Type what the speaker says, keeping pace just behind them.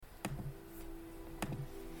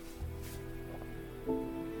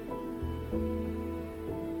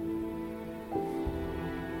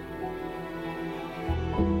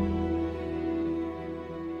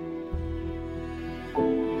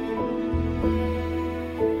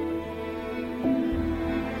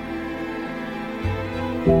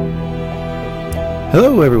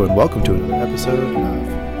Hello, everyone. Welcome to another episode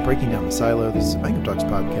of Breaking Down the Silo. This is a Mangum Talks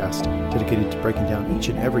podcast dedicated to breaking down each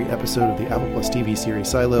and every episode of the Apple Plus TV series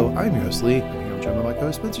Silo. I'm your host, Lee. I'm joined by my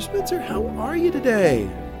co-host, Spencer. Spencer, how are you today?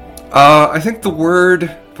 I think the word,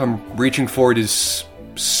 if I'm reaching for it, is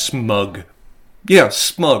smug. Yeah,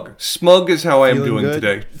 smug. Smug is how I'm doing good?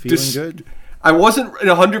 today. Feeling good? I wasn't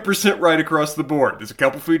 100% right across the board. There's a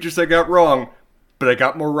couple features I got wrong, but I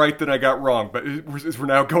got more right than I got wrong. But we're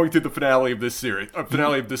now going to the finale of this series,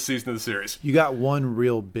 finale of this season of the series. You got one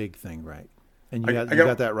real big thing right, and you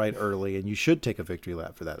got that right early, and you should take a victory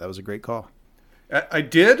lap for that. That was a great call. I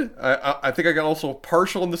did. I think I got also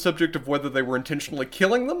partial on the subject of whether they were intentionally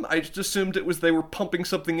killing them. I just assumed it was they were pumping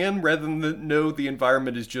something in rather than know the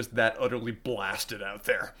environment is just that utterly blasted out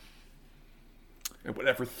there. And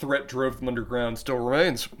whatever threat drove them underground still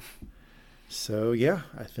remains. So yeah,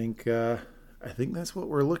 I think that's what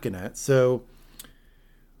we're looking at. So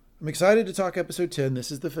I'm excited to talk episode 10.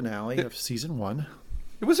 This is the finale of season 1.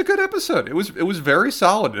 It was a good episode. It was very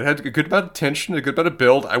solid. It had a good amount of tension, a good amount of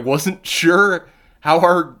build. I wasn't sure how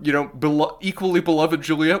our, equally beloved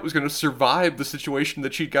Juliet was going to survive the situation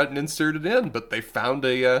that she'd gotten inserted in, but they found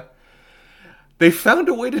a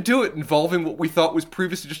way to do it involving what we thought was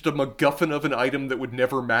previously just a MacGuffin of an item that would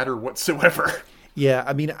never matter whatsoever. Yeah,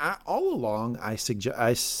 I mean, all along I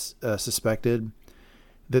suspected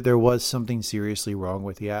that there was something seriously wrong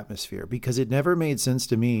with the atmosphere because it never made sense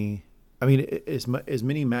to me. I mean, as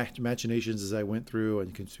many machinations as I went through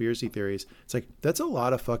and conspiracy theories, it's like that's a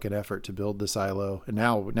lot of fucking effort to build the silo, and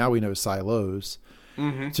now we know silos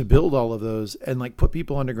to build all of those and like put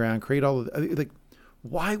people underground, create all of like.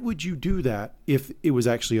 Why would you do that if it was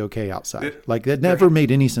actually okay outside? That never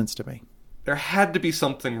made any sense to me. There had to be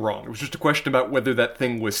something wrong. It was just a question about whether that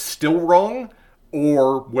thing was still wrong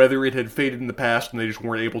or whether it had faded in the past and they just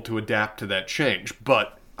weren't able to adapt to that change.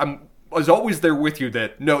 But I was always there with you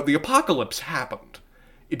that, no, the apocalypse happened.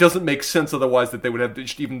 It doesn't make sense otherwise that they would have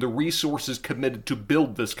even the resources committed to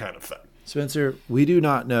build this kind of thing. Spencer, we do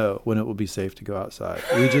not know when it will be safe to go outside.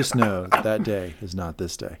 We just know that day is not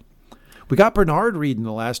this day. We got Bernard reading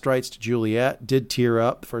the last rites to Juliet. Did tear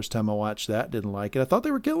up the first time I watched that. Didn't like it. I thought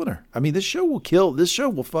they were killing her. I mean, this show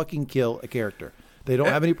will fucking kill a character. They don't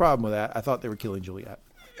have any problem with that. I thought they were killing Juliet.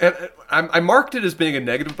 And I marked it as being a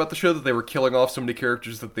negative about the show that they were killing off so many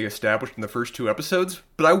characters that they established in the first 2 episodes.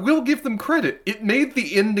 But I will give them credit. It made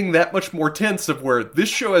the ending that much more tense of where this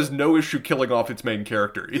show has no issue killing off its main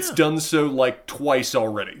character. It's done so like twice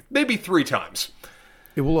already. Maybe 3 times.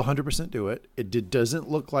 It will 100% do it. It doesn't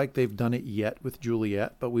look like they've done it yet with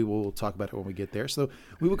Juliet, but we will talk about it when we get there. So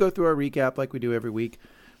we will go through our recap like we do every week.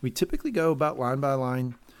 We typically go about line by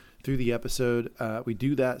line through the episode. We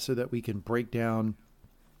do that so that we can break down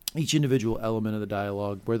each individual element of the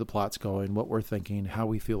dialogue, where the plot's going, what we're thinking, how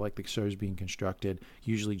we feel like the show is being constructed.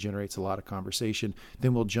 Usually generates a lot of conversation.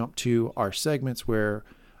 Then we'll jump to our segments where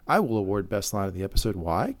I will award best line of the episode.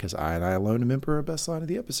 Why? Because I alone am emperor of best line of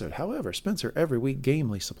the episode. However, Spencer every week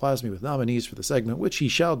gamely supplies me with nominees for the segment, which he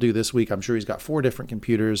shall do this week. I'm sure he's got 4 different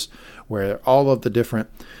computers where all of the different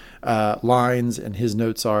lines and his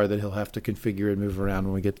notes are that he'll have to configure and move around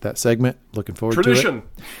when we get to that segment. Looking forward to it.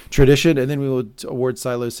 Tradition. And then we will award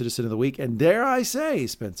Silo Citizen of the Week. And dare I say,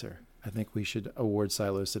 Spencer, I think we should award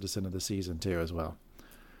Silo Citizen of the Season too as well.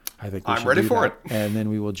 I think I'm ready for it. And then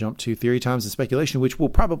we will jump to Theory Times and Speculation, which will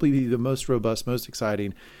probably be the most robust, most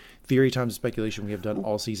exciting Theory Times and Speculation we have done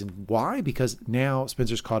all season. Why? Because now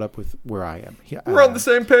Spencer's caught up with where I am. We're on the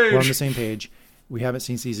same page. We're on the same page. We haven't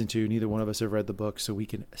seen season 2. Neither one of us have read the book, so we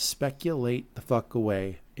can speculate the fuck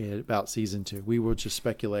away about season 2. We will just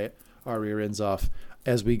speculate our rear ends off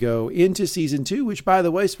as we go into season 2, which, by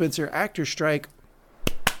the way, Spencer, actor strike.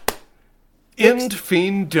 End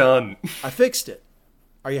fiend done. I fixed it.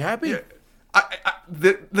 Are you happy? Yeah.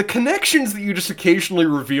 The connections that you just occasionally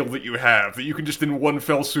reveal that you have, that you can just in one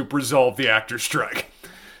fell swoop resolve the actor strike.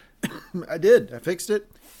 I did. I fixed it.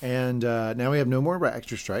 And now we have no more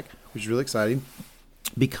actor strike, which is really exciting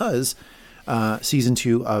because season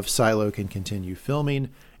 2 of Silo can continue filming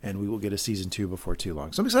and we will get a season 2 before too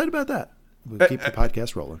long. So I'm excited about that. We'll keep the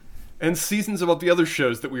podcast rolling. And seasons of all the other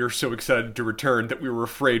shows that we are so excited to return that we were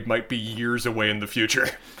afraid might be years away in the future.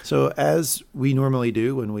 So as we normally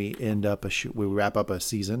do when we end up we wrap up a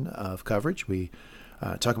season of coverage, we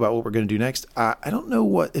talk about what we're going to do next. I don't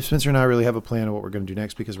know if Spencer and I really have a plan of what we're going to do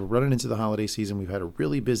next because we're running into the holiday season. We've had a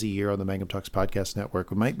really busy year on the Mangum Talks Podcast Network.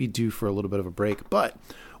 We might be due for a little bit of a break, but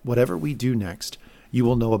whatever we do next, you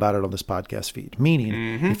will know about it on this podcast feed.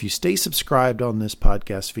 Meaning, if you stay subscribed on this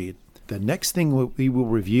podcast feed, the next thing we will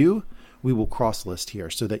review, we will cross list here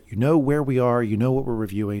so that you know where we are, you know what we're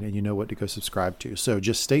reviewing, and you know what to go subscribe to. So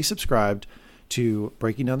just stay subscribed to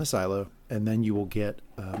breaking down the silo, and then you will get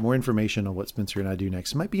more information on what Spencer and I do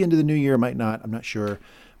next. It might be into the new year, it might not. I'm not sure,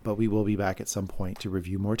 but we will be back at some point to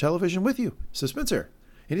review more television with you. So, Spencer,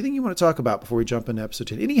 anything you want to talk about before we jump into episode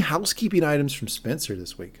 10? Any housekeeping items from Spencer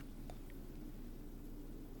this week?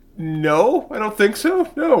 No, I don't think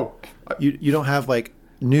so. No. You don't have like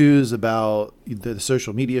news about the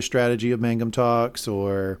social media strategy of Mangum Talks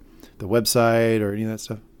or the website or any of that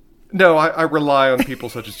stuff? No, I rely on people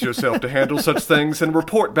such as yourself to handle such things and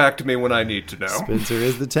report back to me when I need to know. Spencer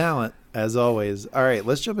is the talent, as always. All right,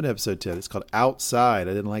 let's jump into episode 10. It's called Outside.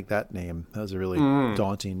 I didn't like that name. That was a really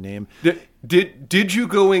daunting name. Did you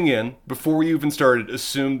going in, before you even started,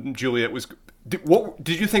 assume Juliet was...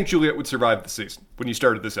 Did you think Juliet would survive the season when you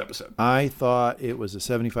started this episode? I thought it was a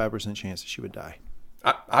 75% chance that she would die.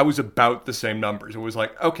 I was about the same numbers. It was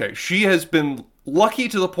like, okay, she has been lucky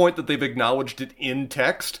to the point that they've acknowledged it in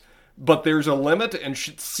text, but there's a limit, and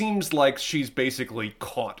it seems like she's basically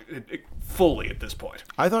caught fully at this point.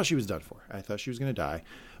 I thought she was done for. I thought she was going to die.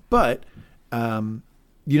 But, I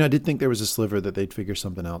did think there was a sliver that they'd figure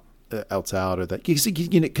something else out, or that,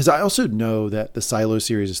 because I also know that the Silo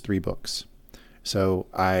series is 3 books. So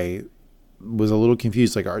I was a little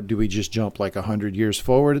confused. Like, do we just jump like 100 years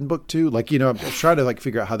forward in book 2? Like, I'm trying to like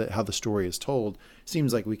figure out how the story is told.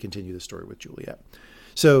 Seems like we continue the story with Juliet.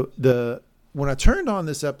 So when I turned on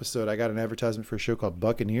this episode, I got an advertisement for a show called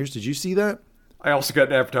Buccaneers. Did you see that? I also got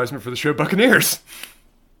an advertisement for the show Buccaneers.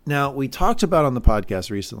 Now, we talked about on the podcast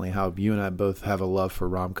recently how you and I both have a love for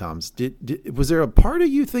rom-coms. Was there a part of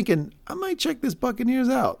you thinking, I might check this Buccaneers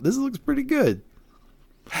out? This looks pretty good.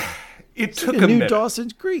 It took like a new minute.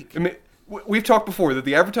 Dawson's Creek. I mean, we've talked before that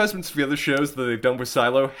the advertisements for the other shows that they've done with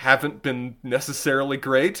Silo haven't been necessarily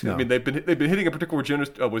great. No. I mean, they've been hitting a particular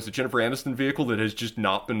Jennifer Aniston vehicle that has just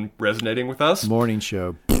not been resonating with us. Morning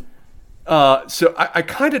show. So I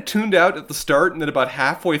kind of tuned out at the start, and then about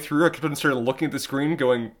halfway through, I kept on started looking at the screen,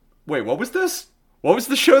 going, "Wait, what was this? What was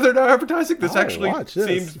the show they're now advertising? This actually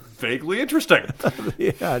seems vaguely interesting."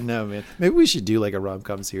 Yeah, no, man. Maybe we should do like a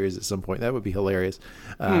rom-com series at some point. That would be hilarious.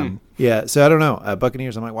 Yeah, so I don't know.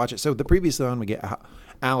 Buccaneers, I might watch it. So the previous one, we get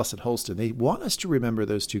Allison Holston. They want us to remember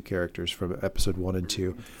those 2 characters from episode 1 and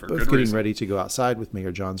 2. Both getting ready to go outside with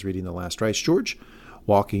Mayor John's reading The Last Rites. George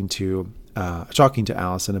talking to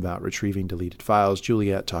Allison about retrieving deleted files.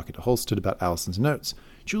 Juliet talking to Holston about Allison's notes.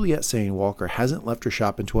 Juliet saying Walker hasn't left her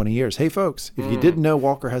shop in 20 years. Hey, folks, if you didn't know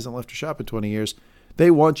Walker hasn't left her shop in 20 years,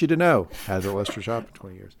 they want you to know hasn't left her shop in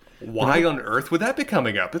 20 years. Why on earth would that be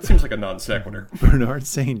coming up? It seems like a non sequitur. Bernard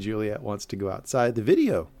saying Juliet wants to go outside. The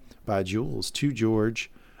video by Jules to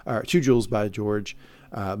George, to Jules by George.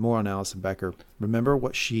 More on Allison Becker. Remember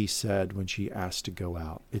what she said when she asked to go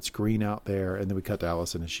out. It's green out there. And then we cut to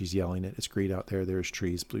Allison and she's yelling it. It's green out there. There's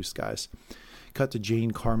trees, blue skies. Cut to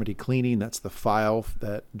Jane Carmody cleaning. That's the file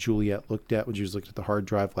that Juliet looked at when she was looking at the hard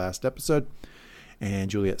drive last episode. And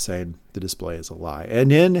Juliet saying the display is a lie.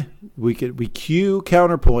 And then we cue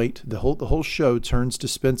counterpoint. The whole show turns to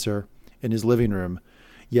Spencer in his living room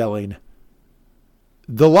yelling,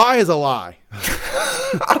 "The lie is a lie."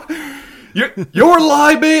 Your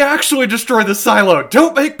lie may actually destroy the Silo.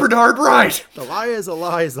 Don't make Bernard right. The lie is a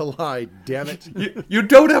lie is a lie. Damn it. You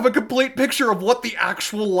don't have a complete picture of what the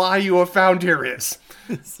actual lie you have found here is.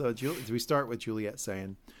 So we start with Juliet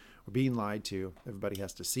saying, "We're being lied to. Everybody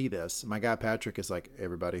has to see this." My guy Patrick is like,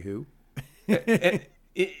 "Everybody who?" and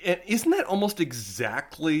isn't that almost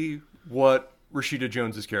exactly what Rashida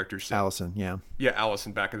Jones's character said? Allison, yeah. Yeah,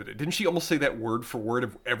 Allison back in the day. Didn't she almost say that word for word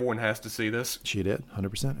of everyone has to see this? She did,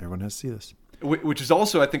 100%. Everyone has to see this. Which is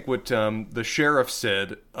also, I think, what the sheriff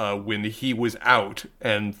said when he was out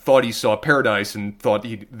and thought he saw paradise and thought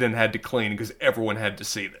he then had to clean because everyone had to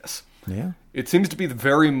see this. Yeah. It seems to be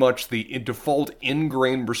very much the default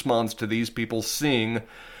ingrained response to these people seeing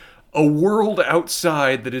a world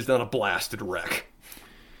outside that is not a blasted wreck.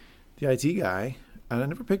 The IT guy, and I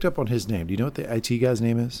never picked up on his name. Do you know what the IT guy's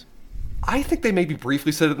name is? I think they maybe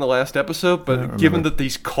briefly said it in the last episode, but given that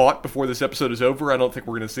he's caught before this episode is over, I don't think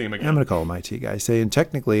we're going to see him again. I'm going to call him IT guy. Saying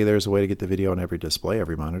technically there's a way to get the video on every display,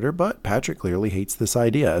 every monitor, but Patrick clearly hates this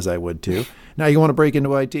idea, as I would too. Now you want to break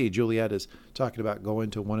into IT. Juliet is talking about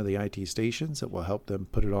going to one of the IT stations that will help them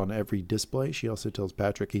put it on every display. She also tells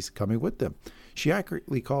Patrick he's coming with them. She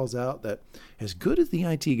accurately calls out that as good as the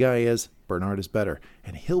IT guy is, Bernard is better,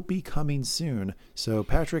 and he'll be coming soon. So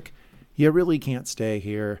Patrick, you really can't stay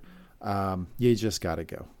here. You just got to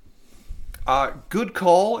go. Good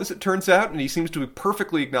call, as it turns out, and he seems to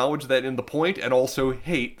perfectly acknowledge that in the point and also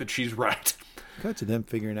hate that she's right. Cut to them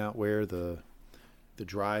figuring out where the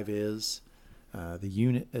drive is. The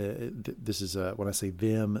unit, this is when I say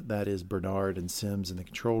them, that is Bernard and Sims in the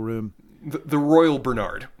control room. The Royal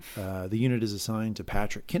Bernard. The unit is assigned to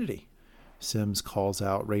Patrick Kennedy. Sims calls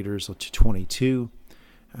out Raiders to 22.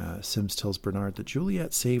 Sims tells Bernard that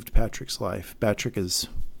Juliet saved Patrick's life. Patrick is,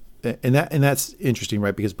 and that's interesting,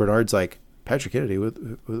 right? Because Bernard's like, Patrick Kennedy,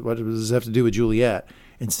 what does this have to do with Juliet?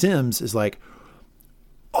 And Sims is like,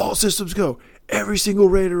 all systems go. Every single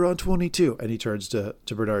Raider on 22. And he turns to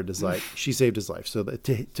Bernard and is like, she saved his life. So that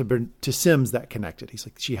to Sims, that connected. He's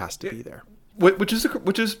like, she has to be there. Which is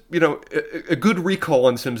a good recall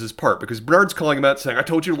on Sims's part, because Bernard's calling him out saying, I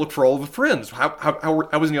told you to look for all the friends. How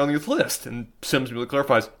wasn't he on the list? And Sims really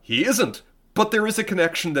clarifies, he isn't. But there is a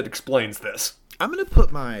connection that explains this. I'm going to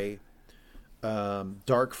put my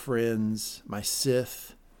dark friends, my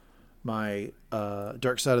Sith, my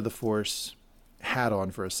dark side of the Force hat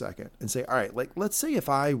on for a second and say, all right, like, let's say if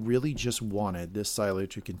I really just wanted this silo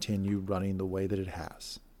to continue running the way that it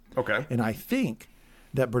has. Okay. And I think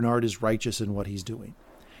that Bernard is righteous in what he's doing.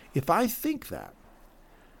 If I think that,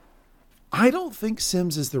 I don't think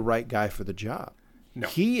Sims is the right guy for the job. No.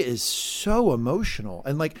 He is so emotional.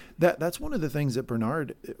 And like that's one of the things that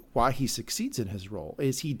Bernard, why he succeeds in his role,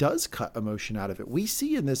 is he does cut emotion out of it. We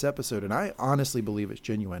see in this episode, and I honestly believe it's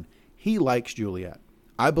genuine, he likes Juliet.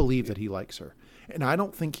 I believe that he likes her. And I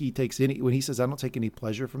don't think he takes when he says, I don't take any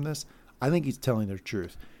pleasure from this, I think he's telling the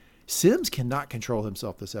truth. Sims cannot control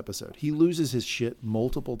himself this episode. He loses his shit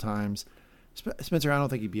multiple times. Spencer, I don't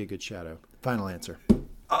think he'd be a good shadow. Final answer.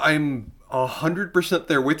 I'm 100%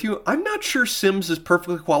 there with you. I'm not sure Sims is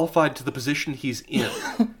perfectly qualified to the position he's in.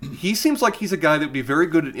 He seems like he's a guy that would be very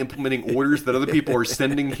good at implementing orders that other people are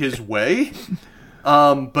sending his way.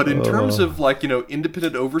 But in terms of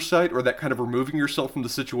independent oversight, or that kind of removing yourself from the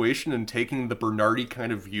situation and taking the Bernardi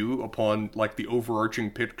kind of view upon like the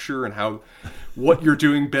overarching picture and how what you're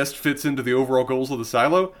doing best fits into the overall goals of the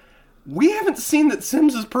silo, we haven't seen that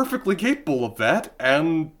Sims is perfectly capable of that,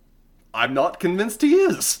 and I'm not convinced he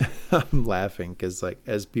is. I'm laughing because, like,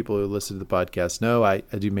 as people who listen to the podcast know, I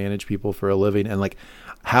do manage people for a living, and like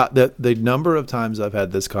how the number of times I've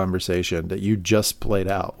had this conversation that you just played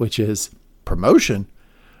out, which is promotion.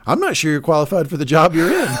 I'm not sure you're qualified for the job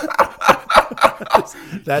you're in.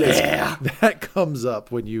 That comes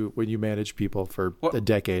up when you manage people for a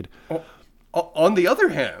decade. On the other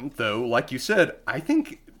hand, though, like you said, I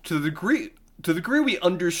think to the degree we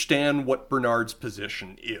understand what Bernard's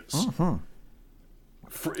position is. Mm-hmm.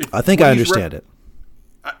 I think I understand it.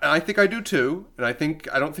 I think I do too, and I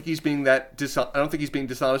don't think he's being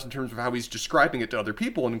dishonest in terms of how he's describing it to other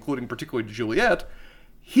people, and including particularly to Juliet.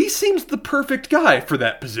 He seems the perfect guy for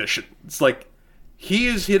that position. It's like he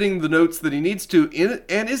is hitting the notes that he needs to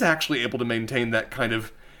and is actually able to maintain that kind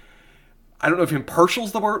of, I don't know if impartial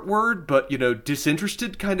is the word, but,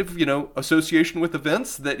 disinterested kind of, association with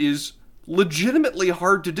events that is legitimately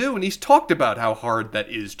hard to do. And he's talked about how hard that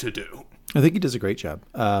is to do. I think he does a great job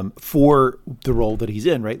for the role that he's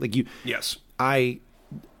in, right? Like Yes. I'll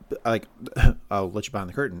let you behind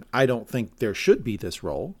the curtain. I don't think there should be this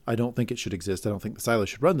role. I don't think it should exist. I don't think the silo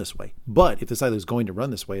should run this way. But if the silo is going to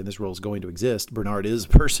run this way and this role is going to exist, Bernard is a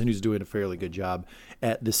person who's doing a fairly good job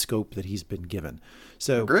at the scope that he's been given.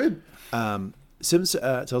 So agreed. Sims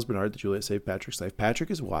tells Bernard that Juliet saved Patrick's life.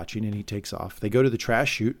 Patrick is watching and he takes off. They go to the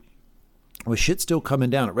trash chute with shit still coming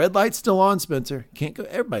down. Red light's still on, Spencer. Can't go.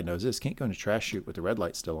 Everybody knows this. Can't go in a trash chute with the red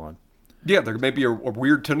light still on. Yeah, there may be a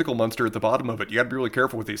weird tentacle monster at the bottom of it. You got to be really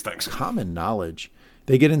careful with these things. Common knowledge.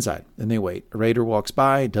 They get inside and they wait. A raider walks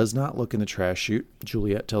by, does not look in the trash chute.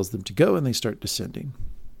 Juliet tells them to go and they start descending.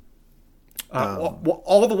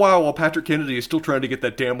 All the while Patrick Kennedy is still trying to get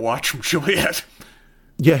that damn watch from Juliet.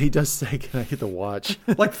 Yeah, he does say, can I get the watch?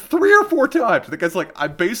 Like 3 or 4 times. The guy's like,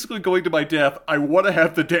 I'm basically going to my death. I want to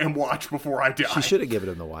have the damn watch before I die. She should have given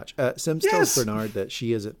him the watch. Sims tells Bernard that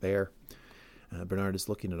she isn't there. Bernard is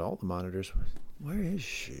looking at all the monitors. Where is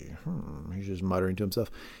she? He's just muttering to himself.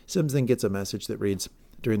 Sims then gets a message that reads,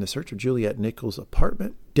 during the search of Juliet Nichols'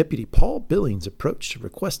 apartment, Deputy Paul Billings approached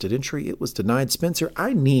requested entry. It was denied. Spencer,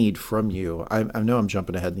 I need from you, I know I'm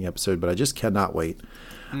jumping ahead in the episode, but I just cannot wait.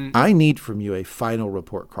 I need from you a final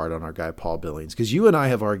report card on our guy, Paul Billings, because you and I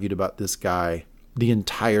have argued about this guy the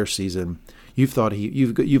entire season. You've thought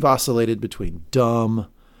you've oscillated between dumb,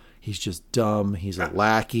 he's just dumb, he's a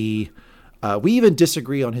lackey. We even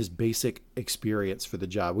disagree on his basic experience for the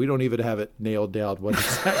job. We don't even have it nailed down what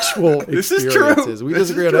his actual This experience is true. We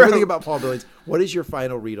disagree on everything about Paul Billings. What is your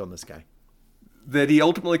final read on this guy? That he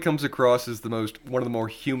ultimately comes across as one of the more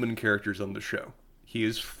human characters on the show. He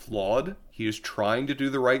is flawed. He is trying to do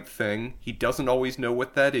the right thing. He doesn't always know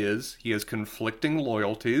what that is. He has conflicting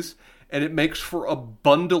loyalties. and it makes for a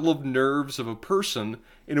bundle of nerves of a person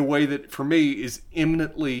in a way that, for me, is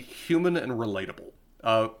eminently human and relatable.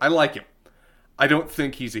 I like him. I don't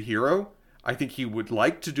think he's a hero. I think he would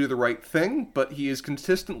like to do the right thing, but he is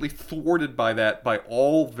consistently thwarted by that, by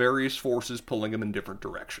all various forces pulling him in different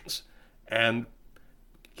directions. And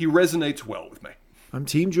he resonates well with me. I'm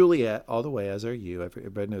Team Juliet all the way, as are you.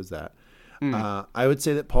 Everybody knows that. I would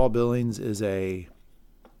say that Paul Billings is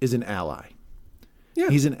an ally. Yeah.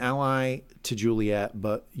 He's an ally to Juliet,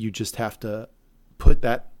 but you just have to put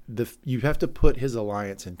his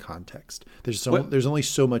alliance in context. There's only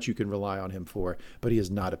so much you can rely on him for, but he is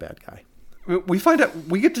not a bad guy.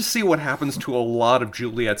 We get to see what happens to a lot of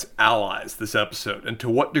Juliet's allies this episode, and to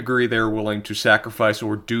what degree they're willing to sacrifice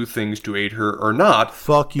or do things to aid her or not.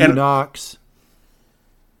 Fuck you, Knox.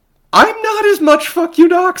 I'm not as much fuck you,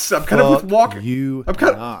 Knox. I'm kind of with Walker.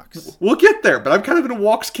 Knox. We'll get there, but I'm kind of in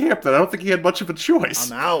Walk's camp that I don't think he had much of a choice.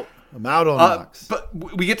 I'm out on Knox. But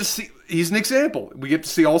we get to see, he's an example. We get to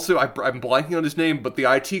see also, I'm blanking on his name, but the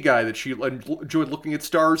IT guy that she enjoyed looking at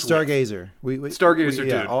stars Stargazer. with. Stargazer,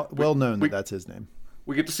 dude. Well known that's his name.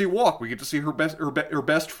 We get to see Walk. We get to see her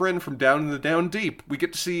best friend from down in the down deep. We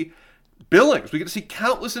get to see Billings. We get to see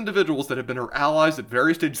countless individuals that have been her allies at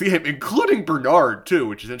various stages of the game, including Bernard, too,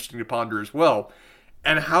 which is interesting to ponder as well,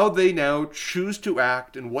 and how they now choose to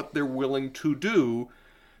act and what they're willing to do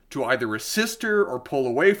to either assist her or pull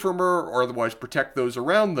away from her or otherwise protect those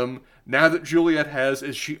around them, now that Juliet has,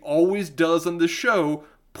 as she always does on this show,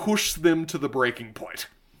 pushed them to the breaking point.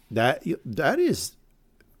 That is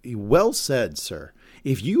well said, sir.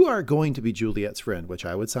 If you are going to be Juliet's friend, which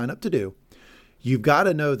I would sign up to do, you've got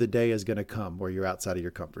to know the day is going to come where you're outside of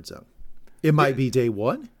your comfort zone. It might be day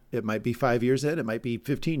one. It might be 5 years in. It might be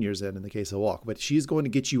 15 years in the case of Walk. But she's going to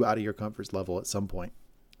get you out of your comfort level at some point.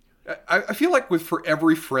 I feel like for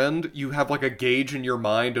every friend, you have like a gauge in your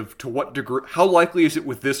mind of to what degree, how likely is it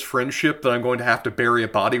with this friendship that I'm going to have to bury a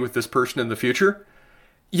body with this person in the future?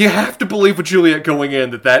 You have to believe with Juliet going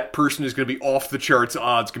in that person is going to be off the charts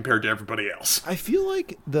odds compared to everybody else. I feel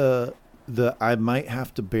like the I might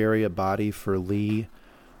have to bury a body for Lee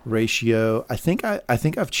ratio. I think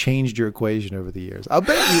I've changed your equation over the years. I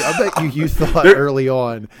bet you thought early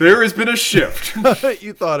on there has been a shift. I bet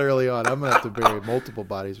you thought early on I'm gonna have to bury multiple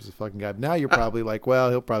bodies with this fucking guy. Now you're probably like, well,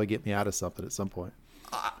 he'll probably get me out of something at some point.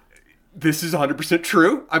 This is 100%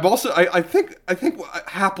 true. I'm also I think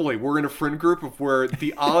happily we're in a friend group of where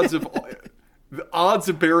the odds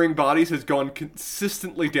of burying bodies has gone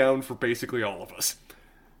consistently down for basically all of us.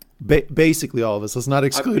 Basically all of us. Let's not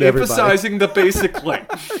exclude everybody. Emphasizing the basically.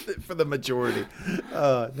 For the majority.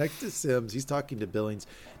 Next to Sims, he's talking to Billings.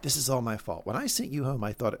 This is all my fault. When I sent you home,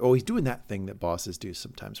 I thought, he's doing that thing that bosses do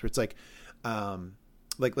sometimes where it's like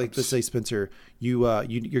let's say, Spencer, you're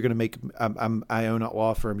going to make, I own a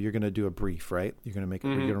law firm. You're going to do a brief, right? You're going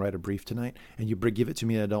to write a brief tonight and you give it to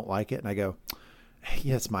me and I don't like it. And I go,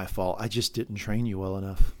 yeah, it's my fault. I just didn't train you well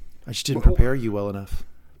enough. I just didn't prepare you well enough.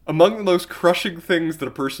 Among the most crushing things that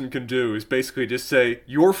a person can do is basically just say,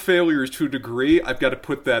 your failures to a degree, I've got to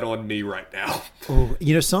put that on me right now. Oh,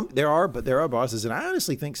 there are bosses, and I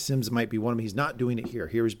honestly think Sims might be one of them. He's not doing it here.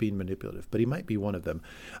 Here he's being manipulative, but he might be one of them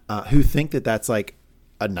who think that that's like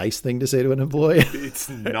a nice thing to say to an employee. It's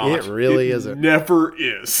not. It really isn't. Never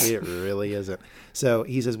is. It really isn't. So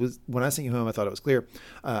he says, when I sent you home, I thought it was clear.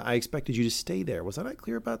 I expected you to stay there. Was I not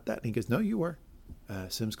clear about that? And he goes, no, you were.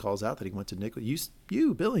 Sims calls out that he went to Nichols.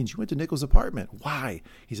 You, Billings, you went to Nichols' apartment. Why?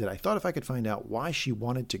 He said, I thought if I could find out why she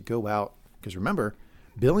wanted to go out. Because remember,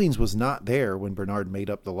 Billings was not there when Bernard made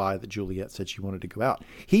up the lie that Juliet said she wanted to go out.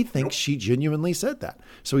 He thinks she genuinely said that.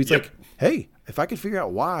 So he's like, hey, if I could figure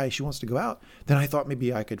out why she wants to go out, then I thought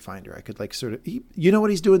maybe I could find her. I could you know what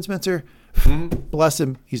he's doing, Spencer? Bless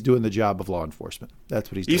him. He's doing the job of law enforcement. That's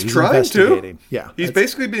what he's doing. He's trying to. Yeah. He's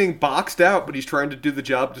basically being boxed out, but he's trying to do the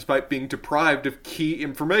job despite being deprived of key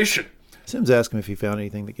information. Sims asked him if he found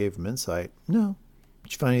anything that gave him insight. No.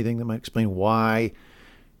 Did you find anything that might explain why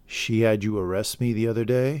she had you arrest me the other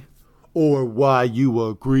day? Or why you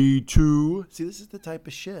agreed to? See, this is the type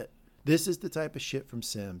of shit. This is the type of shit from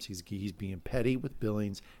Sims. He's being petty with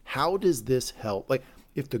Billings. How does this help? Like,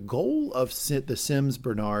 if the goal of the Sims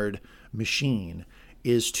Bernard machine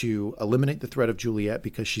is to eliminate the threat of Juliet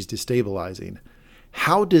because she's destabilizing,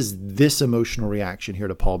 how does this emotional reaction here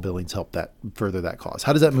to Paul Billings help that further that cause?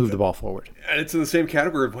 How does that move the ball forward? And it's in the same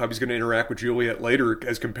category of how he's going to interact with Juliet later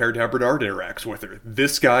as compared to how Bernard interacts with her.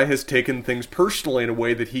 This guy has taken things personally in a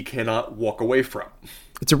way that he cannot walk away from.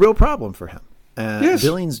 It's a real problem for him. Yes.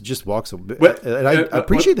 Billings just walks away. What- And I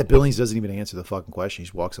appreciate that Billings doesn't even answer the fucking question. He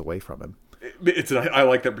just walks away from him. I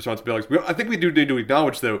like that responsibility. I think we do need to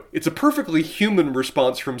acknowledge, though, it's a perfectly human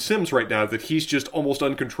response from Sims right now that he's just almost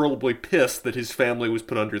uncontrollably pissed that his family was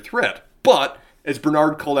put under threat. But, as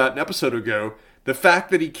Bernard called out an episode ago, the fact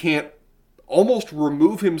that he can't almost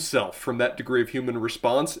remove himself from that degree of human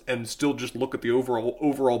response and still just look at the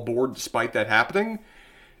overall board despite that happening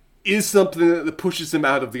is something that pushes him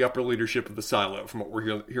out of the upper leadership of the silo, from what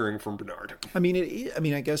we're hearing from Bernard. I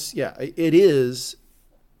mean, I guess, yeah, it is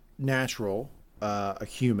natural, a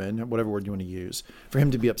human, whatever word you want to use, for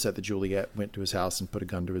him to be upset that Juliet went to his house and put a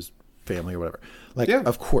gun to his family or whatever. Like, Yeah.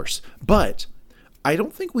 Of course. But I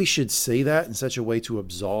don't think we should say that in such a way to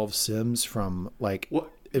absolve Sims from, like,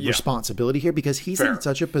 responsibility here, because he's Fair. in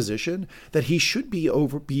such a position that he should be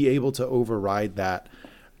able to override that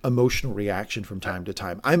emotional reaction from time to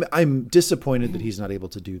time. I'm disappointed that he's not able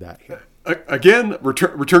to do that here. Again,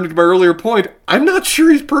 returning to my earlier point, I'm not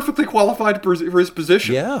sure he's perfectly qualified for his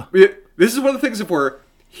position. Yeah. This is one of the things of where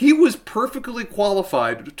he was perfectly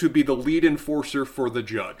qualified to be the lead enforcer for the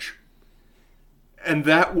judge. And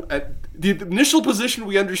that, the initial position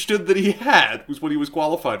we understood that he had was what he was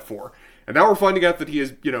qualified for. And now we're finding out that he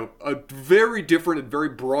has, a very different and very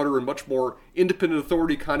broader and much more independent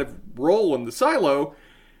authority kind of role in the silo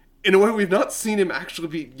in a way we've not seen him actually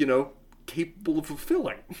be, capable of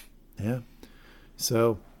fulfilling. Yeah.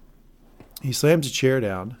 So he slams a chair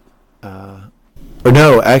down. Or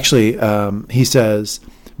no, actually, he says,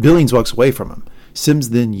 Billings walks away from him. Sims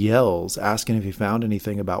then yells, asking if he found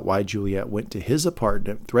anything about why Juliet went to his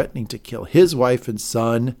apartment, threatening to kill his wife and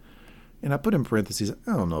son. And I put in parentheses,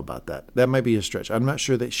 I don't know about that. That might be a stretch. I'm not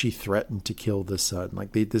sure that she threatened to kill the son.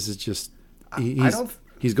 Like, this is just,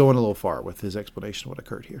 he's going a little far with his explanation of what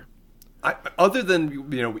occurred here. Other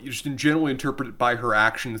than, you just generally interpret it by her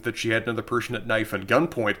actions that she had another person at knife and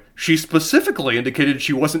gunpoint, she specifically indicated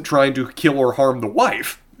she wasn't trying to kill or harm the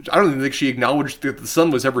wife. I don't even think she acknowledged that the son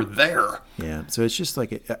was ever there. Yeah, so it's just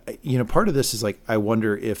like, part of this is like, I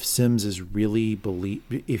wonder if Sims is really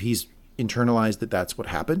if he's internalized that that's what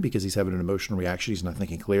happened because he's having an emotional reaction, he's not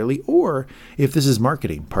thinking clearly, or if this is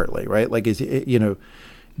marketing partly, right? Like,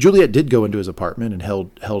 Juliet did go into his apartment and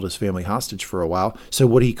held his family hostage for a while. So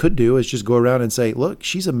what he could do is just go around and say, look,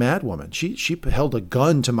 she's a mad woman. She held a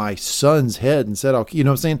gun to my son's head and said, you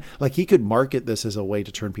know what I'm saying? Like, he could market this as a way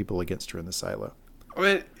to turn people against her in the silo. I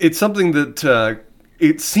mean, it's something that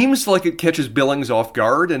it seems like it catches Billings off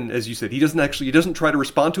guard. And as you said, he doesn't try to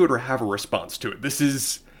respond to it or have a response to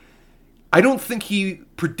it. I don't think he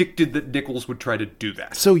predicted that Nichols would try to do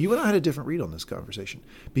that. So you and I had a different read on this conversation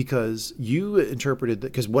because you interpreted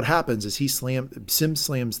that, because what happens is Sims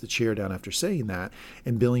slams the chair down after saying that,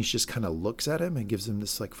 and Billings just kind of looks at him and gives him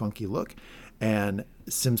this like funky look, and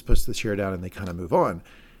Sims puts the chair down and they kind of move on.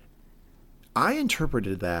 I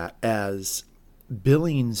interpreted that as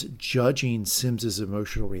Billings judging Sims's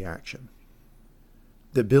emotional reaction.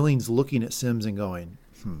 That Billings looking at Sims and going,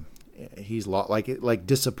 he's like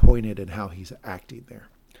disappointed in how he's acting there.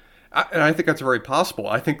 And I think that's very possible.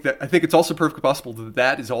 I think it's also perfectly possible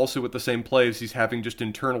that is also at the same play as he's having just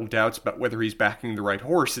internal doubts about whether he's backing the right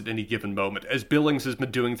horse at any given moment, as Billings has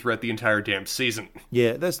been doing throughout the entire damn season.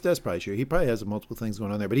 Yeah, that's probably true. He probably has multiple things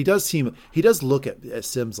going on there, but he does look at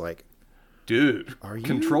Sims like, dude,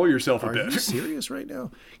 control yourself a bit. Are you serious right now?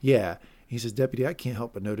 Yeah. He says, Deputy, I can't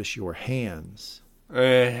help but notice your hands.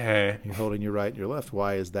 You're holding your right and your left.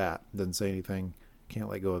 Why is that? Doesn't say anything. Can't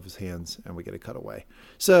let go of his hands, and we get a cutaway.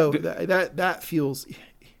 So that feels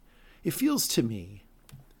to me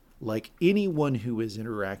like anyone who is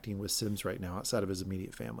interacting with Sims right now outside of his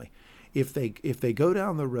immediate family, if they go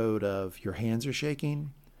down the road of your hands are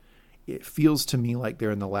shaking, it feels to me like they're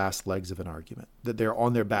in the last legs of an argument, that they're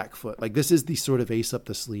on their back foot. Like, this is the sort of ace up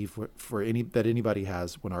the sleeve for anybody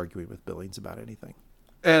has when arguing with Billings about anything.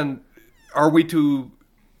 And are we to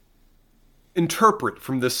interpret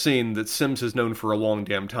from this scene that Sims has known for a long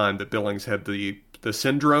damn time that Billings had the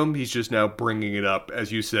syndrome? He's just now bringing it up,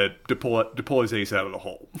 as you said, to pull his ace out of the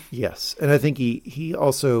hole. Yes, and I think he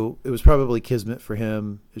also, it was probably kismet for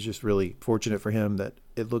him. It was just really fortunate for him that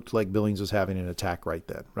it looked like Billings was having an attack right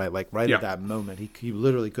then, right? Like at that moment, he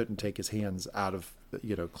literally couldn't take his hands out of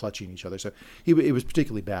clutching each other. So it was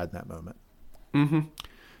particularly bad in that moment. Mm-hmm.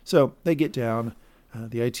 So they get down.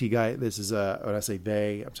 The IT guy, this is, when I say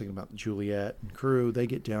they, I'm talking about Juliet and crew. They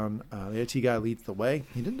get down. The IT guy leads the way.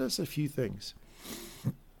 He does a few things.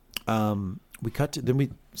 Then we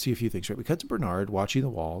see a few things, right? We cut to Bernard watching the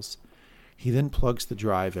walls. He then plugs the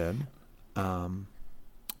drive in.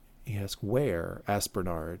 He asks, where? Asked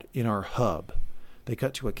Bernard. In our hub. They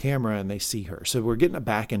cut to a camera and they see her. So we're getting a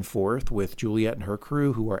back and forth with Juliet and her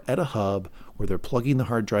crew who are at a hub where they're plugging the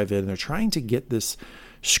hard drive in. And they're trying to get this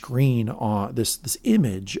screen on this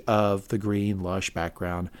image of the green lush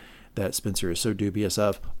background that Spencer is so dubious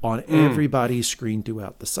of on everybody's screen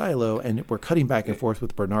throughout the silo. And we're cutting back and forth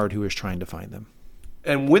with Bernard, who is trying to find them.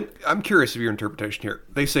 And I'm curious of your interpretation here.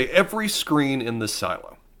 They say every screen in the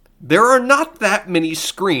silo. There are not that many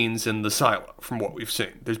screens in the silo from what we've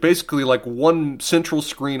seen. There's basically like one central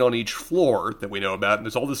screen on each floor that we know about, and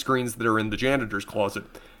there's all the screens that are in the janitor's closet.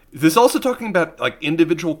 Is this also talking about like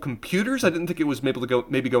individual computers? I didn't think it was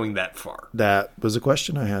maybe going that far. That was a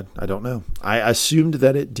question I had. I don't know. I assumed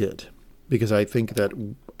that it did because I think that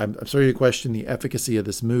I'm starting to question the efficacy of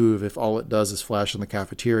this move if all it does is flash on the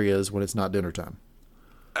cafeterias when it's not dinner time.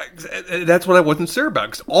 That's what I wasn't sure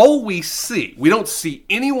about, because all we don't see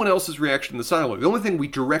anyone else's reaction in the silo. The only thing we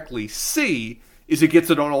directly see is it gets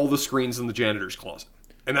it on all the screens in the janitor's closet.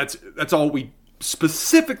 And that's all we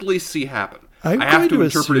specifically see happen. I have to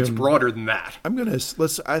interpret it's broader than that.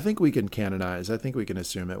 I think we can canonize. I think we can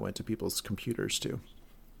assume it went to people's computers too.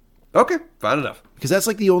 Okay, fine enough. Because that's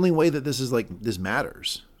like the only way that this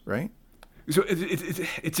matters, right? So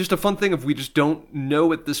it's just a fun thing if we just don't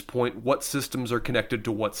know at this point what systems are connected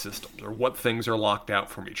to what systems or what things are locked out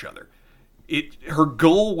from each other. Her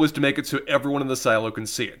goal was to make it so everyone in the silo can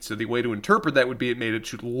see it. So the way to interpret that would be it made it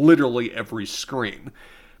to literally every screen.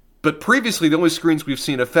 But previously, the only screens we've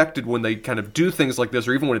seen affected when they kind of do things like this,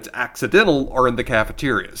 or even when it's accidental, are in the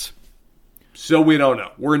cafeterias. So we don't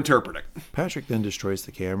know. We're interpreting. Patrick then destroys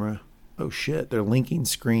the camera. Oh shit, they're linking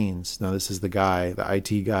screens. Now this is the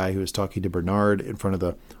IT guy who is talking to Bernard in front of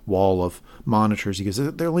the wall of monitors. He goes,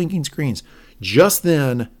 they're linking screens. Just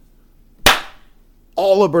then,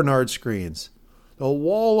 all of Bernard's screens, the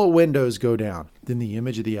wall of windows go down. Then the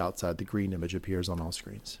image of the outside, the green image, appears on all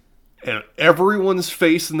screens. And everyone's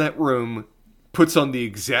face in that room puts on the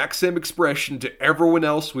exact same expression to everyone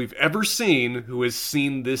else we've ever seen who has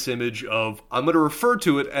seen this image of, I'm going to refer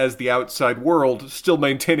to it as the outside world, still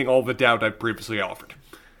maintaining all the doubt I've previously offered.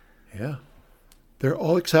 Yeah. They're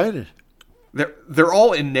all excited. They're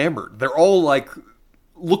all enamored. They're all like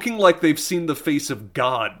looking like they've seen the face of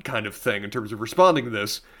God kind of thing in terms of responding to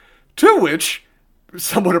this. To which,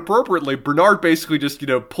 somewhat appropriately, Bernard basically just,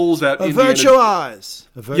 pulls out Avert your eyes.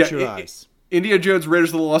 Avert your eyes. Indiana Jones, Raiders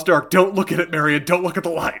of the Lost Ark. Don't look at it, Marion. Don't look at the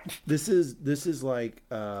light. This is like,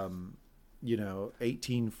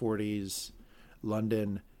 1840s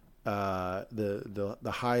London.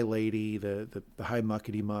 The high lady, the high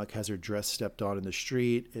muckety muck has her dress stepped on in the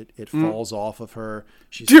street. It falls off of her.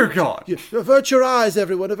 Dear God! Avert your eyes,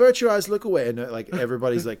 everyone. Avert your eyes. Look away. And like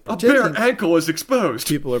everybody's like pretending. A bare ankle is exposed.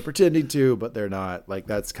 People are pretending to, but they're not. Like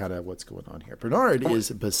that's kind of what's going on here. Bernard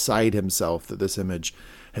is beside himself that this image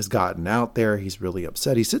has gotten out there. He's really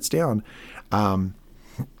upset. He sits down, and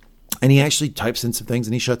he actually types in some things,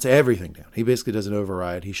 and he shuts everything down. He basically does an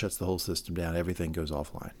override. He shuts the whole system down. Everything goes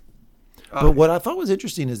offline. But what I thought was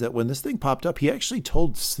interesting is that when this thing popped up, he actually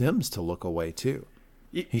told Sims to look away too.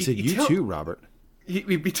 He said, "You too, Robert."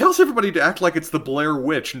 He tells everybody to act like it's the Blair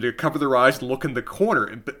Witch and to cover their eyes and look in the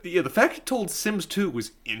corner. But the fact he told Sims too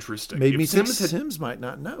was interesting. Made me think Sims might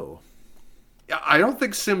not know. I don't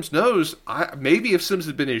think Sims knows. Maybe if Sims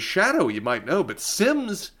had been his shadow, you might know. But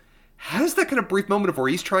Sims has that kind of brief moment of where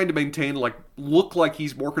he's trying to maintain, look like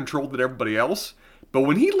he's more controlled than everybody else. But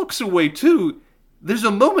when he looks away too, there's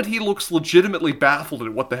a moment he looks legitimately baffled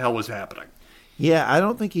at what the hell is happening. Yeah, I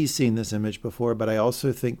don't think he's seen this image before, but I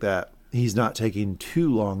also think that he's not taking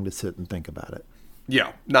too long to sit and think about it.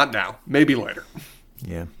 Yeah, not now. Maybe later.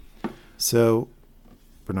 Yeah. So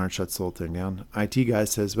Bernard shuts the whole thing down. IT guy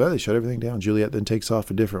says, well, they shut everything down. Juliet then takes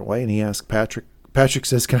off a different way, and he asks Patrick. Patrick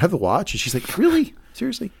says, can I have the watch? And she's like, really?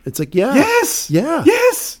 Seriously? It's like, yeah. Yes! Yeah.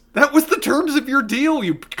 Yes! That was the terms of your deal,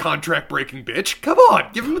 you contract-breaking bitch. Come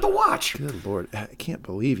on, give him the watch. Good Lord. I can't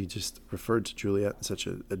believe you just referred to Juliet in such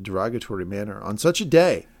a derogatory manner on such a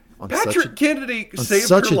day. Patrick Kennedy saved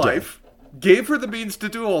her life, gave her the means to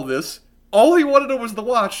do all this. All he wanted was the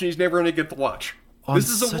watch, and he's never going to get the watch. This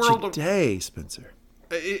is a world of day, Spencer.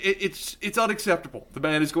 It's unacceptable. The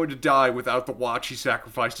man is going to die without the watch he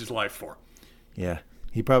sacrificed his life for. Yeah,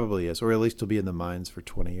 he probably is. Or at least he'll be in the mines for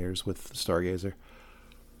 20 years with Stargazer.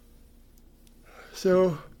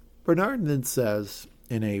 So Bernard then says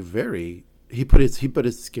in a very he put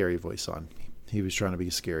his scary voice on. He was trying to be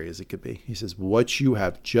as scary as it could be. He says, "What you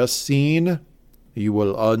have just seen, you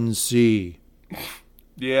will unsee."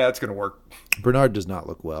 Yeah, it's gonna work. Bernard does not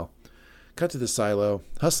look well. Cut to the silo,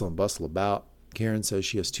 hustle and bustle about. Karen says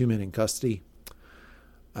she has 2 men in custody.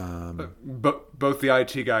 Both the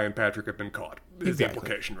IT guy and Patrick have been caught. is the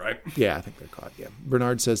implication, right? Yeah, I think they're caught, yeah.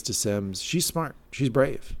 Bernard says to Sims, she's smart. She's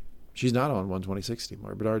brave. She's not on 126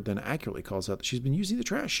 anymore. Bernard then accurately calls out that she's been using the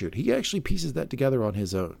trash chute. He actually pieces that together on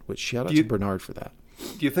his own, which shout out to Bernard for that.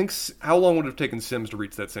 Do you think, how long would it have taken Sims to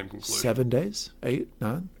reach that same conclusion? 7 days? 8,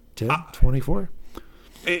 9, 10, 24?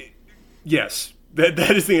 Yes. That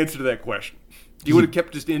is the answer to that question. He would have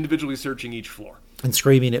kept just individually searching each floor. And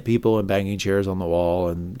screaming at people and banging chairs on the wall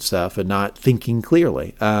and stuff and not thinking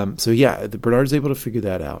clearly. So, yeah, Bernard's able to figure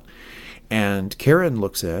that out. And Karen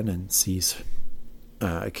looks in and sees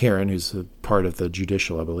Karen, who's a part of the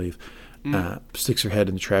judicial, I believe, sticks her head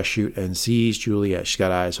in the trash chute and sees Juliet. She's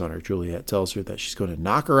got eyes on her. Juliet tells her that she's going to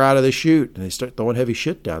knock her out of the chute, and they start throwing heavy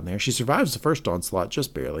shit down there. She survives the first onslaught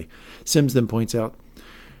just barely. Sims then points out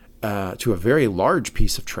to a very large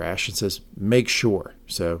piece of trash and says, make sure.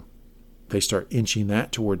 So they start inching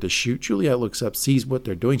that toward the chute. Juliet looks up, sees what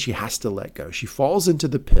they're doing. She has to let go. She falls into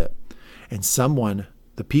the pit, and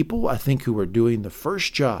the people I think who were doing the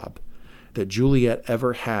first job that Juliet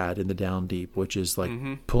ever had in the Down Deep, which is like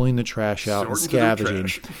pulling the trash out and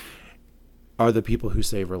scavenging, are the people who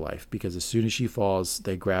save her life. Because as soon as she falls,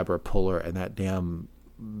 they grab her, pull her, and that damn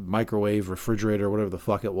microwave, refrigerator, whatever the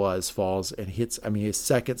fuck it was, falls and hits,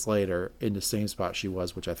 seconds later in the same spot she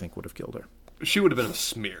was, which I think would have killed her. She would have been a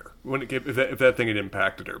smear if that thing had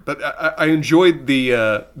impacted her. But I enjoyed the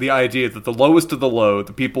idea that the lowest of the low,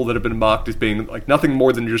 the people that have been mocked as being like nothing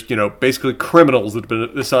more than just, basically criminals that have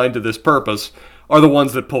been assigned to this purpose, are the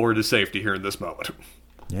ones that pull her to safety here in this moment.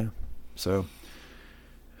 Yeah. So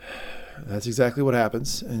that's exactly what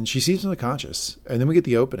happens. And she seems unconscious. And then we get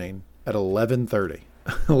the opening at 11:30.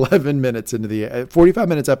 11 minutes into the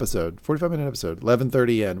 45-minute episode,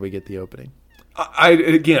 11:30 in, we get the opening. I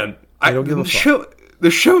don't give a fuck. The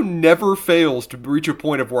show never fails to reach a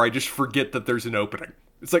point of where I just forget that there's an opening.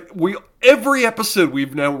 It's like every episode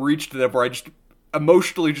we've now reached that where I just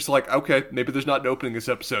emotionally just like, okay, maybe there's not an opening this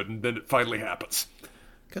episode, and then it finally happens.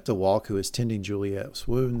 Cut to Walk, who is tending Juliet's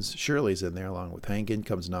wounds. Shirley's in there along with Hank. In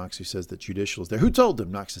comes Knox, who says that Judicial is there. Who told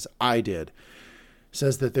them? Knox says, I did.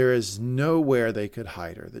 Says that there is nowhere they could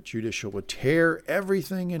hide her, that Judicial would tear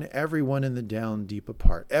everything and everyone in the Down Deep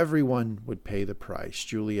apart. Everyone would pay the price.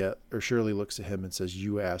 Shirley looks at him and says,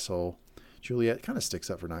 you asshole. Juliet kind of sticks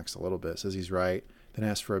up for Knox a little bit, says he's right, then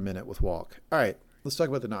asks for a minute with Walk. All right, let's talk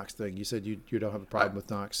about the Knox thing. You said you don't have a problem with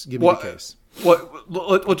Knox. Give me the case.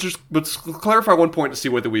 Let's clarify one point to see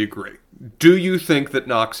whether we agree. Do you think that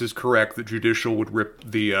Knox is correct that Judicial would rip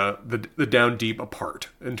the Down Deep apart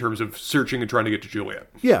in terms of searching and trying to get to Juliet?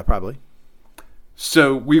 Yeah, probably.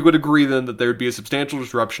 So we would agree then that there would be a substantial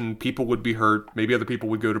disruption, people would be hurt, maybe other people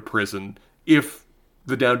would go to prison if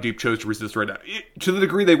the Down Deep chose to resist right now. To the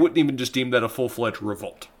degree they wouldn't even just deem that a full-fledged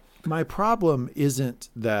revolt. My problem isn't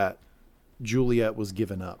that Juliet was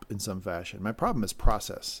given up in some fashion. My problem is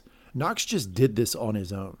process. Knox just did this on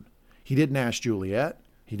his own. He didn't ask Juliet.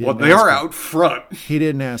 They are out front. He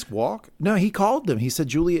didn't ask Walk. No, he called them. He said,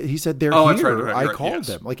 Juliet, he said, they're here. That's right. I called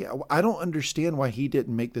them. Like, I don't understand why he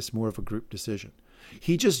didn't make this more of a group decision.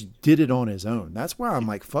 He just did it on his own. That's why I'm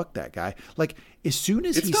like, fuck that guy. Like, as soon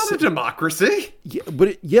as it's not a democracy.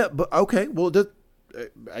 Yeah, but okay. Well,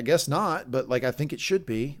 I guess not. But like, I think it should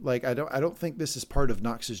be. Like, I don't think this is part of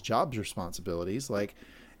Knox's job's responsibilities. Like,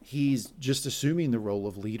 he's just assuming the role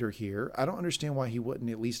of leader here. I don't understand why he wouldn't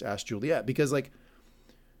at least ask Juliet, because like,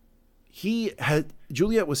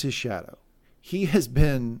 Juliet was his shadow. He has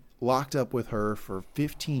been locked up with her for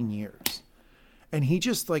 15 years. And he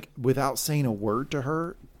just like, without saying a word to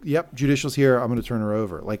her, yep, Judicial's here, I'm going to turn her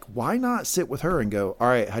over. Like, why not sit with her and go, all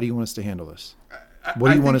right, how do you want us to handle this? What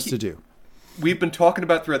do you want us to do? We've been talking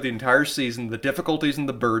about throughout the entire season the difficulties and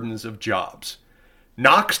the burdens of jobs.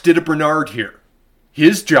 Knox did a Bernard here.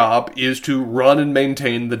 His job is to run and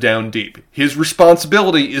maintain the Down Deep. His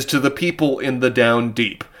responsibility is to the people in the Down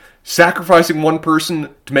Deep. Sacrificing one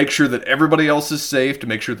person to make sure that everybody else is safe, to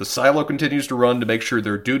make sure the silo continues to run, to make sure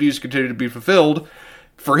their duties continue to be fulfilled,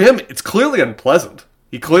 for him, it's clearly unpleasant.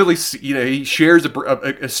 He clearly, he shares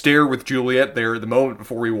a stare with Juliet there the moment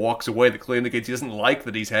before he walks away that clearly indicates he doesn't like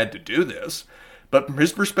that he's had to do this. But from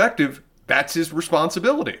his perspective, that's his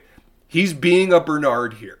responsibility. He's being a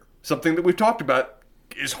Bernard here. Something that we've talked about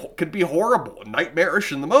could be horrible and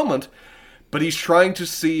nightmarish in the moment, but he's trying to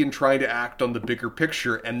see and trying to act on the bigger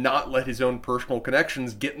picture and not let his own personal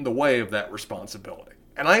connections get in the way of that responsibility.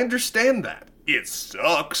 And I understand that. It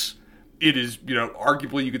sucks. It is,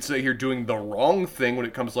 arguably you could say here doing the wrong thing when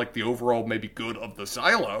it comes to like the overall maybe good of the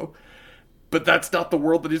silo. But that's not the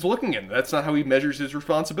world that he's looking in. That's not how he measures his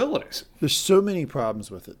responsibilities. There's so many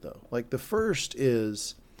problems with it, though. Like, the first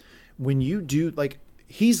is when you do, like,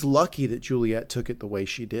 he's lucky that Juliet took it the way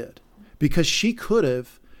she did. because she could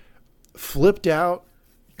have flipped out,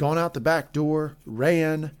 gone out the back door,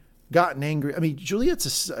 ran, gotten angry. I mean,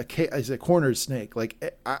 Juliet's a cornered snake.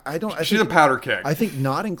 Like She's a powder keg. I think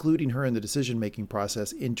not including her in the decision-making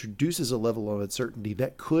process introduces a level of uncertainty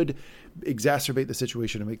that could exacerbate the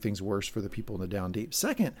situation and make things worse for the people in the down deep.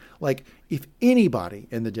 Second, like if anybody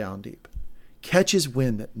in the down deep catches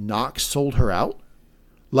wind that Knox sold her out,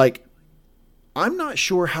 like I'm not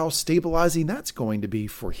sure how stabilizing that's going to be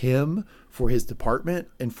for him, for his department,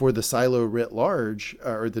 and for the silo writ large,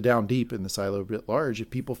 or the down deep in the silo writ large. If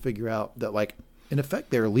people figure out that, like, in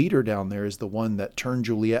effect, their leader down there is the one that turned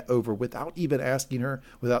Juliet over without even asking her,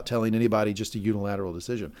 without telling anybody, just a unilateral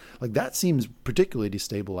decision. Like, that seems particularly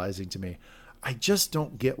destabilizing to me. I just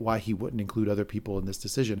don't get why he wouldn't include other people in this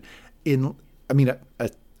decision. Except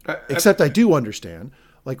I do understand.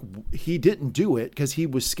 Like, he didn't do it because he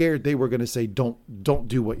was scared they were going to say, don't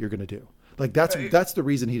do what you're going to do. Like, that's the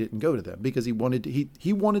reason he didn't go to them, because he wanted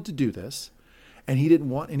to do this, and he didn't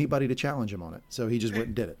want anybody to challenge him on it. So he just went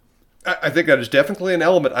and did it. I think that is definitely an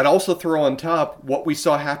element. I'd also throw on top what we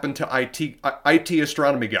saw happen to IT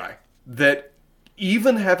astronomy guy, that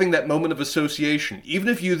even having that moment of association, even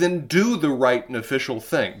if you then do the right and official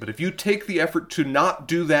thing, but if you take the effort to not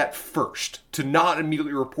do that first, to not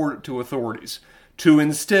immediately report it to authorities, to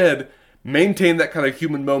instead maintain that kind of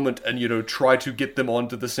human moment and, try to get them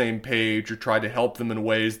onto the same page, or try to help them in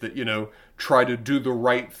ways that, try to do the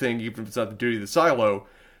right thing, even if it's not the duty of the silo,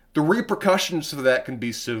 the repercussions for that can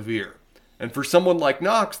be severe. And for someone like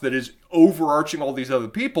Knox that is overarching all these other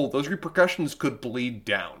people, those repercussions could bleed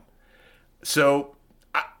down. So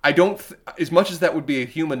I don't, as much as that would be a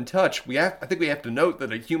human touch, I think we have to note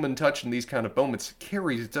that a human touch in these kind of moments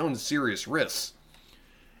carries its own serious risks.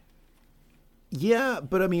 Yeah,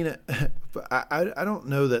 but I mean, I don't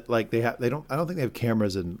know that, like, I don't think they have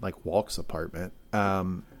cameras in, like, Walk's apartment.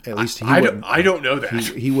 At least I don't know that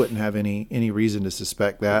he wouldn't have any reason to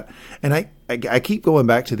suspect that. And I keep going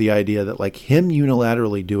back to the idea that, like, him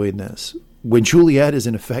unilaterally doing this when Juliet is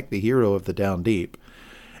in effect the hero of the Down Deep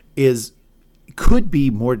could be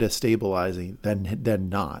more destabilizing than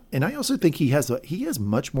not. And I also think he has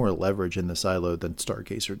much more leverage in the silo than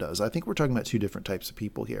Stargazer does. I think we're talking about two different types of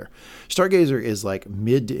people here. Stargazer is like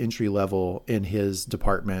mid to entry level in his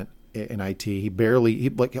department in IT.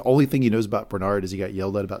 The only thing he knows about Bernard is he got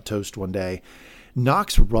yelled at about toast one day.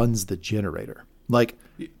 Knox runs the generator. Like,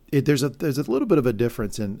 there's a little bit of a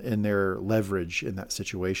difference in their leverage in that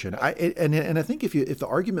situation. I think if the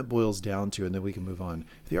argument boils down to, and then we can move on,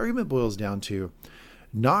 if the argument boils down to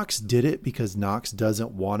Knox did it because Knox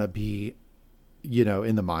doesn't want to be,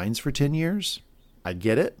 in the mines for 10 years, I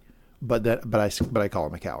get it, but I call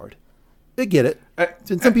him a coward. I get it.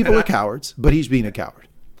 And some people are cowards, but he's being a coward.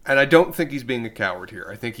 And I don't think he's being a coward here.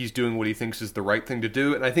 I think he's doing what he thinks is the right thing to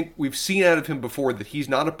do. And I think we've seen out of him before that he's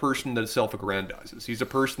not a person that self-aggrandizes. He's a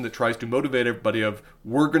person that tries to motivate everybody of,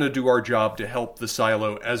 we're going to do our job to help the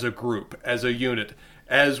silo as a group, as a unit,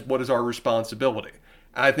 as what is our responsibility.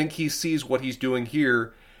 And I think he sees what he's doing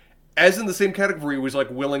here as in the same category. He was like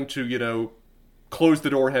willing to, close the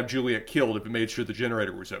door and have Juliet killed if it made sure the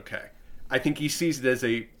generator was okay. I think he sees it as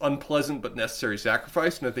a unpleasant but necessary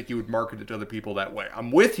sacrifice, and I think he would market it to other people that way. I'm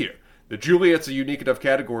with you that Juliet's a unique enough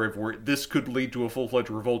category of where this could lead to a full-fledged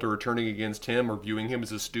revolt or turning against him or viewing him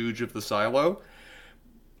as a stooge of the silo.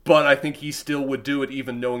 But I think he still would do it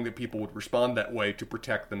even knowing that people would respond that way to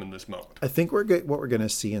protect them in this moment. I think what we're going to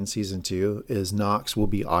see in season 2 is Knox will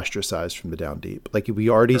be ostracized from the Down Deep. Like, we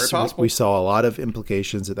saw a lot of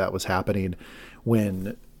implications that was happening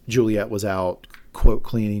when Juliet was out, quote,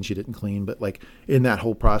 cleaning. She didn't clean, but like in that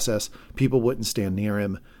whole process, people wouldn't stand near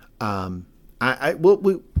him. Let's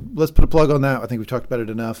put a plug on that. I think we've talked about it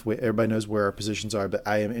enough. Everybody knows where our positions are, but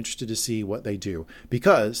I am interested to see what they do,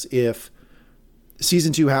 because if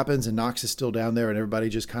season 2 happens and Knox is still down there and everybody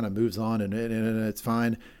just kind of moves on and it's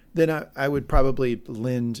fine, then I would probably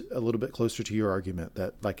lend a little bit closer to your argument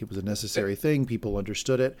that, like, it was a necessary thing. People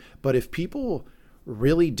understood it. But if people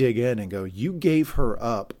really dig in and go, you gave her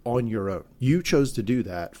up on your own, you chose to do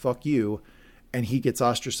that, fuck you, and he gets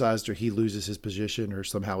ostracized or he loses his position or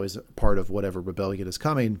somehow is part of whatever rebellion is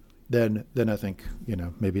coming, then I think,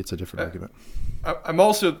 maybe it's a different argument. I'm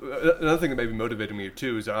also, another thing that maybe motivated me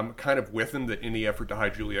too is I'm kind of with him that any effort to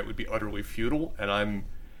hide Juliet would be utterly futile. And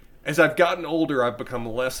as I've gotten older, I've become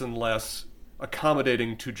less and less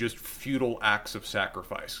accommodating to just futile acts of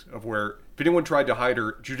sacrifice, of where if anyone tried to hide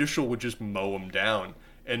her, Judicial would just mow them down.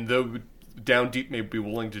 And though Down Deep may be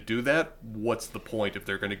willing to do that, what's the point if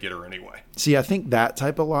they're going to get her anyway? See, I think that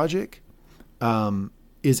type of logic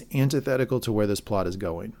is antithetical to where this plot is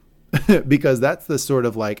going. because that's the sort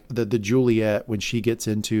of like the Juliet when she gets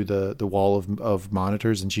into the wall of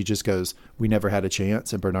monitors and she just goes, "We never had a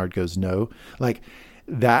chance," and Bernard goes, "No," like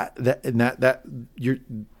that you're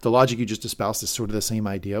the logic you just espoused is sort of the same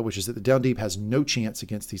idea, which is that the Down Deep has no chance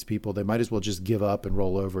against these people. They might as well just give up and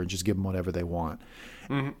roll over and just give them whatever they want.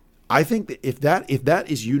 Mm-hmm. I think that if that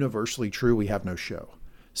is universally true, we have no show.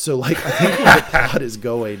 So like I think where the plot is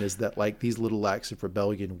going is that like these little acts of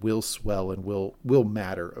rebellion will swell and will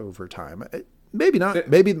matter over time. Maybe not.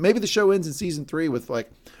 Maybe the show ends in season 3 with like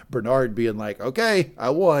Bernard being like, "Okay,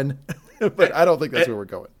 I won," but I don't think that's where we're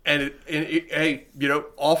going. And hey,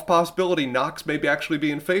 off possibility, Knox may actually be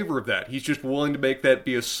in favor of that. He's just willing to make that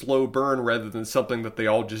be a slow burn rather than something that they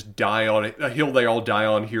all just die on, a hill they all die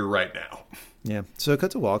on here right now. Yeah. So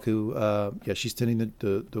cut to Walk, who, she's tending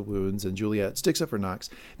the wounds, and Juliet sticks up for Knox.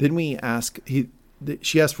 Then we ask,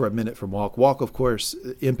 she asked for a minute from Walk. Walk, of course,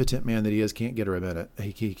 impotent man that he is, can't get her a minute.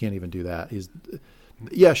 He can't even do that.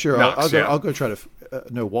 Yeah, sure. Knox, I'll go try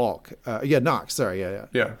to, Walk. Knox. Sorry.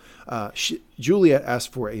 Yeah. Juliet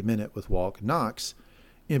asked for a minute with Walk. Knox,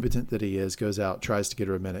 impotent that he is, goes out, tries to get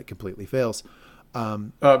her a minute, completely fails.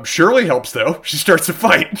 Shirley helps though. She starts a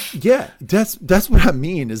fight. Yeah, that's what I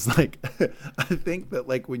mean is like, I think that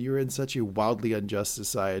like when you're in such a wildly unjust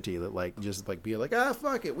society that like just like being like,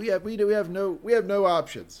 fuck it, we have no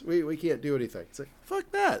options. We can't do anything. It's like,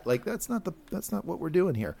 fuck that. Like that's not what we're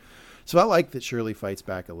doing here. So I like that Shirley fights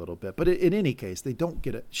back a little bit, but in any case,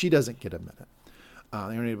 she doesn't get a minute. They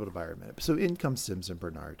aren't able to buy her a minute. So in comes Sims and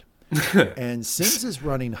Bernard. And Sims is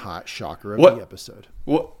running hot. Shocker of the episode.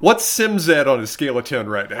 What's Sims at on his scale of 10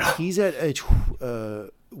 right now? He's at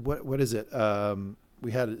what is it?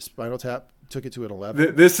 We had a Spinal Tap, took it to an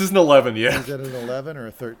 11. This is an 11, yeah. He's at an 11 or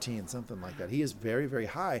a 13, something like that. He is very, very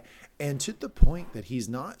high, and to the point that he's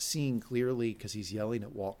not seeing clearly because he's yelling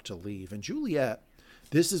at Walk to leave. And Juliet,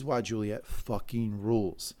 this is why Juliet fucking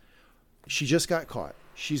rules. She just got caught.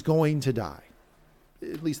 She's going to die.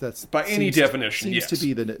 At least that's by any definition. Seems to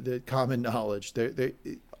be the common knowledge. The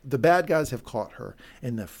bad guys have caught her,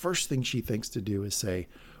 and the first thing she thinks to do is say,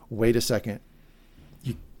 "Wait a second,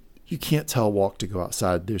 you can't tell Walk to go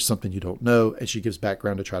outside. There's something you don't know." And she gives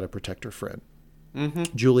background to try to protect her friend.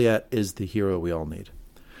 Mm-hmm. Juliet is the hero we all need.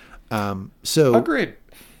 So agreed.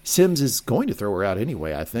 Sims is going to throw her out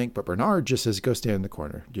anyway, I think, but Bernard just says, "Go stand in the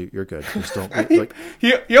corner. You're good. Just don't." Like,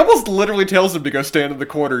 he almost literally tells him to go stand in the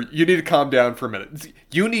corner. You need to calm down for a minute.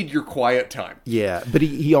 You need your quiet time. Yeah, but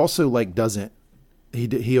he also like doesn't.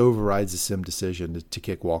 He overrides the Sim decision to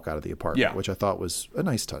kick Walk out of the apartment, which I thought was a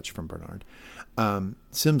nice touch from Bernard.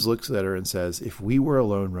 Sims looks at her and says, "If we were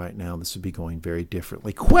alone right now, this would be going very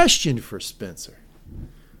differently." Question for Spencer.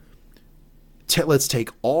 Let's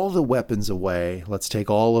take all the weapons away. Let's take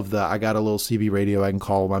all of I got a little CB radio. I can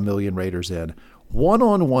call my million raiders in.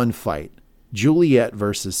 One-on-one fight. Juliet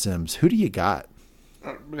versus Sims. Who do you got?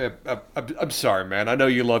 I'm sorry, man. I know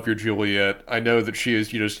you love your Juliet. I know that she is,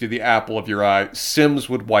 the apple of your eye. Sims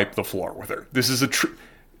would wipe the floor with her. This is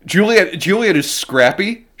Juliet is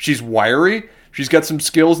scrappy. She's wiry. She's got some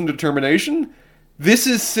skills and determination. This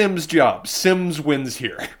is Sims' job. Sims wins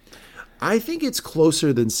here. I think it's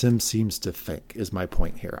closer than Sims seems to think, is my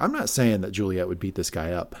point here. I'm not saying that Juliet would beat this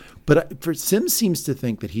guy up, but Sims seems to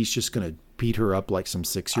think that he's just going to beat her up like some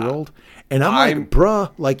 6-year-old. And I'm like,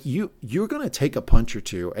 bruh, like you're going to take a punch or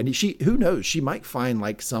two. And who knows, she might find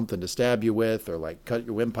like something to stab you with or like cut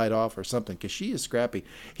your windpipe off or something because she is scrappy.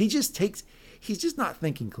 He's just not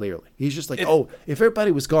thinking clearly. He's just like, if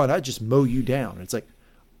everybody was gone, I'd just mow you down. And it's like,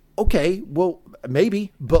 okay, well,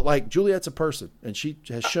 maybe, but like Juliet's a person, and she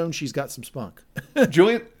has shown she's got some spunk.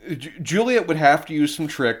 Juliet would have to use some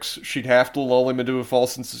tricks. She'd have to lull him into a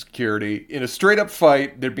false sense of security. In a straight-up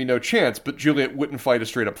fight, there'd be no chance, but Juliet wouldn't fight a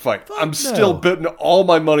straight-up fight. Still betting all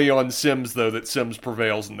my money on Sims, though, that Sims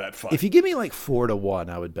prevails in that fight. If you give me like 4-1,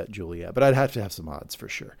 I would bet Juliet, but I'd have to have some odds for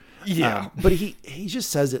sure. Yeah. But he just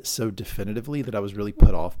says it so definitively that I was really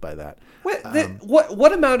put off by that.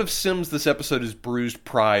 What amount of Sims this episode is bruised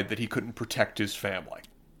pride that he couldn't protect his family?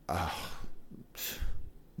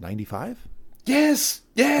 95? Yes.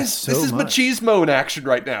 This is machismo in action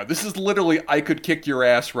right now. This is literally I could kick your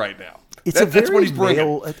ass right now. That's what he's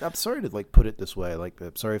bringing. I'm sorry to like put it this way. Like,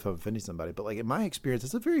 I'm sorry if I'm offending somebody, but like in my experience,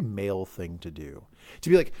 it's a very male thing to do. To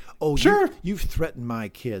be like, "Oh, sure, you've threatened my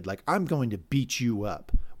kid. Like, I'm going to beat you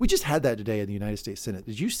up." We just had that today in the United States Senate.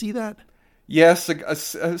 Did you see that? Yes, a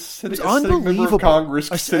sitting member of Congress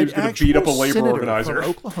said he was going to beat up a labor organizer from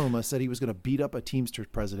Oklahoma. Said he was going to beat up a Teamsters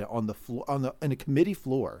president on the floor, in a committee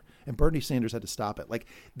floor, and Bernie Sanders had to stop it. Like,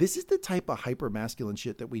 this is the type of hyper masculine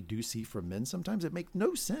shit that we do see from men sometimes. It makes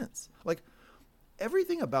no sense. Like,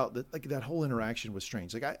 everything about that whole interaction was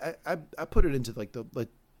strange. Like I put it into like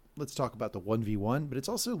let's talk about the 1v1, but it's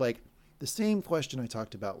also like the same question I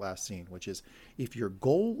talked about last scene, which is if your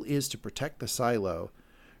goal is to protect the silo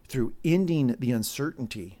through ending the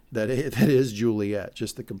uncertainty that is Juliet,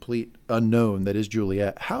 just the complete unknown that is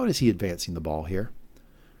Juliet, how is he advancing the ball here?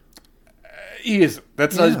 He is.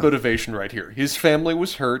 That's not his motivation right here. His family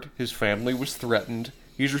was hurt. His family was threatened.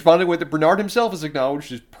 He's responding with what Bernard himself has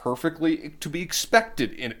acknowledged is perfectly to be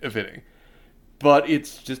expected of it. But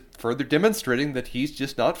it's just further demonstrating that he's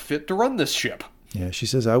just not fit to run this ship. Yeah, she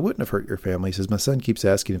says, I wouldn't have hurt your family. He says, my son keeps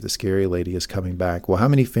asking if the scary lady is coming back. Well, how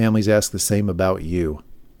many families ask the same about you?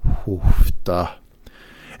 Oof, duh.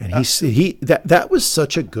 And that was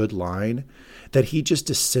such a good line that he just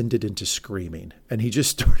descended into screaming and he just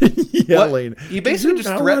started yelling. What? He basically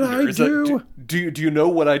just threatened her. It's like, do you know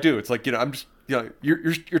what I do? It's like, I'm just,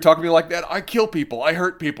 you're talking to me like that. I kill people. I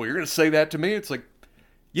hurt people. You're going to say that to me? It's like,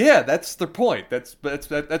 yeah, that's the point. That's what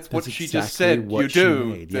exactly she just said. You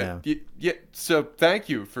do. Yeah. So thank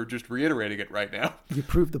you for just reiterating it right now. You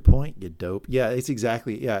proved the point, you dope. Yeah, it's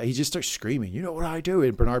exactly. Yeah, he just starts screaming. You know what I do?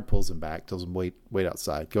 And Bernard pulls him back, tells him, "Wait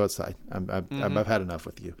outside. Go outside. I've had enough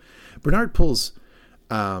with you." Bernard pulls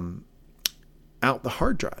out the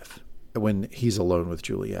hard drive when he's alone with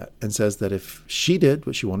Juliet and says that if she did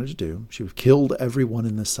what she wanted to do, she would have killed everyone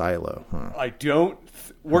in the silo.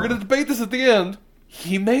 We're going to debate this at the end.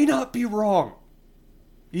 He may not be wrong.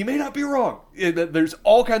 There's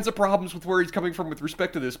all kinds of problems with where he's coming from with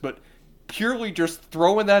respect to this, but purely just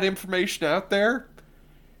throwing that information out there,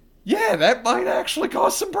 yeah, that might actually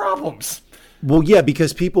cause some problems. Well, yeah,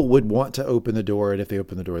 because people would want to open the door, and if they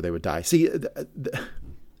open the door, they would die. See,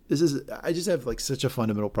 I just have like such a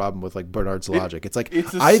fundamental problem with like Bernard's logic. It's like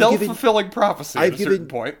it's a self-fulfilling prophecy at a certain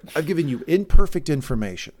point. I've given you imperfect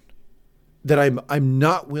information that I'm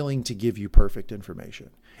not willing to give you perfect information.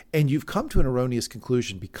 And you've come to an erroneous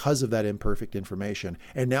conclusion because of that imperfect information.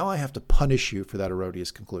 And now I have to punish you for that erroneous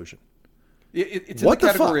conclusion. It's in the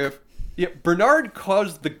category of, Bernard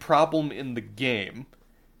caused the problem in the game.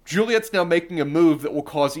 Juliet's now making a move that will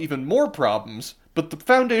cause even more problems, but the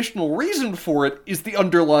foundational reason for it is the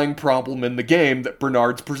underlying problem in the game that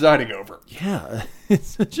Bernard's presiding over. Yeah, it's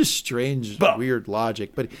such a strange, weird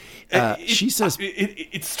logic. But she says...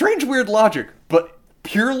 It's strange, weird logic, but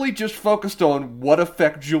purely just focused on what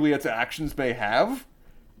effect Juliet's actions may have.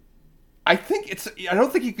 I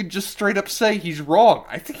don't think you could just straight up say he's wrong.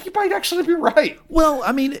 I think he might actually be right. Well,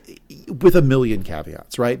 I mean, with a million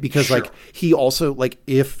caveats, right? Because like he also like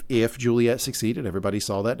if Juliet succeeded, everybody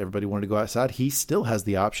saw that, everybody wanted to go outside, he still has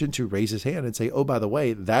the option to raise his hand and say, "Oh, by the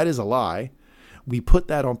way, that is a lie. We put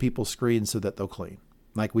that on people's screens so that they'll clean."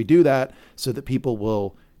 Like we do that so that people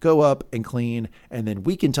will go up and clean, and then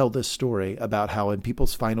we can tell this story about how in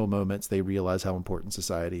people's final moments they realize how important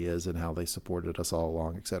society is and how they supported us all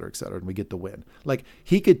along, et cetera, and we get the win. Like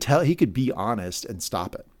he could be honest and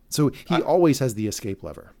stop it. So he always has the escape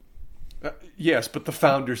lever. Yes, but the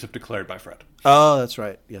founders have declared, my friend. Oh, that's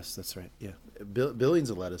right. Yes, that's right. Yeah,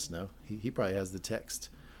 Billings will let us know. He probably has the text,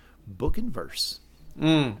 book and verse.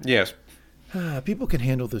 Yes. People can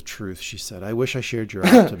handle the truth, she said. I wish I shared your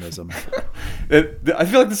optimism. I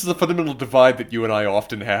feel like this is a fundamental divide that you and I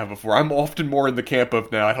often have, where I'm often more in the camp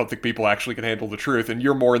of, no, I don't think people actually can handle the truth, and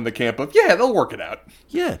you're more in the camp of, yeah, they'll work it out.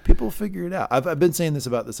 Yeah, people will figure it out. I've been saying this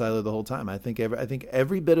about the silo the whole time. I think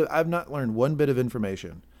every bit of, I've not learned one bit of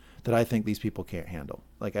information that I think these people can't handle.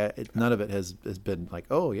 Like none of it has been like,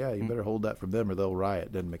 oh yeah, you better hold that from them or they'll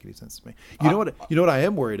riot. Doesn't make any sense to me. You know what I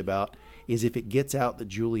am worried about is if it gets out that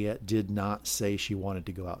Juliet did not say she wanted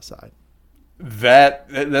to go outside.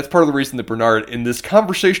 That's part of the reason that Bernard, in this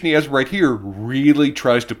conversation he has right here, really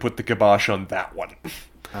tries to put the kibosh on that one.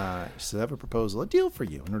 So I have a proposal, a deal for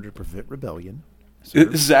you in order to prevent rebellion.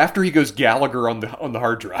 This is after he goes Gallagher on the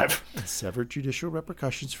hard drive. Sever judicial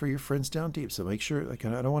repercussions for your friends down deep. So make sure, like,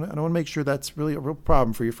 I don't want to make sure that's really a real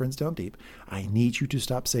problem for your friends down deep. I need you to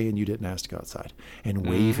stop saying you didn't ask to go outside and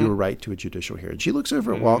waive your right to a judicial hearing. She looks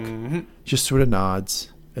over at Walk, just sort of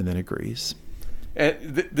nods, and then agrees. And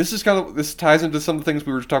this ties into some of the things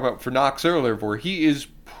we were talking about for Knox earlier, where he is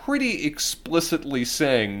pretty explicitly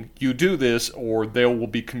saying, you do this or there will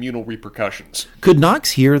be communal repercussions. Could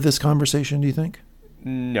Knox hear this conversation, do you think?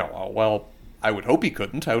 No. Well, I would hope he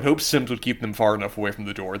couldn't. I would hope Sims would keep them far enough away from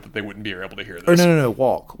the door that they wouldn't be able to hear this. Or no.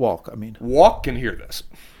 Walk. Walk can hear this.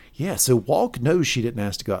 Yeah, so Walk knows she didn't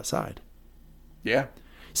ask to go outside. Yeah.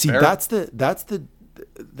 See, fair. That's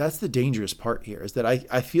the dangerous part here, is that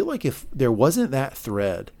I feel like if there wasn't that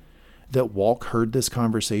thread that Walk heard this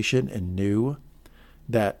conversation and knew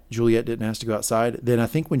that Juliet didn't ask to go outside, then I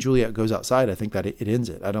think when Juliet goes outside, I think that it ends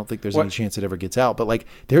it. I don't think there's any chance it ever gets out. But like,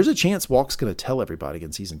 there's a chance Walk's going to tell everybody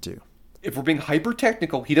in season 2. If we're being hyper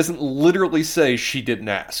technical, he doesn't literally say she didn't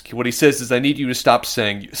ask. What he says is, "I need you to stop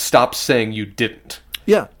saying you didn't."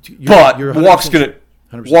 Yeah, but you're Walk's 100%.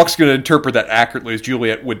 Walk's gonna interpret that accurately, as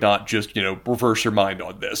Juliet would not just reverse her mind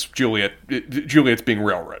on this. Juliet's being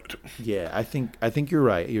railroaded. Yeah, I think you're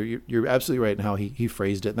right. You're absolutely right in how he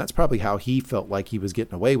phrased it, and that's probably how he felt like he was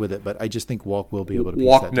getting away with it. But I just think Walk will be able to.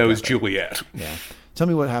 Walk knows Juliet. Yeah. Tell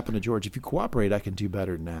me what happened to George. If you cooperate, I can do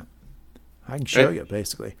better than that. I can show you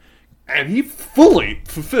basically. And he fully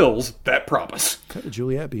fulfills that promise. Cut to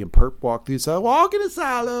Juliet being perp walk through the silo. Walk in the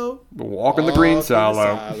silo. Walk in the green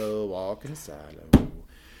silo. Walk in the silo.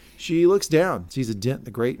 She looks down, sees a dent in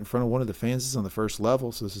the grate in front of one of the fences on the first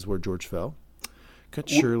level. So this is where George fell. Cut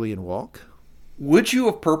to Shirley and Walk. Would you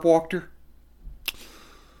have perp walked her?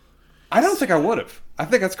 I don't think I would have. I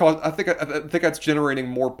think that's generating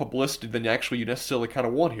more publicity than actually you necessarily kind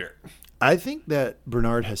of want here. I think that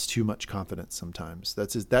Bernard has too much confidence sometimes.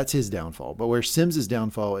 That's his downfall. But where Sims's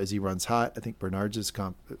downfall is he runs hot, I think Bernard's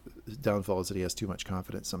downfall is that he has too much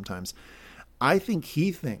confidence sometimes. I think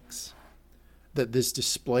he thinks that this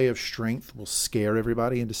display of strength will scare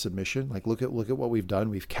everybody into submission. Like, look at what we've done.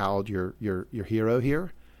 We've cowed your hero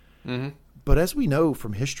here. Mm-hmm. But as we know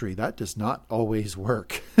from history, that does not always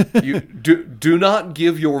work. You do not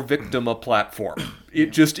give your victim a platform.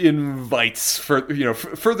 It just invites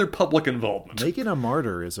further public involvement. Making a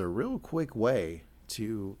martyr is a real quick way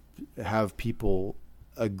to have people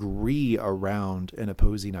agree around an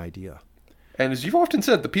opposing idea. And as you've often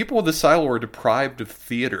said, the people of the silo are deprived of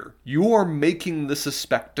theater. You are making this a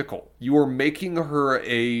spectacle. You are making her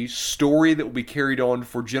a story that will be carried on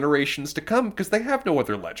for generations to come because they have no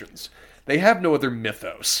other legends. They have no other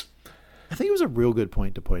mythos. I think it was a real good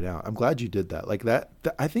point to point out. I'm glad you did that. Like that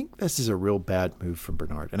I think this is a real bad move from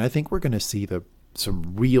Bernard. And I think we're going to see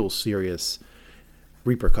some real serious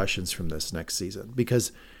repercussions from this next season.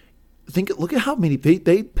 Because look at how many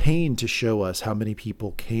they pained to show us how many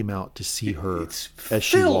people came out to see her as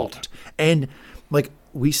she walked. And like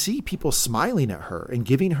we see people smiling at her and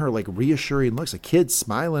giving her like reassuring looks, a kid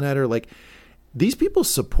smiling at her. Like these people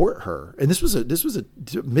support her. And this was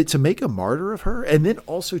to make a martyr of her. And then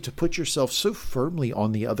also to put yourself so firmly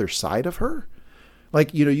on the other side of her.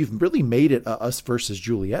 Like, you've really made it a us versus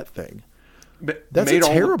Juliet thing. That's a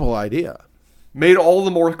terrible idea. Made all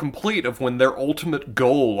the more complete of when their ultimate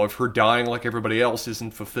goal of her dying like everybody else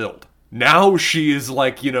isn't fulfilled. Now she is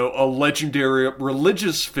like, a legendary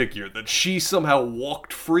religious figure that she somehow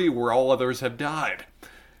walked free where all others have died.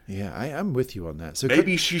 Yeah, I'm with you on that. So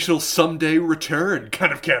maybe she shall someday return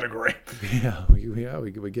kind of category. Yeah,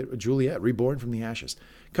 we get Juliet reborn from the ashes.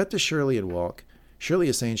 Cut to Shirley and Walk. Shirley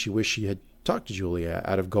is saying she wished she had talked to Juliet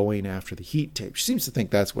out of going after the heat tape. She seems to think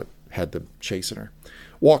that's what had them chasing her.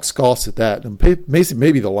 Walk scoffs at that, and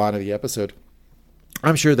maybe the line of the episode.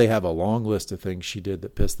 I'm sure they have a long list of things she did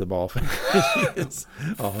that pissed them off. She's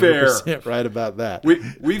 100% right about that.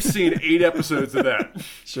 We've seen 8 episodes of that.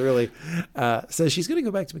 Shirley says she's going to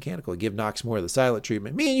go back to mechanical and give Knox more of the silent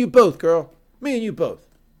treatment. Me and you both, girl. Me and you both.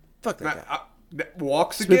 Fuck that guy.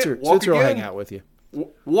 Spencer will hang out with you.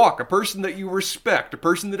 Walk, a person that you respect, a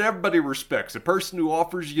person that everybody respects, a person who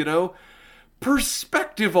offers,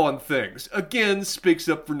 perspective on things. Again, speaks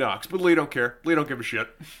up for Knox, but Lee don't care. Lee don't give a shit.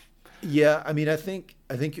 Yeah, I mean, I think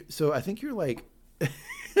you're like,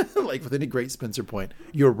 like with any great Spencer point,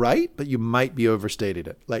 you're right, but you might be overstating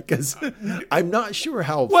it. Like, because I'm not sure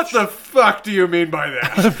how. What the fuck do you mean by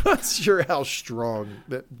that? I'm not sure how strong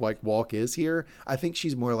that like Walk is here. I think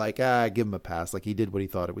she's more like, give him a pass. Like he did what he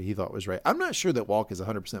thought was right. I'm not sure that Walk is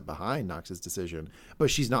 100% behind Knox's decision, but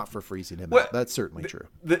she's not for freezing him out. That's certainly true.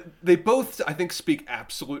 They both, I think, speak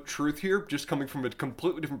absolute truth here, just coming from a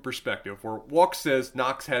completely different perspective. Where Walk says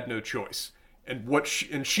Knox had no choice.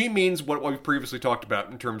 And she means what we've previously talked about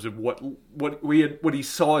in terms of what he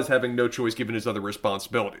saw as having no choice given his other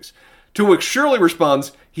responsibilities. To which Shirley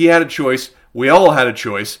responds, he had a choice, we all had a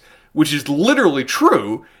choice, which is literally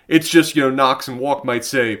true. It's just, Knox and Walk might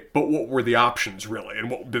say, but what were the options really, and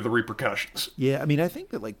what were the repercussions? Yeah, I mean, I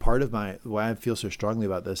think that like part of why I feel so strongly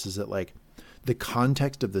about this is that like the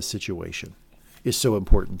context of the situation is so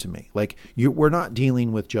important to me. Like we're not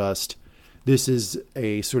dealing with just this is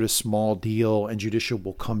a sort of small deal and judicial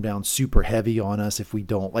will come down super heavy on us if we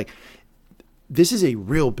don't. Like, this is a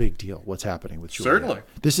real big deal, what's happening with Juliet. Certainly.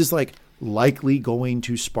 This is like likely going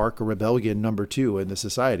to spark a rebellion number 2 in the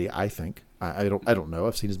society, I think. I don't know.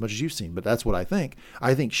 I've seen as much as you've seen, but that's what I think.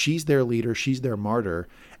 I think she's their leader. She's their martyr.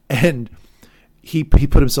 And he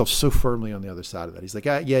put himself so firmly on the other side of that. He's like,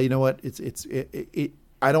 yeah, you know what?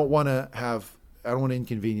 I don't want to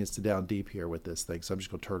inconvenience the down deep here with this thing, so I'm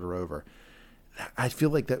just going to turn her over. I feel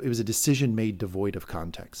like that it was a decision made devoid of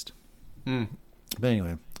context. But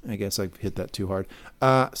anyway, I guess I hit that too hard.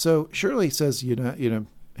 So Shirley says,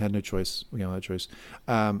 had no choice. We got no choice.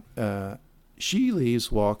 She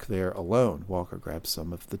leaves Walk there alone. Walker grabs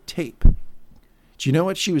some of the tape. Do you know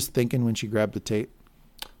what she was thinking when she grabbed the tape?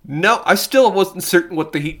 No, I still wasn't certain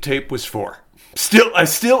what the heat tape was for.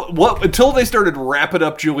 Until they started wrapping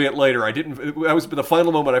up Juliet later, I didn't. That was the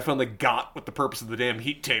final moment I finally got what the purpose of the damn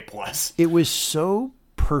heat tape was. It was so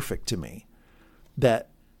perfect to me that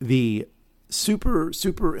the super,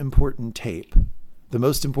 super important tape, the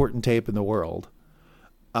most important tape in the world,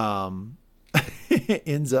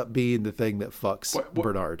 ends up being the thing that fucks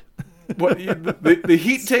Bernard. The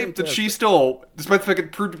heat tape that she stole, despite the fact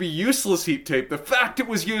it proved to be useless heat tape, the fact it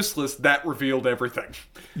was useless, that revealed everything.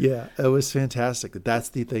 Yeah, it was fantastic. That's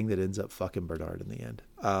the thing that ends up fucking Bernard in the end.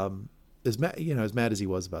 As mad as he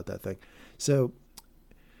was about that thing. So,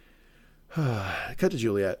 cut to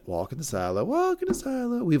Juliet. Walk in the silo.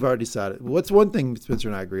 We've already decided. What's one thing Spencer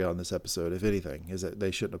and I agree on this episode, if anything, is that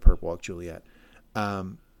they shouldn't have perp walked Juliet.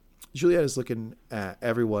 Juliet is looking at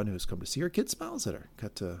everyone who's come to see her. Kid smiles at her.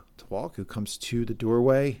 Cut to Walk, who comes to the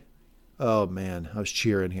doorway. Oh, man, I was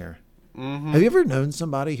cheering here. Mm-hmm. Have you ever known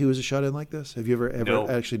somebody who was a shut-in like this? Have you ever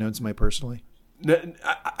actually known somebody personally?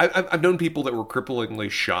 I've known people that were cripplingly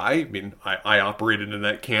shy. I mean, I operated in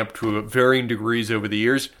that camp to varying degrees over the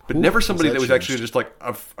years, but never somebody that was actually just like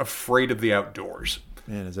afraid of the outdoors.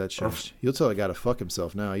 Man, has that changed? You'll tell a guy to fuck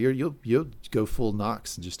himself now. You'll go full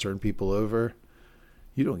Knox and just turn people over.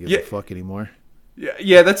 You don't give a fuck anymore.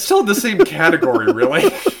 Yeah, that's still in the same category, really.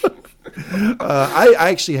 I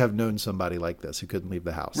actually have known somebody like this who couldn't leave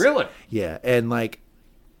the house. Really? Yeah, and I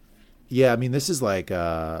mean, this is like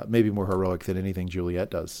maybe more heroic than anything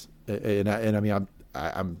Juliet does. And I mean,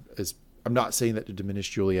 I'm not saying that to diminish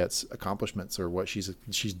Juliet's accomplishments or what she's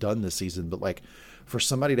done this season, but like for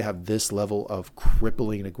somebody to have this level of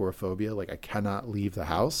crippling agoraphobia, like I cannot leave the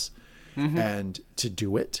house, and to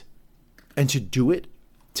do it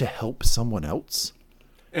to help someone else.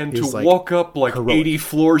 And to walk up like heroic. 80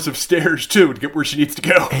 floors of stairs, too, to get where she needs to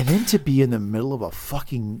go. And then to be in the middle of a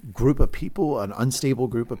fucking group of people, an unstable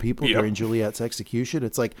group of people during Juliet's execution.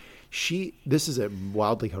 It's like this is a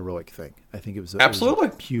wildly heroic thing. I think it was absolutely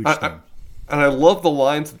a huge thing. And I love the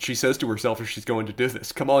lines that she says to herself as she's going to do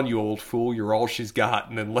this. Come on, you old fool. You're all she's got.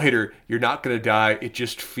 And then later, you're not going to die. It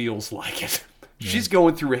just feels like it. Yeah. She's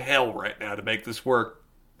going through hell right now to make this work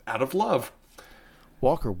out of love.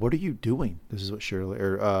 Walker, what are you doing? This is what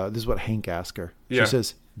this is what Hank asked her. She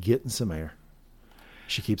says, "Get in some air."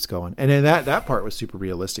 She keeps going, and then that part was super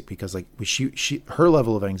realistic because like her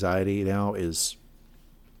level of anxiety now is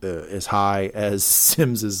as high as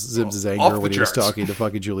Sims's anger when he was talking to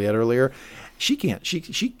fucking Juliet earlier. She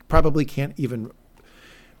probably can't even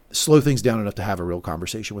slow things down enough to have a real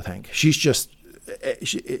conversation with Hank. It's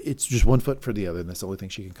just one foot for the other, and that's the only thing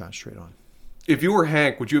she can concentrate on. If you were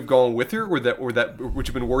Hank, would you have gone with her, or would you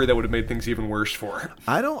have been worried that would have made things even worse for her?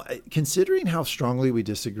 I don't. Considering how strongly we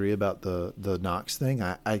disagree about the Knox thing,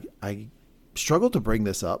 I struggle to bring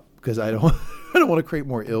this up because I don't want to create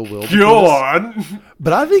more ill will. Go on.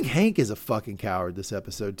 But I think Hank is a fucking coward this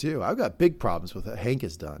episode too. I've got big problems with what Hank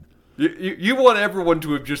has done. You want everyone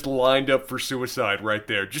to have just lined up for suicide right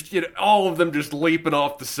there. Just all of them just leaping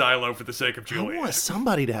off the silo for the sake of Juliet. I want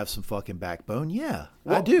somebody to have some fucking backbone. Yeah,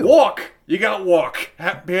 I do. Walk. You got Walk.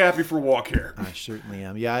 Be happy for Walk here. I certainly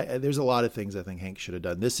am. Yeah, there's a lot of things I think Hank should have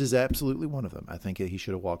done. This is absolutely one of them. I think he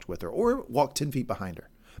should have walked with her or walked 10 feet behind her.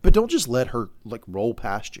 But don't just let her like roll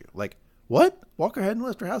past you. Like, what? Walker hadn't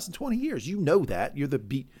left her house in 20 years. You know that. You're the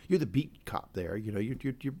beat cop there. You know,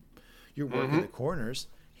 you're working the corners.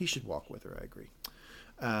 He should walk with her. I agree.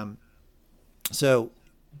 So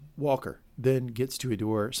Walker then gets to a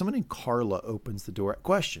door. Someone named Carla opens the door.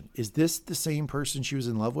 Question: is this the same person she was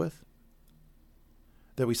in love with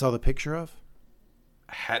that we saw the picture of?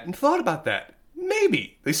 I hadn't thought about that.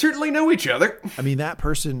 Maybe they certainly know each other. I mean, that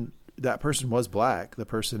person was black. The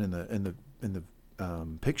person in the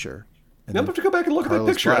picture. And I'll have to go back and look at that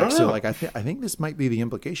picture. Black. I don't know. So like I think this might be the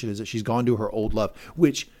implication is that she's gone to her old love,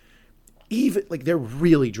 which. Even like they're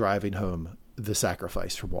really driving home the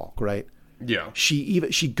sacrifice for Walk, right? Yeah. She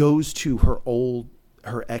goes to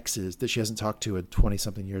her exes that she hasn't talked to in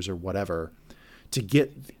 20-something years or whatever to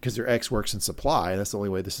get, because their ex works in supply, and that's the only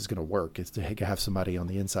way this is going to work is to have somebody on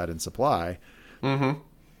the inside in supply. Mm-hmm.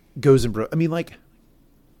 Goes and I mean, like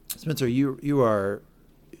Spencer, you're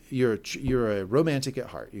a romantic at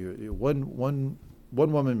heart. You're one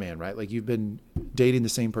woman man, right? Like you've been dating the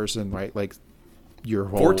same person, right? Like. Your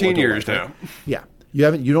whole 14 years life, now. Right? Yeah.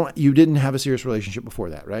 You didn't have a serious relationship before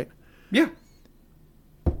that, right? Yeah.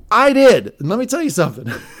 I did. And let me tell you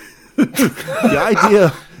something.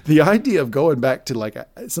 The idea of going back to like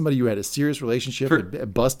somebody you had a serious relationship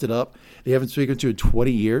and busted up, they haven't spoken to in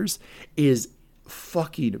 20 years is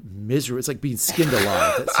fucking miserable. It's like being skinned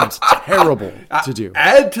alive. That seems terrible to do.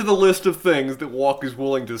 Add to the list of things that Walk is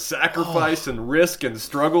willing to sacrifice and risk and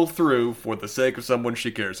struggle through for the sake of someone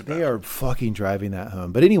she cares about. They are fucking driving that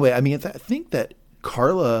home. But anyway, I mean, I think that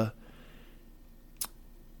Carla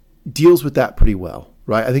deals with that pretty well,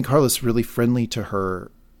 right? I think Carla's really friendly to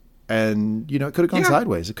her, and it could have gone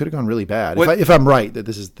sideways. It could have gone really bad. If I'm right that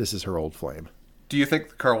this is her old flame. Do you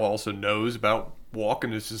think Carla also knows about Walk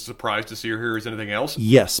and is just surprised to see her here as anything else?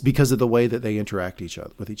 Yes, because of the way that they interact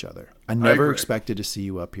with each other. I never expected to see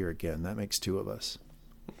you up here again. That makes two of us.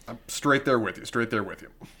 I'm straight there with you.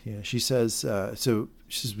 Yeah, she says, so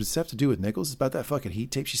she says, what's that have to do with Nichols? It's about that fucking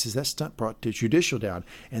heat tape. She says, that stunt brought the judicial down.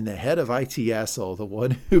 And the head of IT asshole, the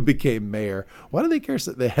one who became mayor. Why do they care?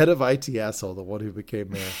 The head of IT asshole, the one who became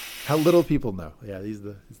mayor. How little people know. Yeah, he's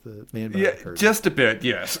the man behind the curtain. Just a bit,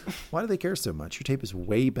 yes. Why do they care so much? Your tape is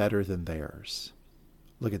way better than theirs.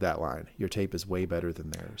 Look at that line. Your tape is way better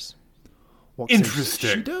than theirs. Interesting.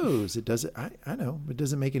 She does. It doesn't. I know. It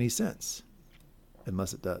doesn't make any sense.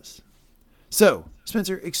 Unless it does. So,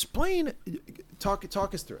 Spencer, explain, talk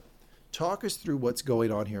us through it. Talk us through what's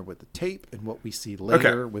going on here with the tape and what we see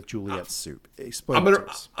later with Juliet's suit. Explain it to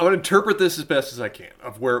us. I'm going to interpret this as best as I can,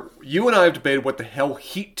 of where you and I have debated what the hell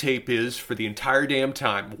heat tape is for the entire damn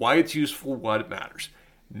time, why it's useful, why it matters.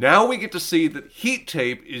 Now we get to see that heat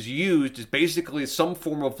tape is used as basically some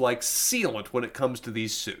form of like sealant when it comes to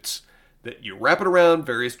these suits. That you wrap it around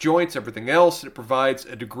various joints, everything else, and it provides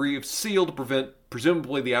a degree of seal to prevent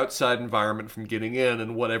presumably the outside environment from getting in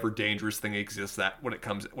and whatever dangerous thing exists when it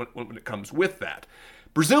comes with that.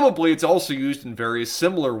 Presumably it's also used in various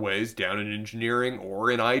similar ways down in engineering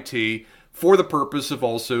or in IT for the purpose of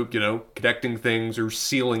also, connecting things or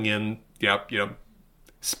sealing in,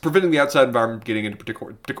 preventing the outside environment from getting into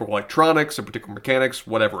particular electronics or particular mechanics,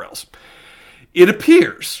 whatever else. It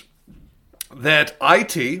appears that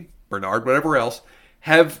IT, Bernard, whatever else,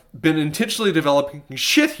 have been intentionally developing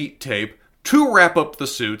shit heat tape to wrap up the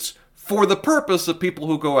suits for the purpose of people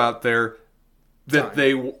who go out there that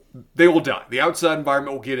they will die. The outside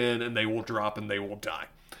environment will get in and they will drop and they will die.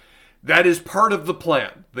 That is part of the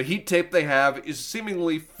plan. The heat tape they have is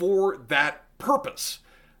seemingly for that purpose.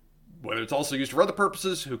 Whether it's also used for other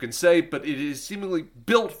purposes, who can say, but it is seemingly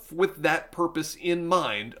built with that purpose in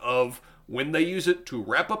mind of when they use it to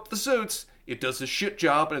wrap up the suits, it does a shit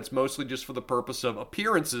job and it's mostly just for the purpose of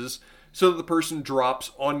appearances so that the person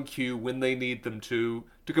drops on cue when they need them to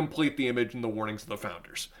complete the image and the warnings of the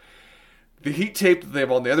founders. The heat tape that they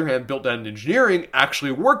have, on the other hand, built down in engineering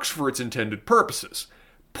actually works for its intended purposes.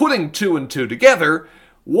 Putting two and two together,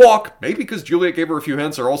 Walk, maybe because Juliet gave her a few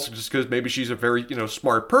hints or also just because maybe she's a very,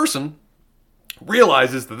 smart person,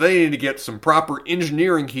 realizes that they need to get some proper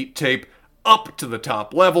engineering heat tape up to the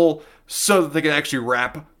top level so that they can actually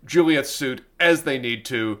wrap Juliet's suit as they need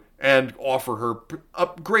to and offer her a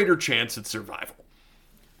greater chance at survival.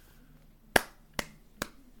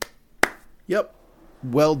 Yep.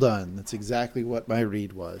 Well done. That's exactly what my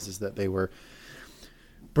read was, is that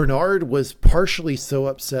Bernard was partially so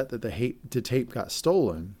upset that the tape got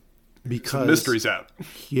stolen because some mystery's out.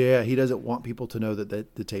 Yeah, he doesn't want people to know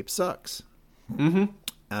that the tape sucks.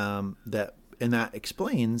 Mm-hmm. That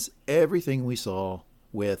explains everything we saw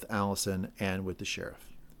with Allison and with the sheriff.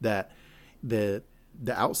 That the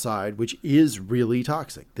outside, which is really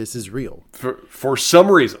toxic, this is real. For some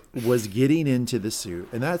reason. Was getting into the suit.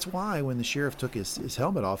 And that's why when the sheriff took his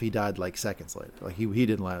helmet off, he died like seconds later. Like he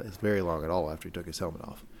didn't last very long at all after he took his helmet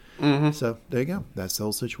off. Mm-hmm. So there you go. That's the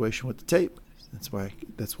whole situation with the tape. That's why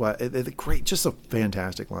great, just a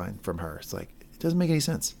fantastic line from her. It's like, it doesn't make any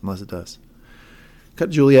sense unless it does. Cut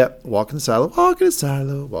to Juliet, walk in the silo.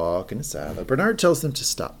 Bernard tells them to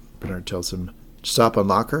stop. Bernard tells him to stop,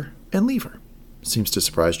 unlock her, and leave her. Seems to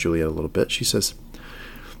surprise Juliet a little bit. She says,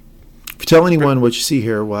 if you tell anyone what you see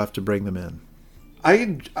here, we'll have to bring them in.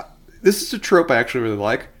 This is a trope I actually really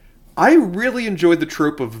like. I really enjoyed the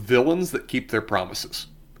trope of villains that keep their promises.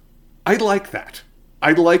 I like that.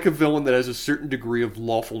 I like a villain that has a certain degree of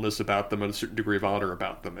lawfulness about them and a certain degree of honor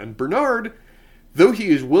about them. And Bernard, though he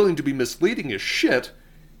is willing to be misleading as shit,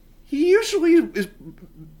 he usually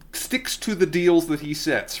sticks to the deals that he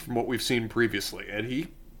sets from what we've seen previously. And he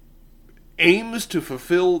aims to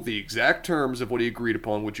fulfill the exact terms of what he agreed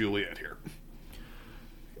upon with Juliet here.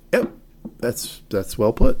 Yep. That's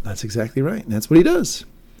well put. That's exactly right. And that's what he does.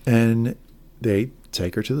 And they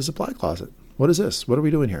take her to the supply closet. What is this? What are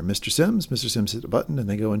we doing here? Mr. Sims hit a button and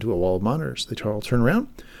they go into a wall of monitors. They all turn around,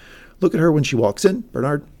 look at her when she walks in,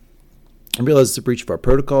 Bernard, and realize it's a breach of our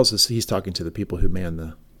protocols. He's talking to the people who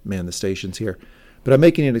man the stations here. But I'm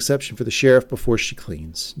making an exception for the sheriff before she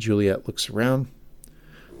cleans. Juliet looks around.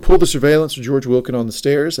 Pull the surveillance for George Wilkin on the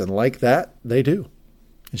stairs, and like that, they do.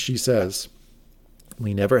 And she says,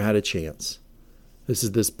 we never had a chance. This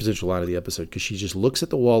is this potential line of the episode, because she just looks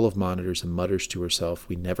at the wall of monitors and mutters to herself,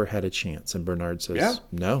 we never had a chance. And Bernard says,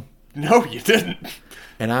 no. No, you didn't.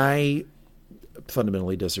 And I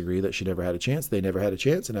fundamentally disagree that she never had a chance. They never had a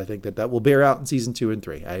chance, and I think that will bear out in season 2 and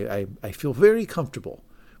 3. I feel very comfortable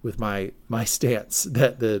with my stance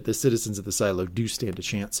that the citizens of the silo do stand a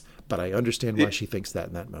chance, but I understand why she thinks that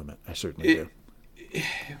in that moment. I certainly do.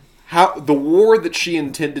 How the war that she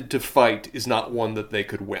intended to fight is not one that they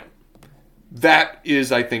could win. That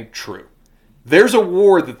is, I think, true. There's a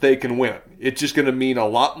war that they can win. It's just going to mean a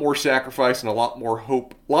lot more sacrifice and a lot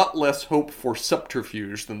less hope for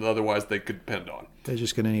subterfuge than otherwise they could depend on. They're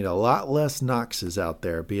just going to need a lot less Knoxes out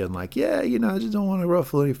there being like, I just don't want to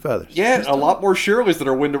ruffle any feathers. Yeah, a lot more Shirleys that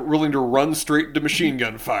are willing to run straight into machine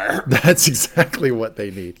gun fire. That's exactly what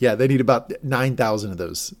they need. Yeah, they need about 9,000 of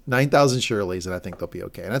those. 9,000 Shirleys, and I think they'll be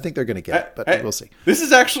okay. And I think they're going to get it, but we'll see. This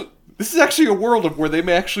is actually a world of where they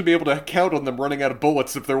may actually be able to count on them running out of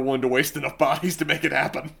bullets if they're willing to waste enough bodies to make it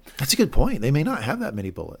happen. That's a good point. They may not have that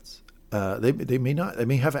many bullets. They may not. They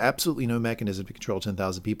may have absolutely no mechanism to control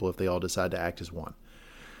 10,000 people if they all decide to act as one.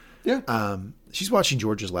 Yeah. She's watching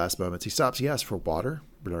George's last moments. He stops. He asks for water.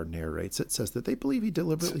 Bernard narrates it. Says that they believe he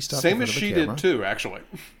deliberately stopped. Same in as front of she a camera. did too, actually.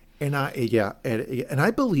 And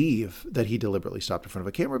I believe that he deliberately stopped in front of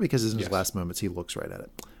a camera because in his last moments he looks right at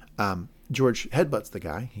it. George headbutts the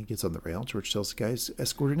guy. He gets on the rail. George tells the guy who's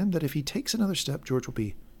escorting him that if he takes another step, George will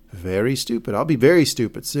be very stupid. I'll be very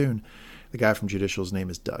stupid soon. The guy from Judicial's name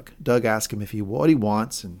is Doug. Doug asks him what he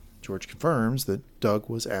wants, and George confirms that Doug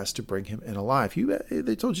was asked to bring him in alive.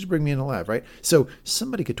 They told you to bring me in alive, right? So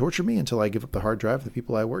somebody could torture me until I give up the hard drive of the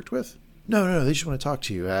people I worked with? No, they just want to talk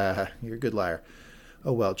to you. You're a good liar.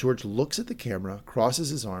 Oh, well, George looks at the camera, crosses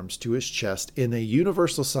his arms to his chest in a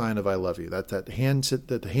universal sign of I love you. The hands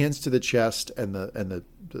to the chest and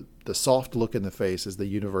the soft look in the face is the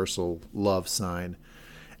universal love sign,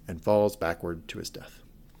 and falls backward to his death.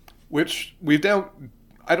 Which we've now,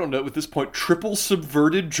 I don't know, at this point, triple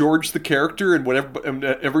subverted George the character and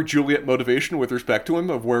every Juliet motivation with respect to him,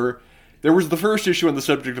 of where there was the first issue on the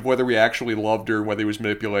subject of whether we actually loved her and whether he was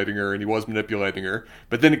manipulating her, and he was manipulating her.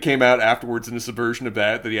 But then it came out afterwards in a subversion of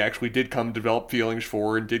that he actually did come to develop feelings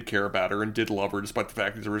for her and did care about her and did love her, despite the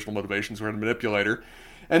fact that his original motivations were to manipulate her.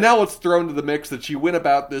 And now it's thrown into the mix that she went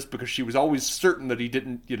about this because she was always certain that he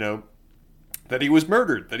didn't, that he was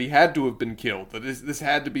murdered, that he had to have been killed, that this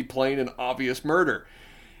had to be plain and obvious murder.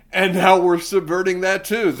 And now we're subverting that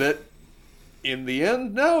too, that in the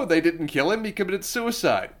end, no, they didn't kill him, he committed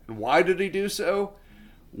suicide. And why did he do so?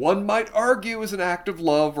 One might argue as an act of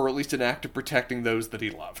love, or at least an act of protecting those that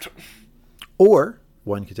he loved. Or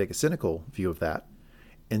one could take a cynical view of that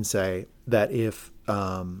and say that if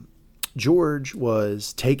George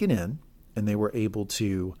was taken in and they were able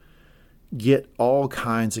to get all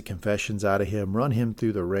kinds of confessions out of him, run him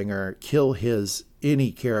through the ringer, kill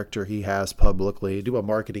any character he has publicly, do a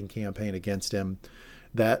marketing campaign against him,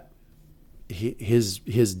 that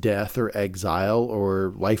his death or exile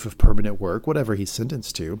or life of permanent work, whatever he's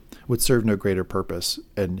sentenced to, would serve no greater purpose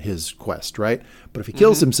in his quest, right? But if he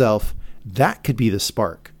kills himself, that could be the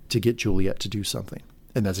spark to get Juliet to do something.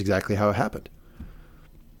 And that's exactly how it happened.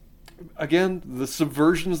 Again, the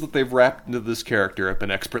subversions that they've wrapped into this character have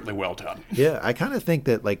been expertly well done. Yeah, I kind of think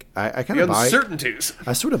that, I kind of buy uncertainties.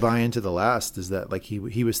 I sort of buy into the last is that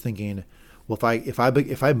he was thinking, well, if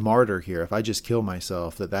I martyr here, if I just kill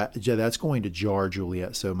myself, that's going to jar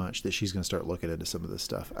Juliet so much that she's going to start looking into some of this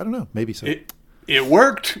stuff. I don't know, maybe so. It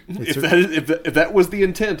worked. If that was the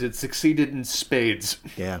intent, it succeeded in spades.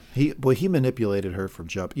 Yeah, he manipulated her from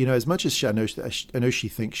jump. As much as I know she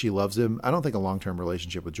thinks she loves him, I don't think a long-term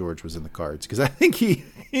relationship with George was in the cards, because I think he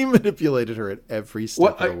manipulated her at every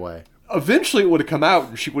step of the way. Eventually, it would have come out,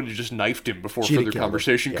 and she would have just knifed him before further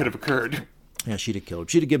conversation could have occurred. Yeah, she'd have killed him.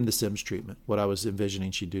 She'd have given him the Sims treatment. What I was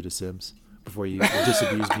envisioning she'd do to Sims before you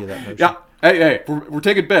disabused me of that notion. Yeah, hey, we're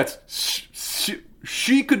taking bets.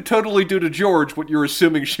 She could totally do to George what you're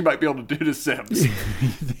assuming she might be able to do to Sims.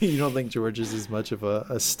 You don't think George is as much of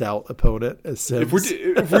a stout opponent as Sims?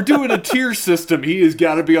 If we're doing a tier system, he has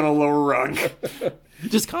got to be on a lower rung.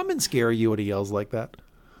 Does Common scare you when he yells like that?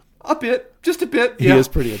 A bit. Just a bit, yeah. He is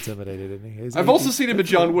pretty intimidated, isn't he? I've also seen him in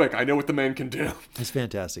John Wick. I know what the man can do. He's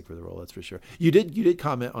fantastic for the role, that's for sure. You did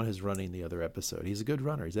comment on his running the other episode. He's a good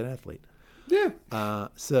runner. He's an athlete.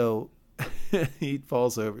 So he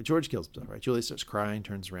falls over. George kills himself, right? Julia starts crying,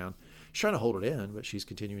 turns around. She's trying to hold it in, but she's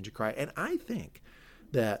continuing to cry. And I think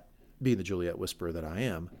that, being the Juliet whisperer that I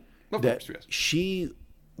am, she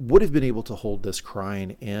would have been able to hold this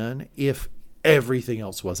crying in if everything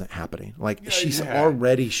else wasn't happening. Like, she's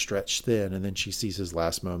already stretched thin, and then she sees his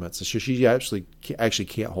last moments. So she actually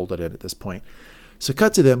can't hold it in at this point. So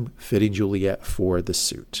cut to them fitting Juliet for the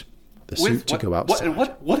suit. The suit to go outside.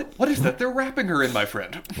 What is that they're wrapping her in, my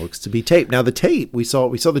friend? Looks to be tape. Now the tape, we saw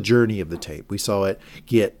the journey of the tape. We saw it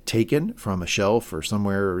get taken from a shelf or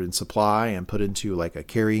somewhere in supply and put into like a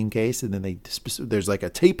carrying case, and then there's like a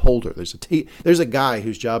tape holder. There's a guy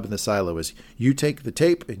whose job in the silo is you take the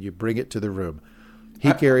tape and you bring it to the room.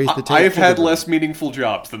 He carries the tape. I have had less meaningful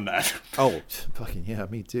jobs than that. Oh, fucking yeah,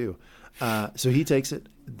 me too. So he takes it,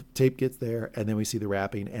 the tape gets there, and then we see the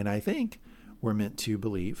wrapping, and I think we're meant to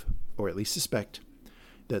believe, or at least suspect,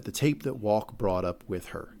 that the tape that Walk brought up with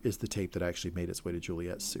her is the tape that actually made its way to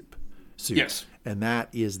Juliet's suit. Yes. And that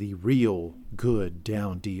is the real good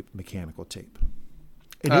down deep mechanical tape.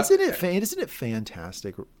 And isn't it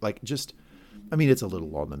fantastic? Like, just, I mean, it's a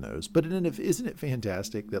little on the nose, but isn't it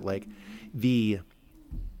fantastic that like the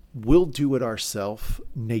we'll do it ourself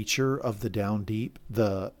nature of the down deep,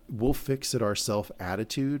 the we'll fix it ourself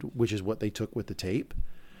attitude, which is what they took with the tape,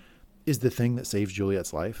 is the thing that saves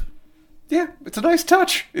Juliet's life. Yeah, it's a nice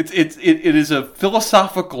touch. It is a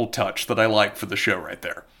philosophical touch that I like for the show right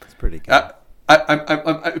there. It's pretty good.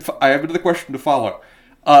 I have another question to follow.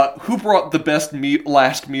 Who brought the best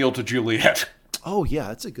last meal to Juliet? Oh yeah,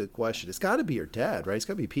 that's a good question. It's got to be her dad, right? It's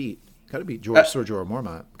got to be Pete. Got to be Sir Jorah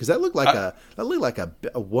Mormont, because that looked like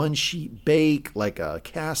a one sheet bake, like a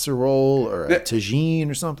casserole or a tagine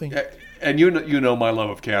or something. And you know my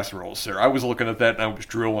love of casseroles, sir. I was looking at that and I was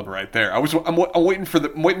drooling right there. I'm waiting for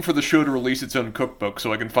the show to release its own cookbook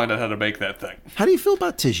so I can find out how to make that thing. How do you feel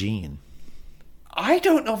about tagine? I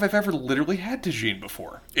don't know if I've ever literally had tagine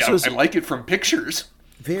before. Yeah, I like it from pictures.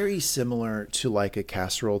 Very similar to like a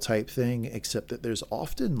casserole type thing, except that there's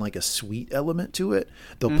often like a sweet element to it.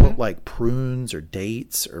 They'll put like prunes or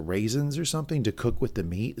dates or raisins or something to cook with the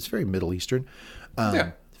meat. It's very Middle Eastern.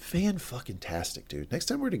 Fan-fucking-tastic, dude. Next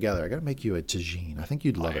time we're together, I got to make you a tagine. I think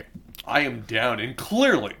you'd love it. I am down. And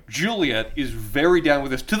clearly, Juliet is very down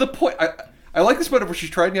with this. To the point, I like this moment where she's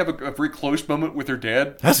trying to have a very close moment with her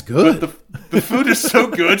dad. That's good. But the food is so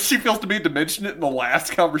good, she feels to me to mention it in the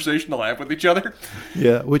last conversation they'll have with each other.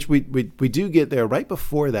 Yeah, which we do get there. Right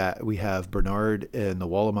before that, we have Bernard and the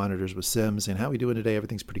wall of monitors with Sims, and how we doing today?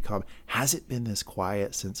 Everything's pretty calm. Has it been this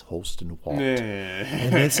quiet since Holston walked?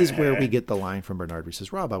 And this is where we get the line from Bernard where he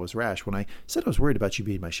says, Rob, I was rash. When I said I was worried about you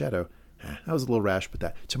being my shadow, I was a little rash with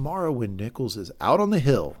that. Tomorrow when Nichols is out on the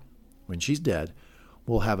hill, when she's dead,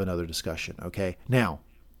 we'll have another discussion, okay? Now,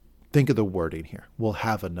 think of the wording here. We'll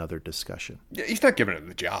have another discussion. Yeah, he's not giving him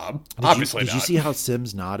the job. Obviously not. Did you see how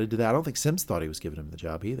Sims nodded to that? I don't think Sims thought he was giving him the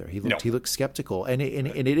job either. He looked skeptical. And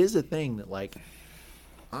it is a thing that, like,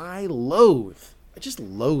 I just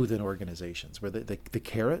loathe in organizations where the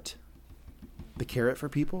carrot for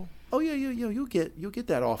people. Oh yeah, you'll get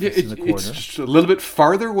that office in the corner. It's just a little bit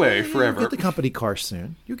farther away forever. You'll get the company car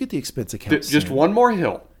soon. You'll get the expense account just soon. one more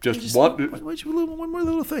hill. Just one more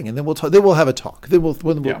little thing, and then we'll have a talk. Then we'll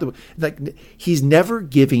like he's never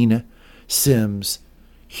giving Sims.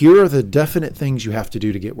 Here are the definite things you have to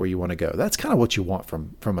do to get where you want to go. That's kind of what you want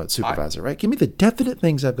from a supervisor, right? Give me the definite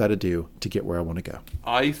things I've got to do to get where I want to go.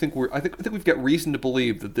 I think we've got reason to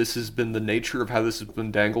believe that this has been the nature of how this has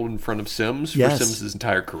been dangled in front of Sims for Sims'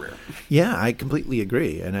 entire career. Yeah, I completely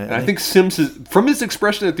agree. And I think Sims is, from his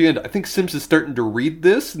expression at the end, I think Sims is starting to read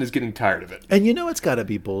this and is getting tired of it. And it's got to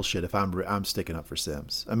be bullshit if I'm sticking up for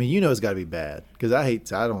Sims. I mean, it's got to be bad because I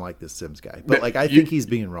don't like this Sims guy. But I think he's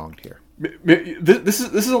being wronged here. This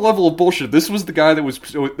is a level of bullshit. This was the guy that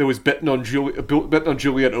was betting on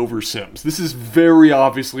Juliet over Sims. This is very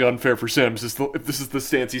obviously unfair for Sims if this is the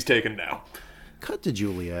stance he's taken now. Cut to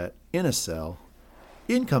Juliet in a cell.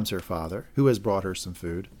 In comes her father, who has brought her some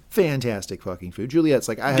food. Fantastic fucking food. Juliet's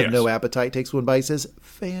like, I have no appetite, takes one bite, says,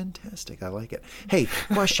 fantastic, I like it. Hey,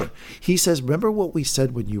 question. He says, remember what we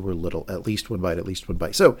said when you were little, at least one bite, at least one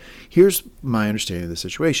bite. So here's my understanding of the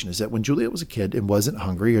situation is that when Juliet was a kid and wasn't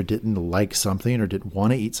hungry or didn't like something or didn't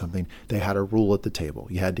want to eat something, they had a rule at the table.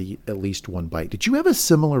 You had to eat at least one bite. Did you have a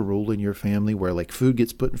similar rule in your family where like food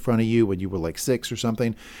gets put in front of you when you were like 6 or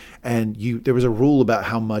something and there was a rule about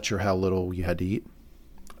how much or how little you had to eat?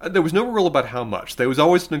 There was no rule about how much. There was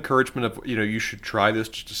always an encouragement of, you should try this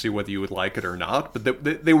just to see whether you would like it or not. But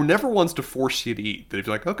they were never ones to force you to eat. They'd be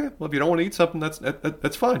like, okay, well, if you don't want to eat something,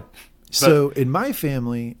 that's fine. So in my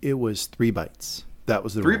family, it was 3 bites. That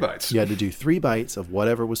was the 3 rule. bites. You had to do 3 bites of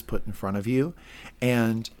whatever was put in front of you.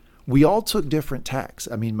 And we all took different tacks.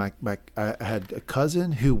 I mean, I had a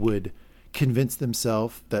cousin who would convince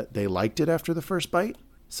themselves that they liked it after the first bite.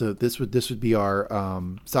 So this would be our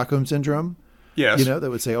Stockholm syndrome. Yes. That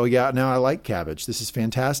would say, "Oh yeah, now I like cabbage. This is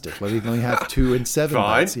fantastic. Let me only have 2 and 7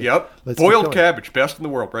 Fine. bites." Yep. Let's keep Boiled going. cabbage, best in the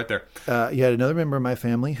world, right there. You had another member of my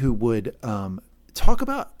family who would talk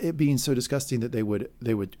about it being so disgusting that they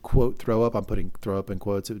would quote throw up. I'm putting throw up in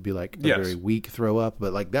quotes. It would be like a Yes. very weak throw up,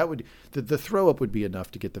 but like that would the throw up would be enough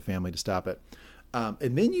to get the family to stop it.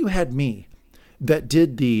 And then you had me that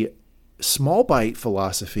did the small bite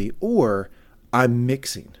philosophy, or I'm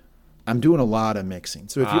mixing. I'm doing a lot of mixing.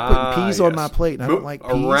 So if you're putting peas on my plate and I don't like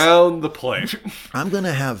peas, around the plate. I'm going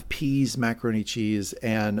to have peas, macaroni cheese,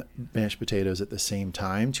 and mashed potatoes at the same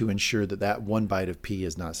time to ensure that one bite of pea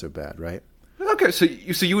is not so bad, right? Okay, so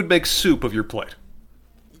you would make soup of your plate.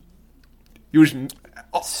 You would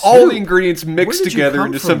all the ingredients mixed together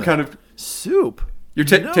into some kind of soup. You're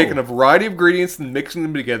No. taking a variety of ingredients and mixing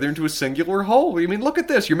them together into a singular whole. I mean, look at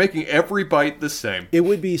this. You're making every bite the same. It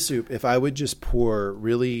would be soup if I would just pour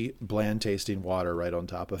really bland tasting water right on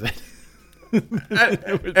top of it.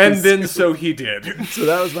 And then so he did. So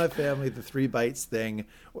that was my family, the 3 bites thing.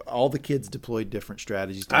 All the kids deployed different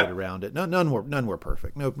strategies to get around it. No, none were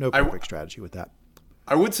perfect. No perfect strategy with that.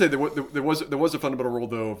 I would say there was a fundamental rule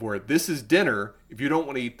though of where this is dinner. If you don't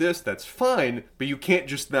want to eat this, that's fine, but you can't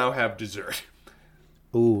just now have dessert.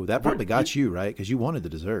 Ooh, that probably got you, right? Because you wanted the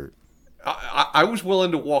dessert. I was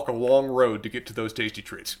willing to walk a long road to get to those tasty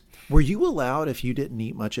treats. Were you allowed, if you didn't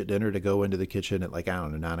eat much at dinner, to go into the kitchen at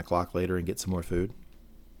 9 o'clock later and get some more food?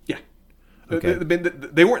 Yeah. Okay.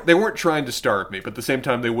 They weren't trying to starve me, but at the same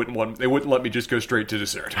time they wouldn't let me just go straight to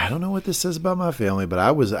dessert. I don't know what this says about my family, but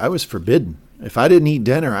I was forbidden. If I didn't eat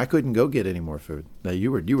dinner, I couldn't go get any more food. Now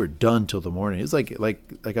you were done till the morning. It's like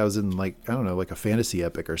I was in I don't know, like a fantasy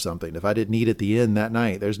epic or something. If I didn't eat at the end that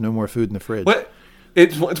night, there's no more food in the fridge. But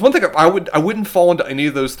it's one thing I wouldn't fall into any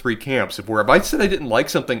of those 3 camps. If I said I didn't like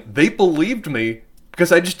something, they believed me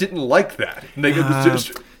because I just didn't like that. And they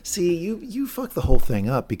See, you fucked the whole thing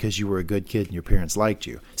up because you were a good kid and your parents liked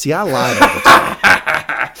you. See, I lied all the time.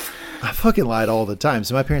 I fucking lied all the time.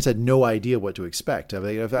 So my parents had no idea what to expect. I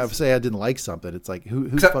mean, if I say I didn't like something, it's like, who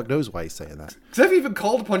the fuck knows why he's saying that? Because I've even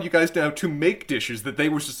called upon you guys now to make dishes that they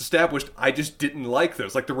were just established. I just didn't like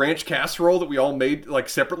those. Like the ranch casserole that we all made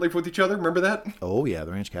separately with each other. Remember that? Oh, yeah,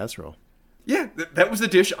 the ranch casserole. Yeah, that was a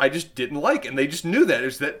dish I just didn't like, and they just knew that.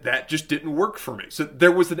 Is that just didn't work for me. So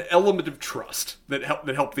there was an element of trust that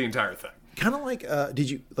helped the entire thing. Kind of like,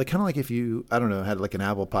 if you, I don't know, had like an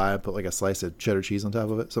apple pie and put like a slice of cheddar cheese on top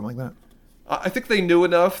of it, something like that? I think they knew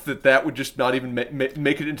enough that would just not even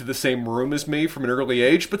make it into the same room as me from an early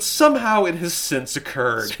age, but somehow it has since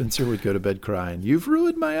occurred. Spencer would go to bed crying, "You've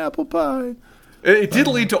ruined my apple pie." It did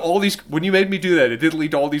lead to all these, when you made me do that, it did lead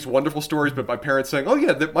to all these wonderful stories about my parents saying, oh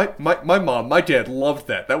yeah, my mom, my dad loved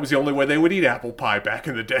that. That was the only way they would eat apple pie back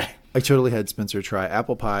in the day. I totally had Spencer try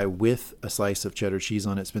apple pie with a slice of cheddar cheese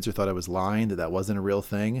on it. Spencer thought I was lying, that wasn't a real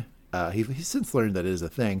thing. He's since learned that it is a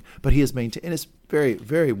thing, but he has maintained, in his very,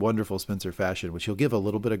 very wonderful Spencer fashion, which he'll give a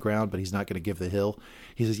little bit of ground, but he's not going to give the hill.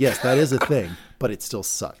 He says, yes, that is a thing, but it still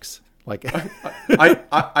sucks. Like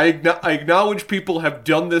I acknowledge people have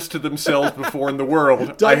done this to themselves before in the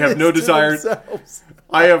world. I have no desire.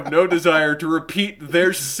 I have no desire to repeat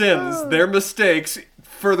their sins, their mistakes,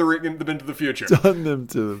 furthering them into the future. Done them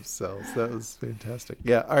to themselves. That was fantastic.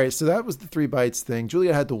 Yeah. All right. So that was the 3 bites thing.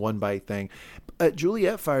 Juliet had the 1 bite thing.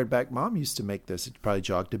 Juliet fired back. Mom used to make this. It probably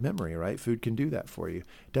jogged a memory, right? Food can do that for you.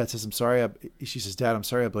 Dad says, "I'm sorry." She says, "Dad, I'm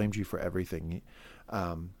sorry I blamed you for everything."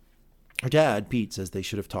 Her dad, Pete, says they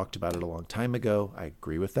should have talked about it a long time ago. I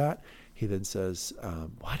agree with that. He then says,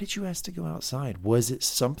 why did you ask to go outside? Was it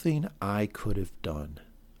something I could have done?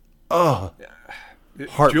 Oh,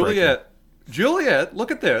 heartbreaking. Juliet,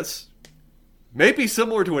 look at this. Maybe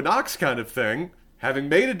similar to a Knox kind of thing. Having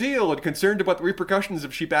made a deal and concerned about the repercussions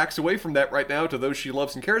if she backs away from that right now to those she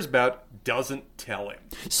loves and cares about, doesn't tell him.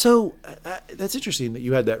 So that's interesting that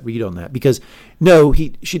you had that read on that, because no,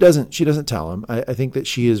 she doesn't tell him. I think that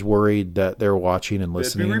she is worried that they're watching and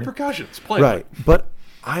listening. There'd be repercussions, plainly. Right. But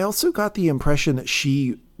I also got the impression that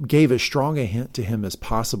she gave as strong a hint to him as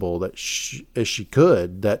possible that as she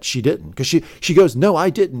could, that she didn't, because she goes, "No,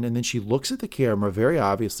 I didn't," and then she looks at the camera, very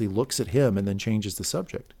obviously looks at him, and then changes the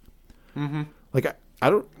subject. Mm-hmm. Like, I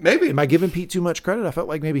don't... Maybe. Am I giving Pete too much credit? I felt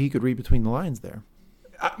like maybe he could read between the lines there.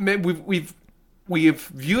 We've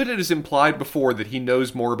viewed it as implied before that he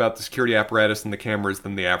knows more about the security apparatus and the cameras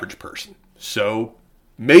than the average person. So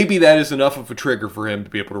maybe that is enough of a trigger for him to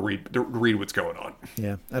be able to read what's going on.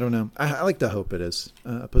 Yeah, I don't know. I like to hope it is.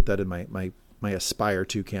 I put that in my aspire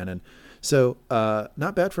to canon. So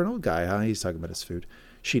not bad for an old guy, huh? He's talking about his food.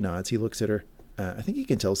 She nods. He looks at her. I think he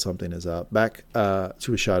can tell something is up. Back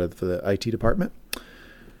to a shot of the IT department.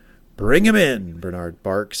 Bring him in, Bernard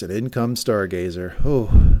barks, and in comes Stargazer.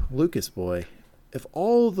 Oh, Lucas boy. If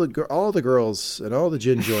all the girls and all the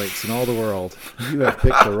gin joints in all the world, you have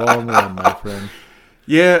picked the wrong one, my friend.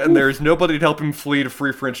 Yeah, and there's nobody to help him flee to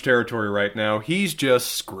free French territory right now. He's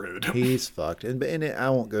just screwed. He's fucked. And I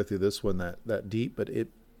won't go through this one that deep, but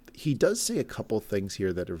he does say a couple things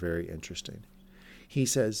here that are very interesting. He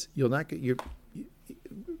says, "You'll not get your."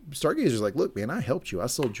 Stargazer's like, "Look, man, I helped you. I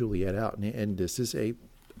sold Juliet out, and this is I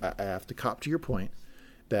have to cop to your point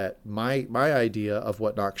that my idea of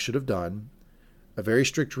what Knox should have done." A very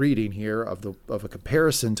strict reading here of a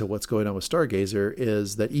comparison to what's going on with Stargazer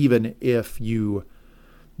is that even if you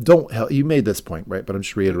don't help, you made this point, right? But I'm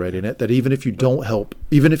just reiterating it, that even if you don't help,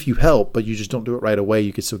 even if you help, but you just don't do it right away,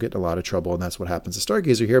 you could still get in a lot of trouble. And that's what happens to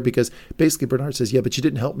Stargazer here, because basically Bernard says, yeah, but you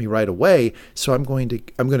didn't help me right away. So I'm going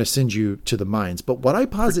to send you to the mines. But what I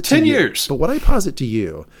posit for 10 years. But what I posit to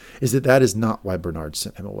you is that is not why Bernard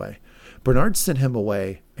sent him away. Bernard sent him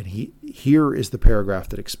away, and here is the paragraph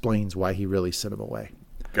that explains why he really sent him away.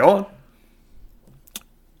 Go on.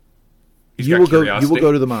 You will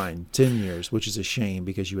go to the mine 10 years, which is a shame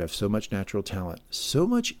because you have so much natural talent, so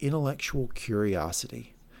much intellectual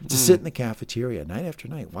curiosity. To sit in the cafeteria night after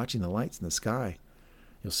night watching the lights in the sky.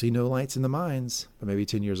 You'll see no lights in the mines, but maybe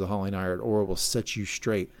 10 years of hauling iron ore will set you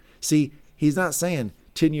straight. See, he's not saying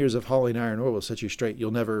 10 years of hauling iron ore will set you straight.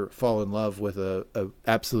 You'll never fall in love with a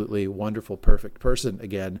absolutely wonderful, perfect person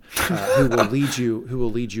again who will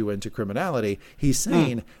lead you into criminality. He's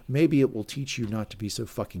saying maybe it will teach you not to be so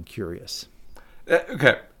fucking curious.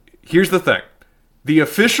 Okay, here's the thing. The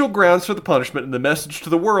official grounds for the punishment and the message to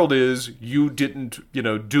the world is you didn't,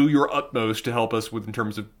 do your utmost to help us in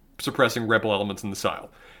terms of suppressing rebel elements in the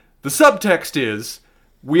Sile. The subtext is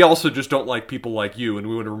we also just don't like people like you, and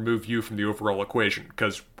we want to remove you from the overall equation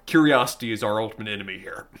because curiosity is our ultimate enemy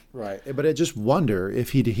here. Right, but I just wonder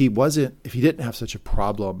if he didn't have such a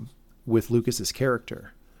problem with Lucas's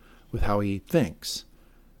character, with how he thinks,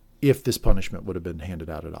 if this punishment would have been handed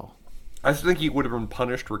out at all. I think he would have been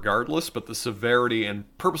punished regardless, but the severity and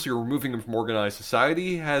purposely removing him from organized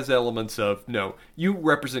society has elements of, no, you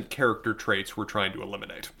represent character traits we're trying to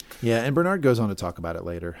eliminate. Yeah, and Bernard goes on to talk about it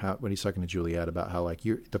later when he's talking to Juliet about how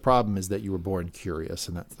the problem is that you were born curious,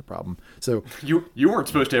 and that's the problem. So you weren't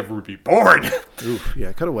supposed to ever be born. Oof,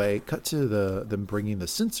 yeah, cut to them bringing the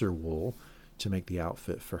sensor wool to make the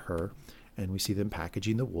outfit for her, and we see them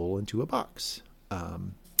packaging the wool into a box.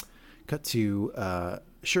 Cut to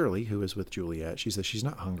Shirley, who is with Juliet. She says she's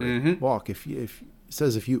not hungry. Mm-hmm. Walk if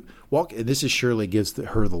you walk, and this is Shirley gives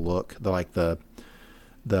her the look, the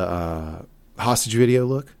hostage video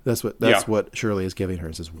look. That's what Shirley is giving her.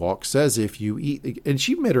 It says, Walk says if you eat, and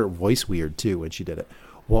she made her voice weird too when she did it.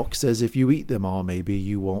 Walk says if you eat them all, maybe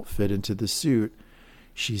you won't fit into the suit.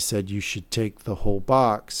 She said you should take the whole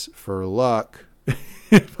box for luck.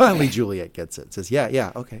 Finally, Juliet gets it. Says,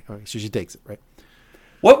 yeah, okay. So she takes it, right?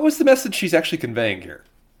 What was the message she's actually conveying here?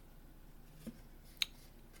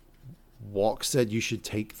 Walk said you should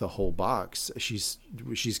take the whole box. She's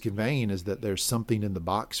conveying is that there's something in the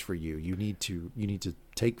box for you. You need to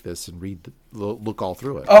take this and look all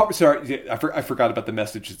through it. Oh, sorry, I forgot about the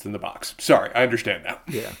message that's in the box. Sorry, I understand now.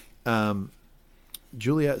 Yeah.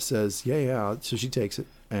 Juliet says, yeah. So she takes it,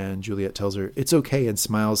 and Juliet tells her it's okay and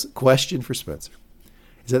smiles. Question for Spencer: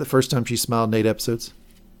 is that the first time she smiled in 8 episodes?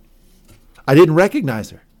 I didn't recognize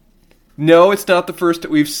her. No, it's not the first.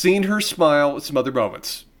 We've seen her smile at some other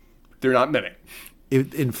moments. They're not many.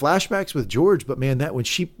 In flashbacks with George, but man, that when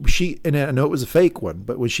she and I know it was a fake one,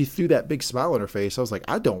 but when she threw that big smile on her face, I was like,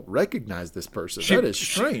 I don't recognize this person. That is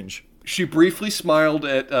strange. She briefly smiled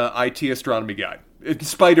at IT Astronomy Guy, in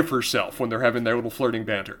spite of herself, when they're having their little flirting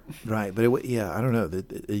banter. Right, but I don't know.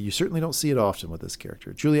 You certainly don't see it often with this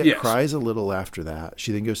character. Juliet cries a little after that.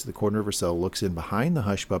 She then goes to the corner of her cell, looks in behind the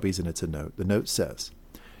hush puppies, and it's a note. The note says,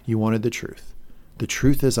 "You wanted the truth. The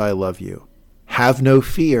truth is I love you. Have no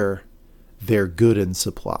fear. They're good in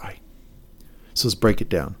supply." So let's break it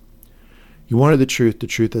down. You wanted the truth. The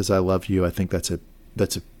truth is I love you. I think that's a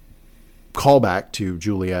callback to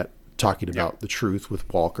Juliet talking about the truth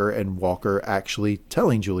with Walker, and Walker actually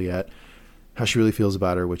telling Juliet how she really feels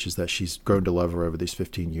about her, which is that she's grown to love her over these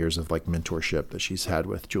 15 years of mentorship that she's had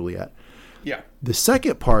with Juliet. Yeah. The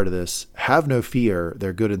second part of this, have no fear,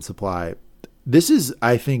 they're good in supply. This is,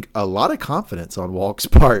 I think, a lot of confidence on Walk's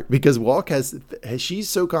part, because Walk she's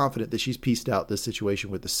so confident that she's pieced out this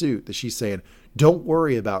situation with the suit that she's saying, don't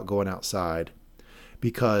worry about going outside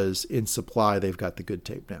because in supply they've got the good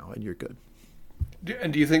tape now and you're good.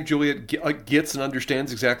 And do you think Juliet gets and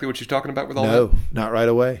understands exactly what she's talking about with all that? No, not right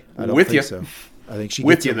away. I don't think so. I think she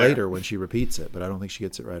gets it later when she repeats it, but I don't think she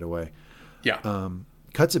gets it right away. Yeah.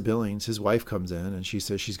 Cuts at Billings. His wife comes in and she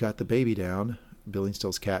says she's got the baby down. Billings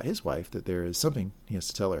tells Kat, his wife, that there is something he has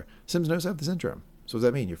to tell her. Sims knows I have the syndrome. So what does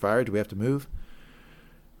that mean? You're fired? Do we have to move?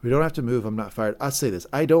 We don't have to move. I'm not fired. I'll say this.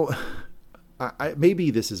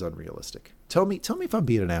 Maybe this is unrealistic. Tell me if I'm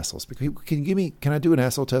being an asshole. Can I do an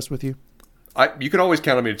asshole test with you? You can always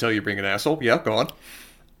count on me to tell you you're being an asshole. Yeah, go on.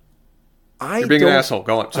 You're being an asshole.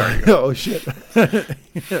 Go on. Sorry. Oh, shit.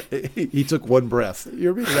 He took one breath.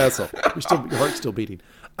 You're being an asshole. Your heart's still beating.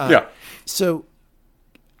 Yeah. So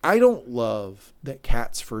I don't love that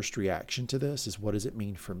Kat's first reaction to this is, what does it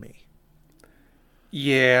mean for me?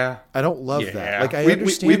 Yeah. I don't love that. Like, I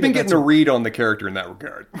understand we've been getting a read on the character in that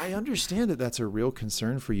regard. I understand that that's a real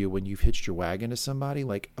concern for you when you've hitched your wagon to somebody.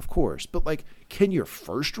 Like, of course. But, like, can your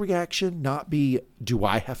first reaction not be, do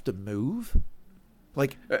I have to move?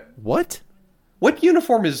 Like, what? What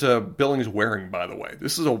uniform is Billings wearing, by the way?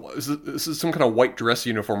 This is some kind of white dress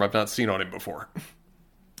uniform I've not seen on him before.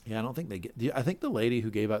 Yeah, I don't think they get. I think the lady who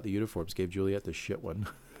gave out the uniforms gave Juliet the shit one.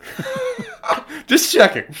 Just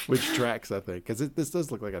checking. Which tracks, I think, because this does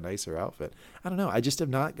look like a nicer outfit. I don't know. I just have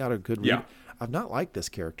not got a good read. Yeah. I've not liked this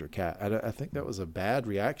character, Kat. I think that was a bad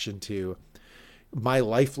reaction to my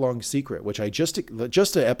lifelong secret, which I just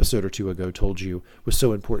an episode or two ago told you was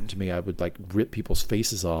so important to me I would like rip people's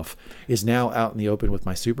faces off, is now out in the open with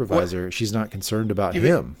my supervisor. What? She's not concerned about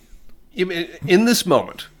him. In this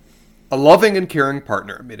moment, a loving and caring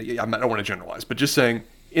partner, I don't want to generalize, but just saying,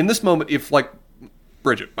 in this moment, if like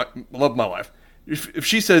Bridget, I love my life, if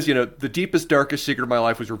she says, the deepest, darkest secret of my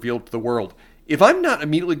life was revealed to the world, if I'm not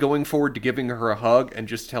immediately going forward to giving her a hug and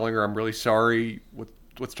just telling her I'm really sorry,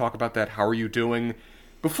 let's talk about that, how are you doing,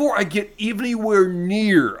 before I get even anywhere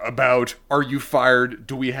near about, are you fired,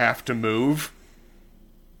 do we have to move,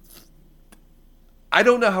 I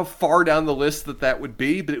don't know how far down the list that would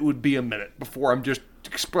be, but it would be a minute before I'm just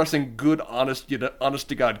expressing good, honest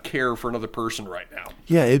to God care for another person right now.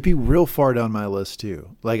 Yeah, it'd be real far down my list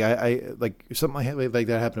too. Like I like something like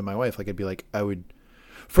that happened to my wife. Like I'd be like,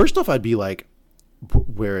 first off, I'd be like,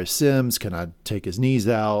 where is Sims? Can I take his knees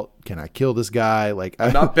out? Can I kill this guy? Like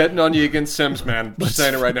I'm not betting on you against Sims, man. Just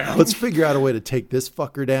saying it right now. Let's figure out a way to take this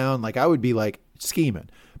fucker down. Like I would be like scheming.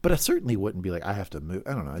 But I certainly wouldn't be like, I have to move.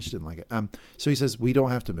 I don't know. I just didn't like it. So he says, we don't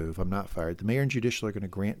have to move. I'm not fired. The mayor and judicial are going to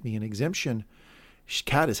grant me an exemption.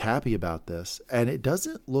 Kat is happy about this. And it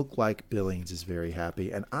doesn't look like Billings is very happy.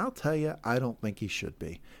 And I'll tell you, I don't think he should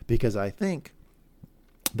be. Because I think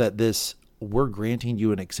that this, we're granting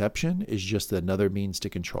you an exception, is just another means to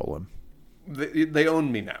control him. They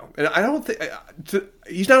own me now. And I don't think...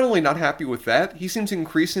 he's not only not happy with that, he seems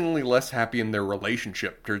increasingly less happy in their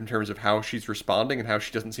relationship in terms of how she's responding and how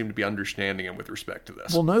she doesn't seem to be understanding him with respect to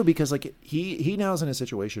this. Well, no, because like he now is in a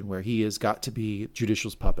situation where he has got to be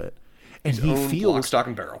judicial's puppet. And he feels lock, stock,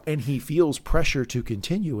 and barrel. And he feels pressure to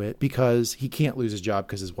continue it because he can't lose his job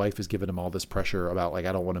because his wife has given him all this pressure about like,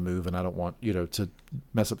 I don't want to move and I don't want, to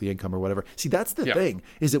mess up the income or whatever. See, that's the thing,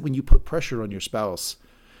 is that when you put pressure on your spouse,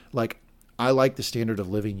 like, I like the standard of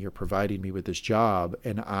living you're providing me with this job,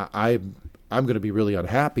 and I'm going to be really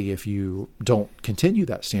unhappy if you don't continue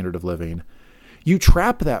that standard of living. You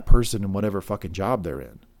trap that person in whatever fucking job they're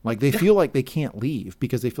in. Like they feel like they can't leave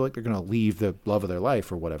because they feel like they're going to leave the love of their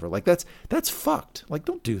life or whatever. Like that's fucked. Like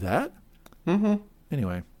don't do that. Mm-hmm.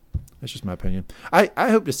 Anyway, that's just my opinion. I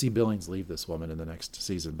hope to see Billings leave this woman in the next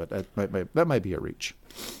season, but that might be a reach.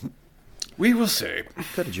 We will see.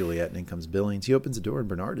 Cut to Juliet, and in comes Billings. He opens the door, and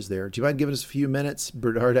Bernard is there. Do you mind giving us a few minutes?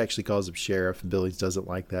 Bernard actually calls him sheriff, and Billings doesn't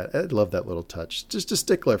like that. I love that little touch. Just a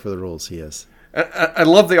stickler for the rules he is. I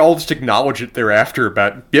love they all just acknowledge it thereafter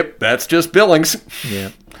about, yep, that's just Billings.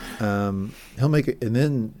 Yeah. He'll make it, and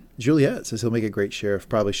then Juliet says he'll make a great sheriff.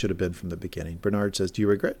 Probably should have been from the beginning. Bernard says, do you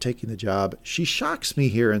regret taking the job? She shocks me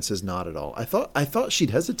here and says, not at all. I thought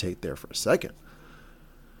she'd hesitate there for a second.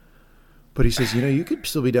 But he says, you could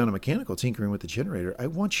still be down to mechanical tinkering with the generator. I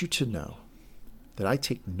want you to know that I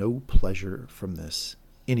take no pleasure from this,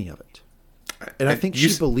 any of it. And I think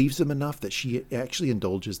she believes him enough that she actually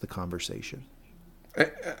indulges the conversation.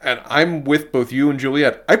 And I'm with both you and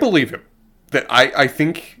Juliet. I believe him. That I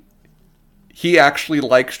think he actually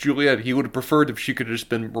likes Juliet. He would have preferred if she could have just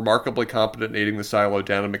been remarkably competent in aiding the silo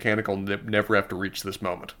down to mechanical and never have to reach this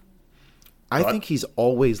moment. I think he's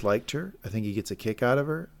always liked her. I think he gets a kick out of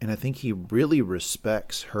her, and I think he really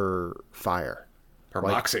respects her fire, her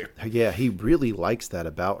moxie. Yeah, he really likes that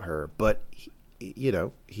about her. But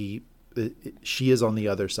she is on the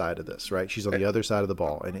other side of this, right? She's on the other side of the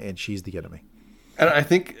ball, and she's the enemy. And I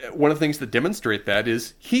think one of the things that demonstrate that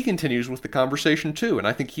is he continues with the conversation too. And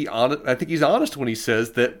I think he's honest when he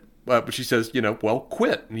says that. But she says, well,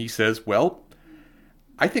 quit. And he says, well,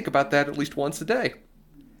 I think about that at least once a day.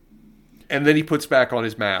 And then he puts back on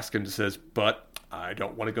his mask and says, but I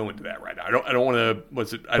don't want to go into that right now. I don't want to.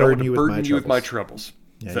 I don't want to burden you with my troubles.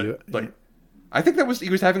 Yeah, I think he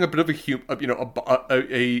was having a bit of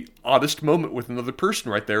a honest moment with another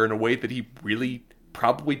person right there in a way that he really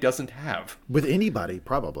probably doesn't have with anybody.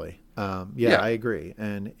 Probably. I agree.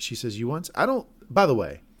 And she says, by the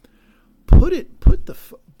way,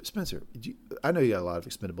 Spencer, I know you got a lot of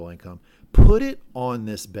expendable income. Put it on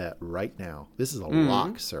this bet right now. This is a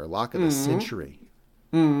lock, sir. Lock of the century.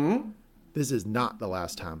 Mm-hmm. This is not the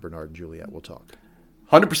last time Bernard and Juliet will talk.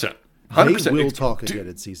 100%. 100%. They will talk again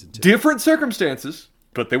in season 2. Different circumstances,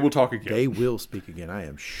 but they will talk again. They will speak again. I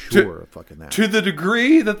am sure of fucking that. To the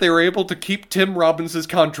degree that they were able to keep Tim Robbins'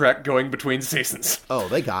 contract going between seasons. Oh,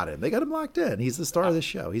 they got him. They got him locked in. He's the star of this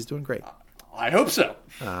show. He's doing great. I hope so.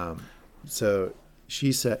 So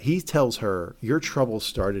he tells her, your trouble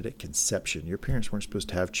started at conception. Your parents weren't supposed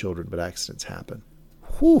to have children, but accidents happen.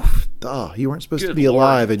 Whew, you weren't supposed to be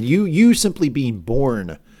alive, and you simply being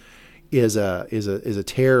born is a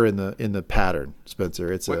tear in the pattern,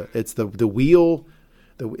 Spencer. It's the wheel.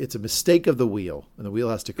 It's a mistake of the wheel, and the wheel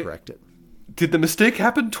has to correct it. Did the mistake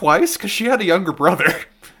happen twice? Because she had a younger brother.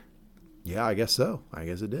 Yeah, I guess so. I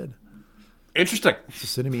guess it did. Interesting.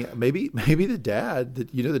 So maybe the dad.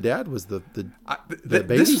 The dad was the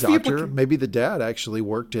baby doctor. Maybe the dad actually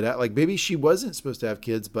worked it out. Like maybe she wasn't supposed to have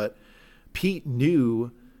kids, but Pete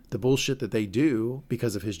knew the bullshit that they do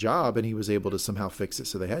because of his job, and he was able to somehow fix it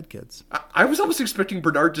so they had kids. I was almost expecting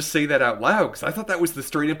Bernard to say that out loud because I thought that was the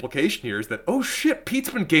straight implication here is that, oh shit, Pete's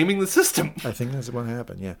been gaming the system. I think that's what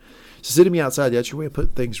happened, yeah. So sitting me outside, that's your way of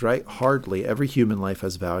putting things right. Hardly every human life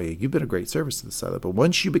has value. You've been a great service to the silo, but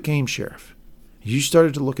once you became sheriff, you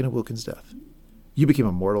started to look into Wilkins' death. You became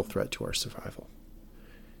a mortal threat to our survival.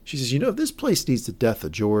 She says, if this place needs the death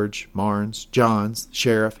of George, Marnes, Johns,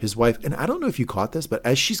 sheriff, his wife, and I don't know if you caught this, but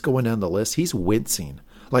as she's going down the list, he's wincing.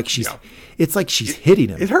 It's like she's hitting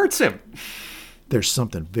him. It hurts him. There's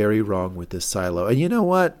something very wrong with this silo. And you know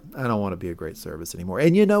what? I don't want to be a great service anymore.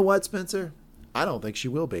 And you know what, Spencer? I don't think she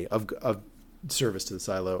will be of service to the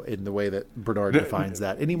silo in the way that Bernard defines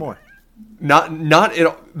that anymore. Not at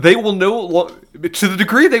all. They will to the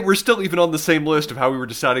degree they were still even on the same list of how we were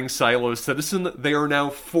deciding Silo citizen, they are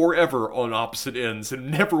now forever on opposite ends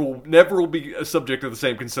and never will be a subject of the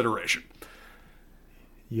same consideration.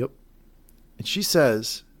 Yep. And she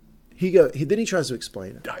says, then he tries to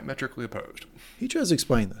explain it. Diametrically opposed. He tries to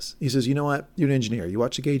explain this. He says, you know what? You're an engineer. You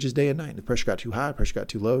watch the gauges day and night. The pressure got too high, pressure got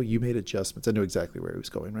too low. You made adjustments. I knew exactly where he was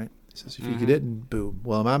going, right? He says, if you didn't, boom.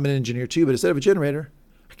 Well, I'm an engineer too, but instead of a generator,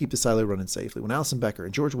 I keep the silo running safely. When Allison Becker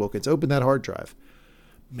and George Wilkins opened that hard drive,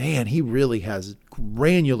 man, he really has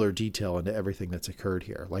granular detail into everything that's occurred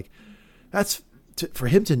here. Like, for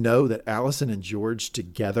him to know that Allison and George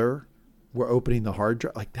together were opening the hard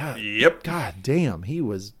drive like that. Yep. God damn, he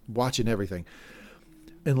was watching everything.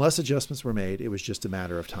 Unless adjustments were made, it was just a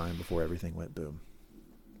matter of time before everything went boom.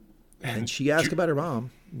 And she asked about her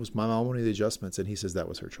mom. Was my mom one of the adjustments? And he says that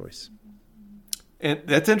was her choice. And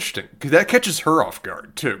that's interesting because that catches her off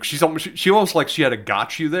guard too. She almost like she had a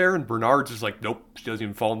got you there, and Bernard's is like, nope, she doesn't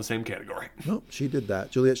even fall in the same category. Nope, she did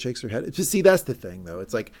that. Juliet shakes her head. See, that's the thing, though.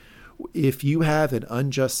 It's like if you have an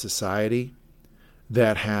unjust society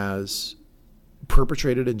that has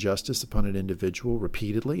perpetrated injustice upon an individual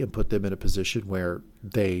repeatedly and put them in a position where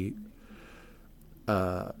they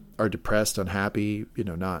are depressed, unhappy,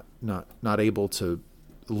 not able to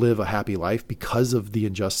live a happy life because of the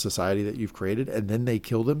unjust society that you've created, and then they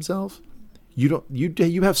kill themselves,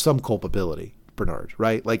 you have some culpability, Bernard,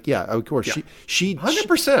 right? Like, yeah, of course, yeah. She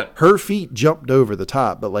 100%. Her feet jumped over the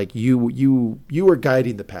top, but like you were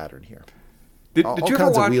guiding the pattern here. All you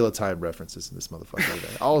kinds of Wheel of Time references in this motherfucker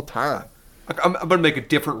today, all time. I'm going to make a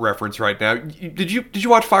different reference right now. Did you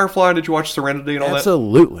watch Firefly? Did you watch Serenity and all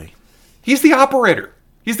Absolutely. that? He's the operator.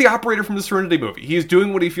 He's the operator from the Serenity movie. He's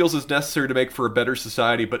doing what he feels is necessary to make for a better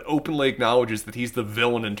society, but openly acknowledges that he's the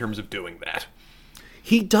villain in terms of doing that.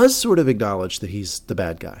 He does sort of acknowledge that he's the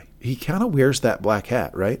bad guy. He kind of wears that black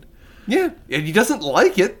hat, right? Yeah, and he doesn't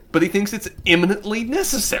like it, but he thinks it's imminently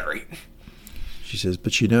necessary. She says,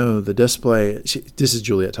 but the display... this is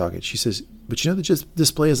Juliet talking. She says, but the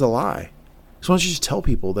display is a lie. So why don't you just tell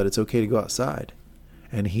people that it's okay to go outside?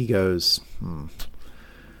 And he goes,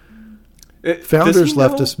 Founders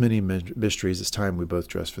left us many mysteries. It's time we both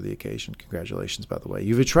dressed for the occasion. Congratulations, by the way.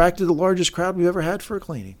 You've attracted the largest crowd we've ever had for a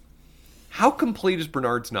cleaning. How complete is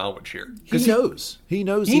Bernard's knowledge here? He knows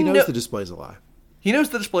the display's a lie. He knows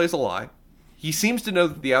the display is a lie. He seems to know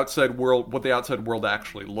that the outside world, what the outside world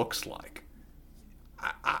actually looks like.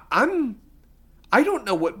 I don't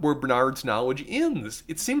know where Bernard's knowledge ends.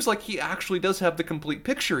 It seems like he actually does have the complete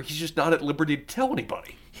picture. He's just not at liberty to tell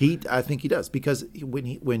anybody. I think he does, because when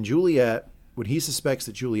he suspects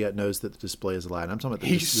that Juliet knows that the display is a lie, and I'm talking about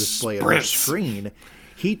the display on the screen,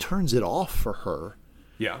 he turns it off for her.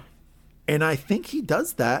 Yeah. And I think he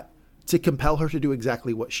does that to compel her to do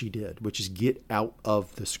exactly what she did, which is get out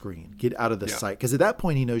of the screen, get out of the sight. Because at that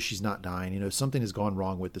point, he knows she's not dying. He knows something has gone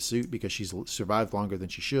wrong with the suit because she's survived longer than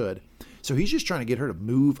she should. So he's just trying to get her to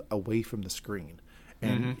move away from the screen.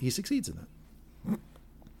 And he succeeds in that.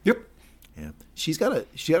 Yep. Yeah. She's got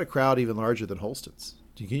a crowd even larger than Holston's.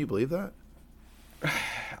 Can you believe that?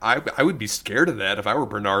 I would be scared of that if I were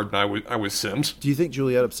Bernard and I was Sims. Do you think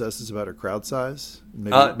Juliet obsesses about her crowd size?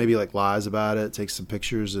 Maybe like lies about it, takes some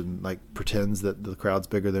pictures, and like pretends that the crowd's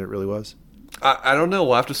bigger than it really was? I don't know.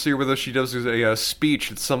 We'll have to see whether she does a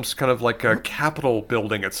speech at some kind of like a Capitol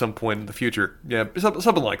building at some point in the future. Yeah,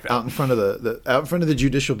 something like that. Out in front of the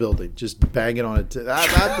judicial building, just banging on it.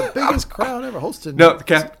 That's the biggest crowd ever. Holston. No, the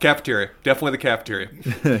cafeteria. Definitely the cafeteria.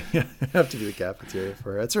 Yeah, have to be the cafeteria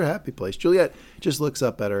for her. That's her happy place. Juliet just looks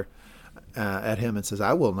up at her, at him, and says,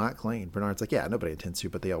 "I will not clean." Bernard's like, "Yeah, nobody intends to,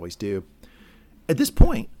 but they always do." At this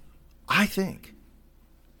point, I think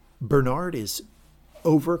Bernard is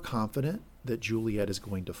overconfident that Juliet is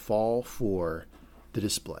going to fall for the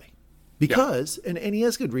display, because and he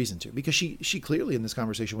has good reason to, because she clearly in this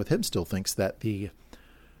conversation with him still thinks that the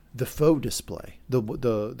faux display,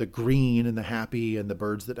 the green and the happy and the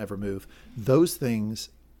birds that never move, those things,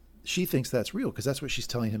 she thinks that's real because that's what she's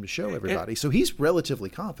telling him to show everybody. So he's relatively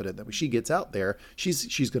confident that when she gets out there,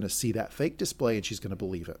 she's going to see that fake display and she's going to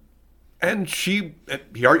believe it. And he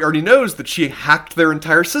already knows that she hacked their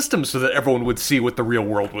entire system so that everyone would see what the real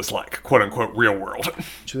world was like, quote unquote real world.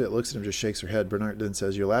 Juliet looks at him, just shakes her head. Bernard then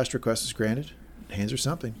says, "Your last request is granted." Hands her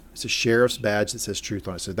something. It's a sheriff's badge that says truth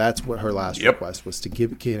on it. So that's what her last request was, to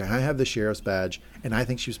give. Can I have the sheriff's badge? And I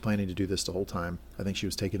think she was planning to do this the whole time. I think she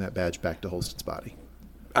was taking that badge back to Holston's body.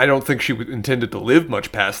 I don't think she intended to live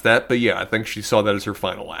much past that, but yeah, I think she saw that as her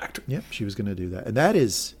final act. Yep, she was going to do that. And that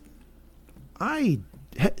is,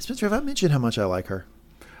 Spencer, have I mentioned how much I like her?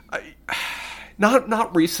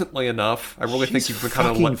 Not recently enough. I really think you've been kind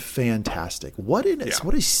of fucking fantastic. What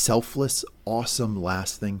a selfless, awesome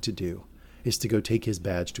last thing to do is to go take his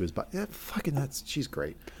badge to his body. She's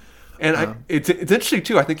great. And it's interesting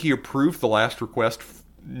too. I think he approved the last request,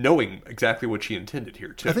 knowing exactly what she intended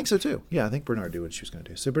here too. I think so too. Yeah, I think Bernard knew what she was going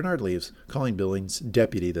to do. So Bernard leaves, calling Billings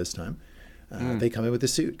deputy this time. They come in with the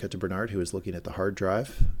suit. Cut to Bernard, who is looking at the hard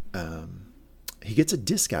drive. He gets a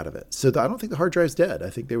disk out of it. So I don't think the hard drive's dead. I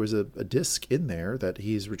think there was a disk in there that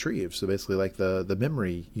he's retrieved. So basically like the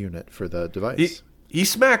memory unit for the device. He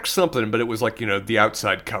smacked something, but it was like, the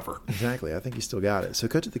outside cover. Exactly. I think he still got it. So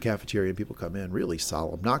cut to the cafeteria and people come in, really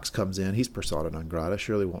solemn. Knox comes in. He's persona non grata.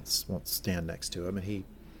 Shirley won't stand next to him. And he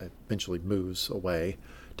eventually moves away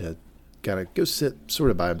to kind of go sit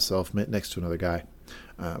sort of by himself next to another guy.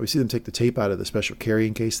 We see them take the tape out of the special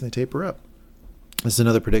carrying case and they tape her up. This is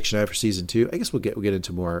another prediction I have for season 2. I guess we'll get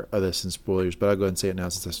into more of this in spoilers, but I'll go ahead and say it now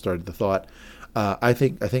since I started the thought. I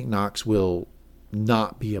think Knox will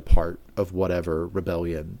not be a part of whatever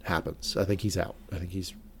rebellion happens. I think he's out. I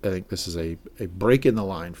think this is a break in the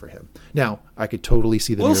line for him. Now, I could totally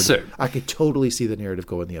see the narrative. I could totally see the narrative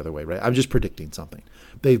going the other way, right? I'm just predicting something.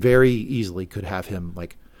 They very easily could have him,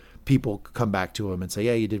 like, people come back to him and say,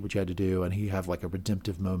 "Yeah, you did what you had to do," and he have like a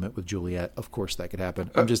redemptive moment with Juliet. Of course that could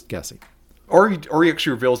happen. I'm just guessing. Or he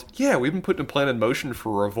actually reveals, yeah, we've been putting a plan in motion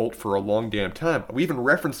for a revolt for a long damn time. We even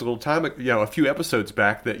referenced a little time, a few episodes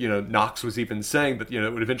back that, Knox was even saying that,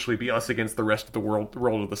 it would eventually be us against the rest of the world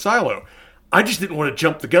of the silo. I just didn't want to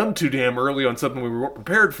jump the gun too damn early on something we weren't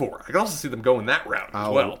prepared for. I can also see them going that route as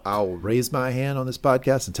well. I'll raise my hand on this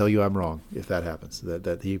podcast and tell you I'm wrong if that happens.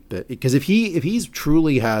 Because if he's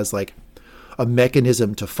truly has like a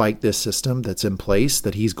mechanism to fight this system that's in place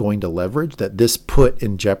that he's going to leverage, that this put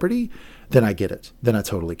in jeopardy, then I get it. Then I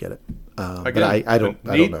totally get it. But I don't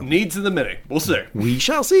know. Needs in the mini. We'll see. We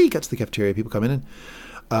shall see. Cuts to the cafeteria. People coming in.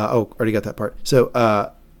 Already got that part.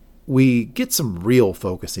 So we get some real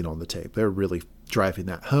focusing on the tape. They're really driving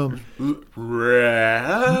that home.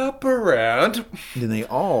 Wrap around. And then they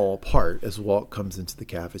all part as Walt comes into the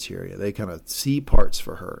cafeteria. They kind of see parts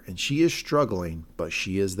for her. And she is struggling, but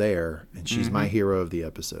she is there. And she's my hero of the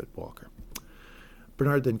episode, Walker.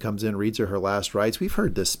 Bernard then comes in, reads her last rites. We've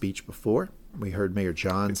heard this speech before. We heard Mayor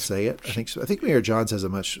Johns say it. I think Mayor Johns has a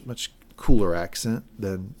much cooler accent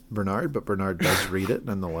than Bernard, but Bernard does read it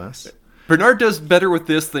nonetheless. Bernard does better with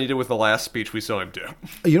this than he did with the last speech we saw him do.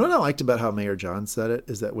 You know what I liked about how Mayor Johns said it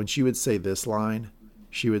is that when she would say this line,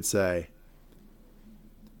 she would say,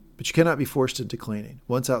 "But you cannot be forced into cleaning.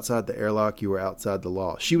 Once outside the airlock, you are outside the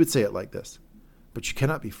law." She would say it like this, "But you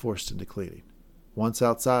cannot be forced into cleaning. Once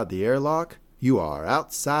outside the airlock, you are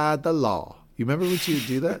outside the law." You remember when she would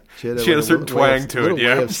do that? She had a certain twang to it,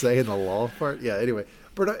 yeah. Way of saying the law part. Yeah, anyway.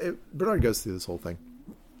 Bernard goes through this whole thing.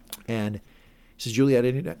 And he says, Juliet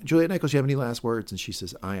Nichols, you have any last words? And she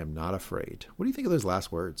says, "I am not afraid." What do you think of those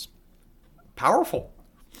last words? Powerful.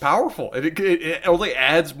 It only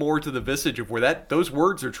adds more to the visage of where those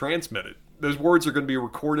words are transmitted. Those words are going to be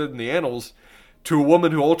recorded in the annals to a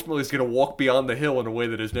woman who ultimately is going to walk beyond the hill in a way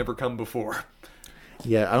that has never come before.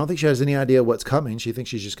 Yeah, I don't think she has any idea what's coming. She thinks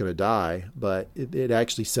she's just going to die, but it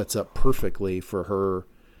actually sets up perfectly for her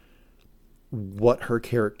what her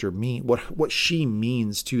character what she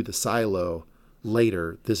means to the silo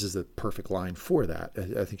later. This is the perfect line for that.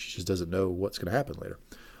 I think she just doesn't know what's going to happen later.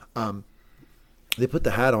 They put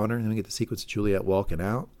the hat on her, and then we get the sequence of Juliet walking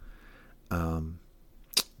out. And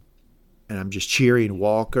I'm just cheering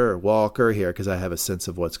Walker here because I have a sense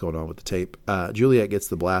of what's going on with the tape. Juliet gets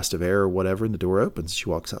the blast of air or whatever, and the door opens. She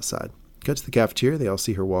walks outside. Cuts to the cafeteria. They all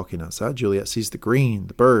see her walking outside. Juliet sees the green,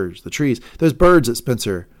 the birds, the trees. Those birds that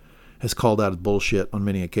Spencer has called out as bullshit on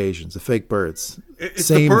many occasions. The fake birds. It's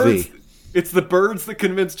Same the birds. V. It's the birds that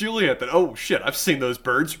convinced Juliet that, oh shit, I've seen those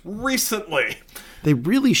birds recently. They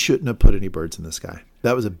really shouldn't have put any birds in the sky.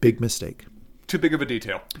 That was a big mistake. Too big of a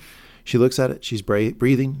detail. She looks at it. She's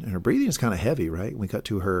breathing, and her breathing is kind of heavy, right? We cut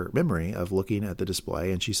to her memory of looking at the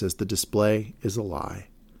display, and she says the display is a lie.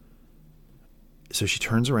 So she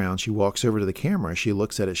turns around. She walks over to the camera. She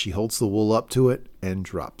looks at it. She holds the wool up to it and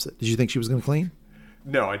drops it. Did you think she was going to clean?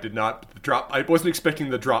 No, I did not. I wasn't expecting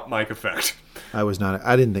the drop mic effect. I was not.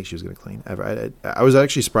 I didn't think she was going to clean ever. I was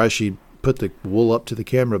actually surprised she put the wool up to the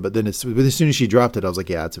camera, but then as soon as she dropped it, I was like,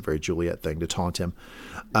 yeah, it's a very Juliet thing to taunt him.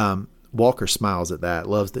 Walker smiles at that,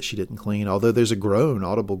 loves that she didn't clean, although there's a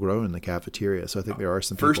audible groan in the cafeteria. So I think there are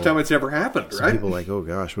some First time it's ever happened, right? Some people like, oh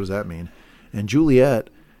gosh, what does that mean? And Juliet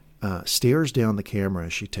stares down the camera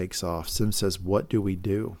as she takes off. Sim says, "What do we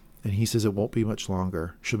do?" And he says, "It won't be much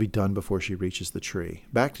longer. She'll be done before she reaches the tree."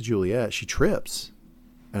 Back to Juliet, she trips.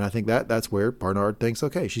 And I think that's where Bernard thinks,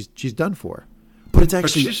 okay, she's done for. But it's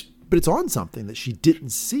actually, but it's on something that she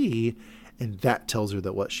didn't see. And that tells her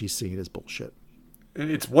that what she's seeing is bullshit.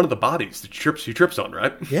 It's one of the bodies that she trips on,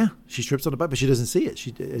 right? Yeah, she trips on the body, but she doesn't see it.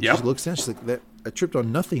 She just looks down. She's like, I tripped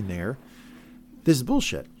on nothing there. This is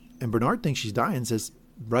bullshit. And Bernard thinks she's dying, says,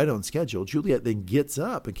 right on schedule. Juliet then gets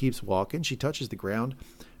up and keeps walking. She touches the ground.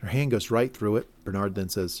 Her hand goes right through it. Bernard then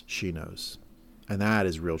says, she knows. And that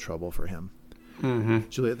is real trouble for him. Mm-hmm.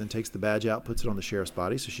 Juliet then takes the badge out, puts it on the sheriff's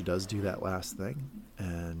body, so she does do that last thing.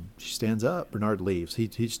 And she stands up. Bernard leaves. He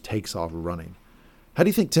just takes off running. How do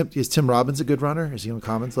you think is Tim Robbins a good runner? Is he on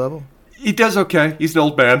Commons level? He does okay. He's an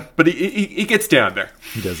old man, but he gets down there.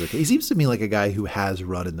 He does okay. He seems to me like a guy who has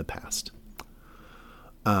run in the past.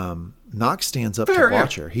 Knox stands up to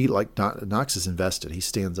watch her. Knox is invested. He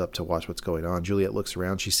stands up to watch what's going on. Juliet looks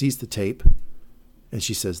around. She sees the tape, and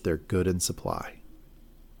she says they're good in supply.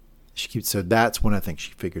 So that's when I think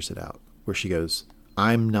she figures it out, where she goes,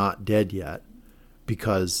 "I'm not dead yet."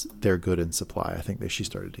 Because they're good in supply. I think that she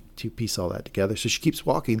started to piece all that together. So she keeps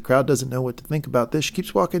walking. The crowd doesn't know what to think about this. She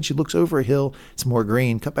keeps walking. She looks over a hill. It's more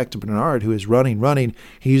green. Cut back to Bernard, who is running.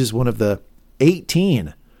 He uses one of the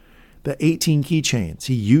 18 keychains.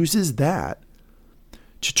 He uses that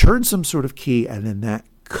to turn some sort of key, and then that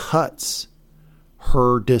cuts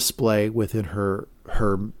her display within her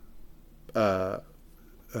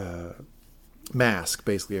mask,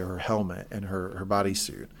 basically, or her helmet and her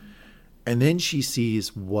bodysuit. And then she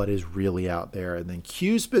sees what is really out there, and then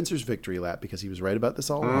cues Spencer's victory lap because he was right about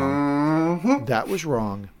this all along. Mm-hmm. That was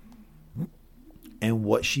wrong. And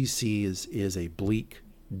what she sees is a bleak,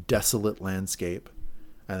 desolate landscape.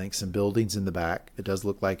 I think some buildings in the back. It does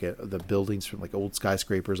look like the buildings from like old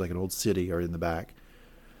skyscrapers, like an old city, are in the back.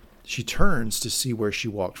 She turns to see where she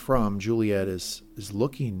walked from. Juliet is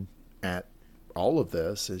looking at all of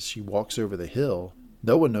this as she walks over the hill.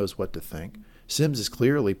 No one knows what to think. Sims is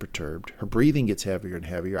clearly perturbed. Her breathing gets heavier and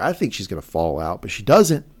heavier. I think she's going to fall out, but she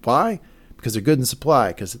doesn't. Why? because they're good in supply.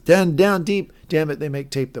 Because down deep, damn it, they make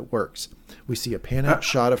tape that works. We see a pan out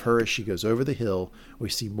shot of her as she goes over the hill. We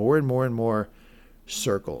see more and more and more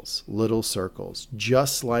circles, little circles,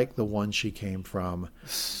 just like the one she came from.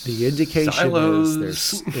 The indication Silos.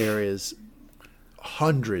 is there is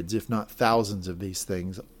hundreds, if not thousands, of these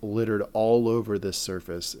things littered all over this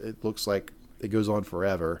surface. It looks like it goes on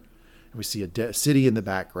forever. And we see a city in the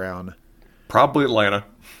background. Probably Atlanta.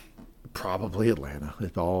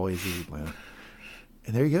 It always is Atlanta.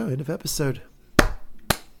 And there you go. End of episode.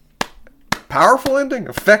 Powerful ending,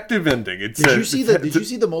 effective ending. Did you see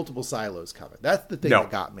the multiple silos coming? That's the thing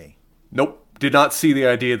that got me. Nope. Did not see the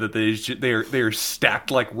idea that they're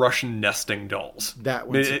stacked like Russian nesting dolls. That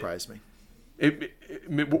would surprise me.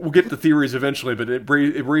 We'll get to theories eventually, but it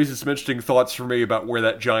raises some interesting thoughts for me about where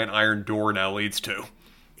that giant iron door now leads to.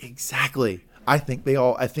 Exactly. I think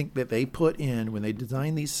that they put in, when they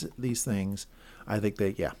design these things,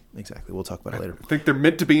 exactly. We'll talk about it later. I think they're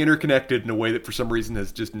meant to be interconnected in a way that for some reason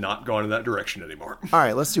has just not gone in that direction anymore. All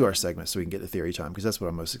right, let's do our segment so we can get to theory time, because that's what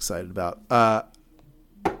I'm most excited about.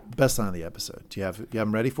 Best line of the episode. Do you have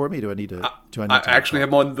them ready for me? Do I need to? I actually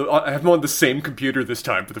have them on the same computer this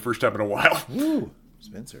time for the first time in a while. Ooh,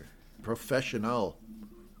 Spencer, professional.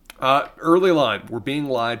 Early line, we're being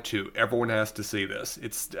lied to. Everyone has to see this.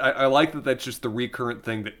 I like that that's just the recurrent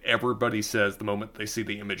thing that everybody says the moment they see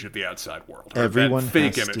the image of the outside world. Everyone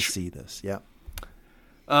fake has image. to see this. Yeah.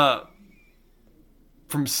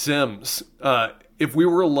 From Sims, if we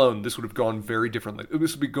were alone, this would have gone very differently.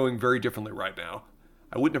 This would be going very differently right now.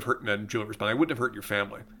 I wouldn't have hurt, and Juliet responded, I wouldn't have hurt your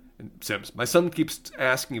family. And Sims, my son keeps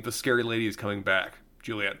asking if the scary lady is coming back.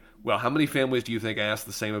 Juliet, well, how many families do you think ask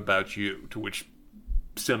the same about you? To which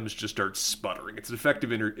Sims just starts sputtering. It's an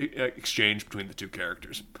effective exchange between the two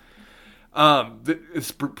characters.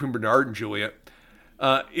 It's between Bernard and Juliet.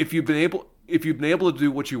 If you'd been able to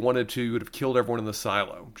do what you wanted to, you would have killed everyone in the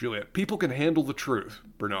silo. Juliet, people can handle the truth.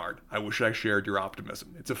 Bernard, I wish I shared your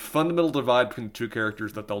optimism. It's a fundamental divide between the two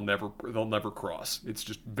characters that they'll never cross. It's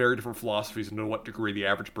just very different philosophies and to what degree the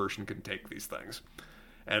average person can take these things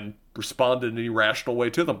and respond in any rational way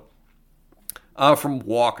to them. From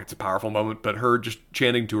Walk, it's a powerful moment, but her just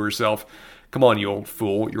chanting to herself, come on, you old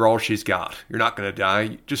fool, you're all she's got. You're not going to die.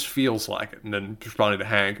 It just feels like it. And then responding to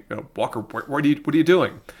Hank, Walker, what are you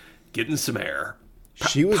doing? Getting some air.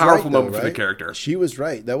 She was powerful right, moment though, for right? the character. She was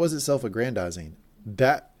right. That wasn't self-aggrandizing.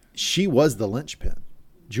 That she was the linchpin.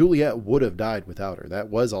 Juliet would have died without her. That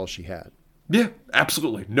was all she had. Yeah,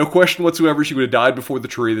 absolutely. No question whatsoever. She would have died before the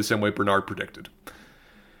tree the same way Bernard predicted.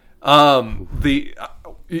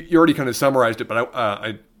 You already kind of summarized it, but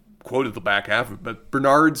I quoted the back half of it. But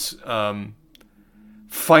Bernard's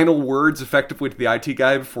final words, effectively, to the IT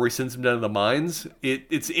guy before he sends him down to the mines,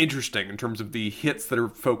 it's interesting in terms of the hits that are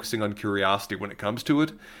focusing on curiosity when it comes to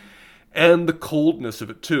it, and the coldness of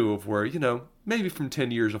it too, of where maybe from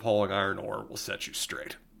 10 years of hauling iron ore will set you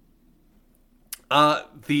straight.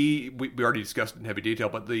 We already discussed it in heavy detail,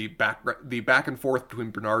 but the back and forth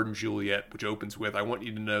between Bernard and Juliet, which opens with, I want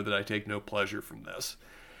you to know that I take no pleasure from this.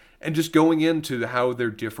 And just going into how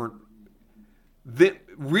they're different.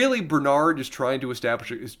 Really, Bernard is trying to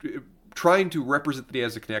trying to represent that he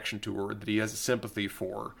has a connection to her, that he has a sympathy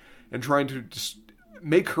for her, and trying to just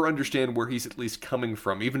make her understand where he's at least coming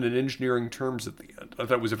from, even in engineering terms at the end. I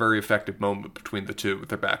thought it was a very effective moment between the two with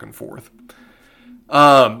their back and forth.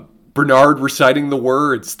 Bernard reciting the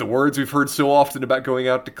words we've heard so often about going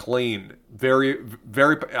out to clean. Very,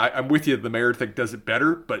 very, I'm with you, the mayor thing does it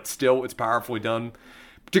better, but still it's powerfully done.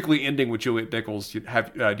 Particularly ending with Juliet Nichols, do you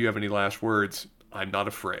have any last words? I'm not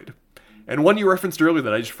afraid. And one you referenced earlier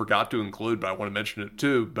that I just forgot to include, but I want to mention it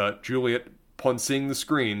too, but Juliet, upon seeing the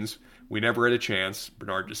screens, we never had a chance.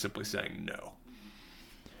 Bernard just simply saying no.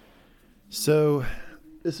 So,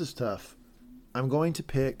 this is tough. I'm going to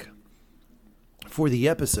pick, for the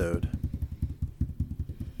episode,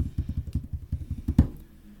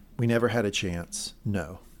 we never had a chance.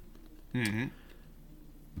 No. Mm-hmm.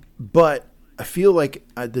 But I feel like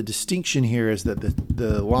the distinction here is that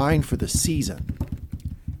the line for the season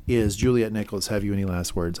is Juliet Nichols, have you any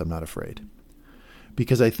last words? I'm not afraid.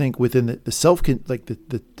 Because I think within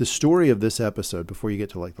the story of this episode, before you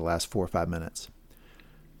get to like the last 4 or 5 minutes,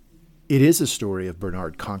 it is a story of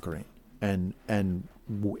Bernard conquering and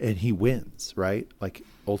he wins, right? Like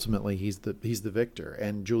ultimately he's the victor,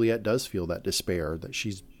 and Juliet does feel that despair that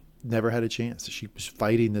she's never had a chance. She was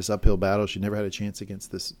fighting this uphill battle. She never had a chance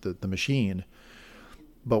against the machine.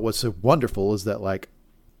 But what's so wonderful is that like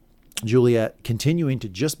Juliet continuing to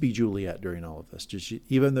just be Juliet during all of this,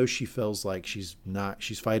 even though she feels like she's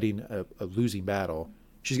fighting a losing battle,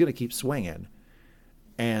 she's going to keep swinging.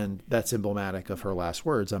 and that's emblematic of her last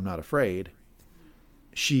words, "I'm not afraid."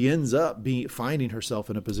 She ends up finding herself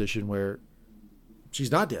in a position where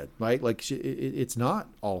she's not dead, right? Like it's not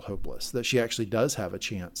all hopeless, that she actually does have a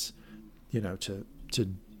chance,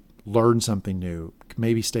 to learn something new,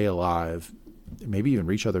 maybe stay alive, maybe even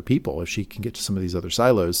reach other people if she can get to some of these other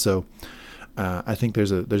silos. So I think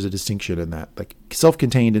there's a distinction in that. Like,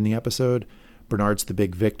 self-contained in the episode, Bernard's the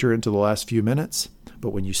big victor into the last few minutes.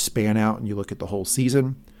 But when you span out and you look at the whole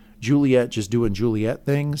season, Juliet just doing Juliet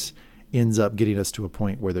things ends up getting us to a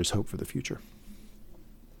point where there's hope for the future.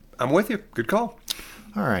 I'm with you. Good call.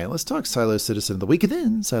 All right, let's talk Silo Citizen of the week and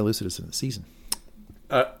then Silo Citizen of the season.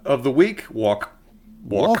 Of the week, walk.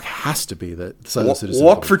 Walk has to be the Silo Citizen.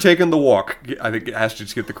 Walk for taking the walk. I think it has to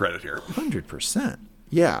just get the credit here. 100%.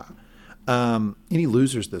 Yeah. Any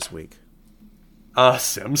losers this week?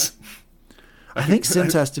 Sims. I think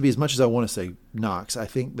Sims has to be, as much as I want to say Knox, I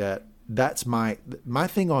think that's my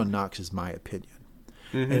thing on Knox is my opinion.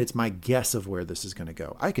 Mm-hmm. And it's my guess of where this is going to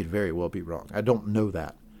go. I could very well be wrong. I don't know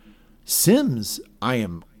that. Sims, I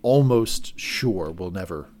am almost sure will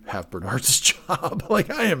never have Bernard's job. Like,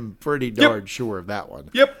 I am pretty darn sure of that one.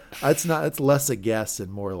 Yep. It's less a guess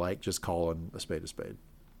and more like just calling a spade a spade.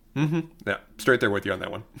 Mm-hmm. Yeah, straight there with you on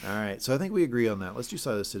that one. All right, so I think we agree on that. Let's do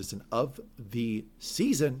Silo Citizen of the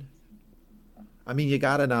season. I mean, you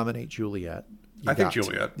got to nominate Juliet. I think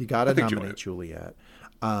Juliet. You got to nominate Juliet.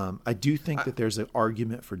 I do think that there's an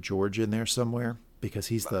argument for George in there somewhere because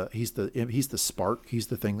he's the spark. He's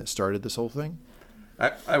the thing that started this whole thing.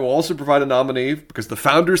 I will also provide a nominee because the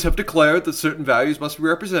founders have declared that certain values must be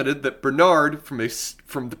represented. That Bernard, from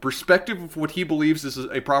the perspective of what he believes is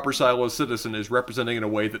a proper Silo Citizen, is representing in a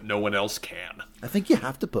way that no one else can. I think you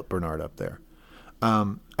have to put Bernard up there.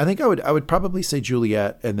 I think I would probably say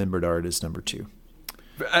Juliet and then Bernard is number 2.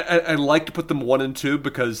 I like to put them 1 and 2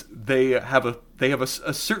 because they have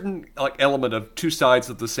a certain element of two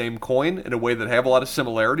sides of the same coin in a way that have a lot of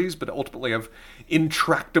similarities, but ultimately have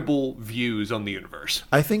intractable views on the universe.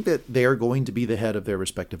 I think that they are going to be the head of their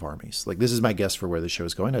respective armies. Like, this is my guess for where the show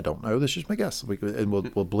is going. I don't know. This is my guess,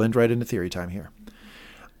 we'll blend right into theory time here.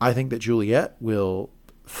 I think that Juliet will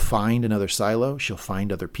find another silo. She'll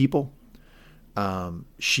find other people.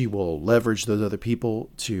 She will leverage those other people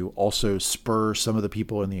to also spur some of the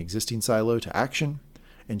people in the existing silo to action.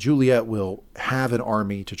 And Juliet will have an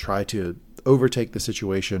army to try to overtake the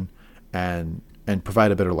situation and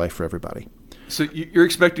provide a better life for everybody. So you're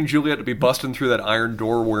expecting Juliet to be busting through that iron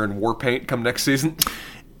door wearing war paint come next season?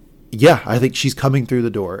 Yeah, I think she's coming through the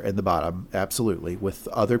door in the bottom, absolutely, with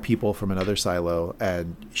other people from another silo,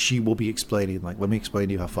 and she will be explaining, like, let me explain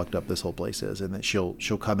to you how fucked up this whole place is, and that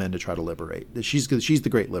she'll come in to try to liberate. She's the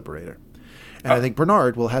great liberator. And I think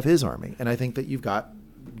Bernard will have his army, and I think that you've got,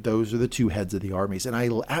 those are the two heads of the armies, and I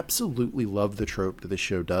absolutely love the trope that this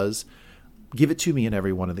show does. Give it to me in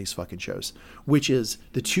every one of these fucking shows, which is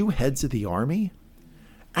the two heads of the army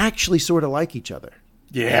actually sort of like each other.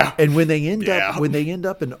 Yeah. And when they end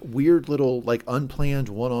up in weird little, like, unplanned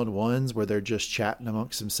one-on-ones where they're just chatting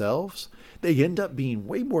amongst themselves, they end up being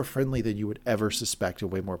way more friendly than you would ever suspect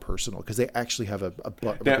and way more personal because they actually have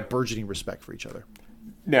a burgeoning respect for each other.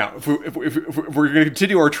 Now, if we're going to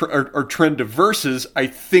continue our trend of verses, I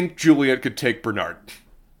think Juliet could take Bernard.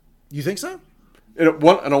 You think so? In a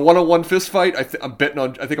one-on-one fist fight, I think I'm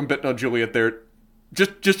betting on Juliet there.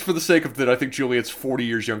 Just for the sake of that, I think Juliet's 40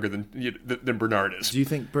 years younger than Bernard is. Do you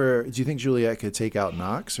think Juliet could take out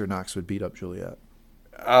Knox, or Knox would beat up Juliet?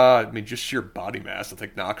 I mean, just sheer body mass. I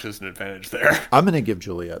think Knox has an advantage there. I'm going to give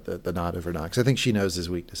Juliet the nod over Knox. I think she knows his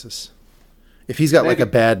weaknesses. If he's got like a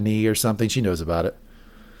bad knee or something, she knows about it.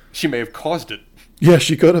 She may have caused it. Yeah,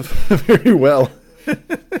 she could have very well.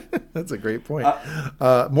 That's a great point.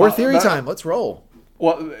 More theory time. Let's roll.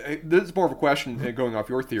 Well, this is more of a question going off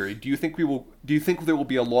your theory. Do you think there will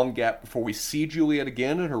be a long gap before we see Juliet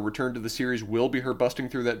again, and her return to the series will be her busting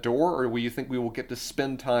through that door, or will you think we will get to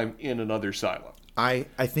spend time in another silo? I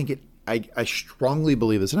think I strongly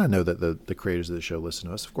believe this, and I know that the creators of the show listen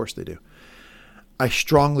to us. Of course they do. I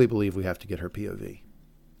strongly believe we have to get her POV.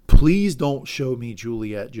 Please don't show me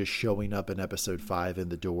Juliet just showing up in episode 5 in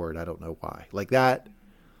the door, and I don't know why. Like that.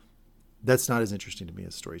 That's not as interesting to me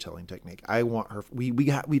as storytelling technique. I want her.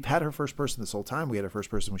 We've had her first person this whole time. We had her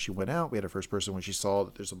first person when she went out. We had her first person when she saw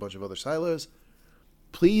that there's a bunch of other silos.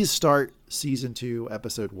 Please start season 2,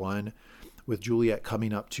 episode 1, with Juliet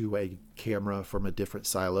coming up to a camera from a different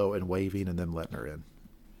silo and waving, and then letting her in.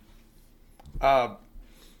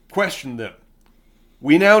 Question then: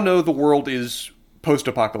 we now know the world is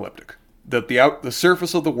post-apocalyptic. That the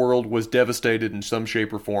surface of the world was devastated in some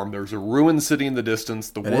shape or form. There's a ruined city in the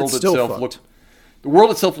distance. The world itself looked... The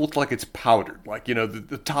world itself looks like it's powdered. Like,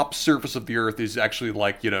 the top surface of the Earth is actually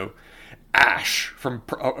like, ash from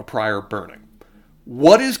a prior burning.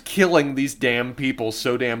 What is killing these damn people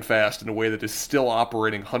so damn fast in a way that is still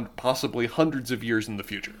operating possibly hundreds of years in the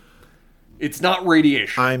future? It's not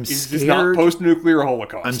radiation. I'm scared. It's not post-nuclear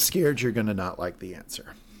holocaust. I'm scared you're going to not like the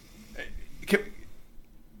answer.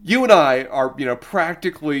 You and I are,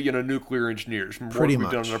 practically, nuclear engineers from what we've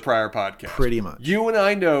done on a prior podcast. Pretty much. You and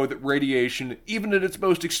I know that radiation, even at its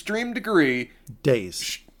most extreme degree...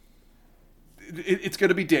 Days. It's going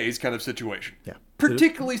to be days kind of situation. Yeah.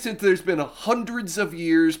 Particularly since there's been hundreds of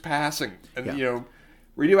years passing. And,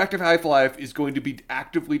 radioactive half-life is going to be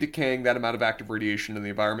actively decaying that amount of active radiation in the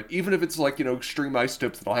environment, even if it's like, extreme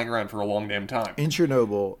isotopes that'll hang around for a long damn time. In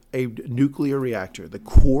Chernobyl, a nuclear reactor, the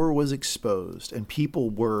core was exposed and people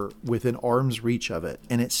were within arm's reach of it,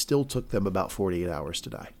 and it still took them about 48 hours to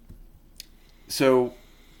die. So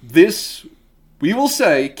this, we will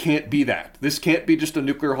say, can't be that. This can't be just a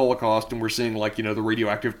nuclear holocaust and we're seeing like, the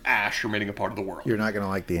radioactive ash remaining a part of the world. You're not going to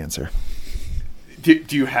like the answer. Do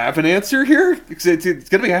you have an answer here? It's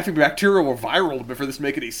going to have to be bacterial or viral for this to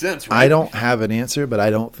make any sense, right? I don't have an answer, but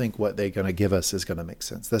I don't think what they're going to give us is going to make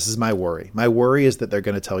sense. This is my worry. My worry is that they're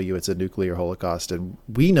going to tell you it's a nuclear holocaust, and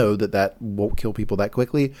we know that won't kill people that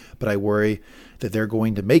quickly, but I worry that they're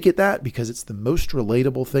going to make it that because it's the most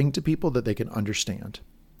relatable thing to people that they can understand.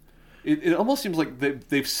 It almost seems like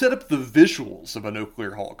they've set up the visuals of a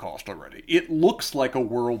nuclear holocaust already. It looks like a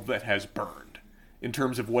world that has burned in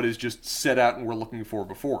terms of what is just set out and we're looking for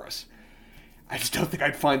before us. I just don't think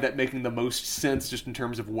I'd find that making the most sense just in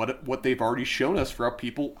terms of what they've already shown us for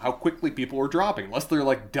how quickly people are dropping. Unless they're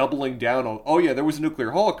like doubling down on, oh yeah, there was a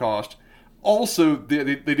nuclear holocaust. Also, they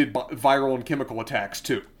did viral and chemical attacks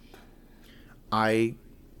too. I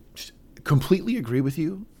completely agree with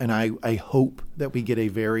you, and I hope that we get a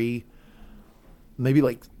very... maybe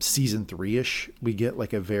like season 3-ish, we get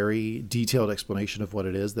like a very detailed explanation of what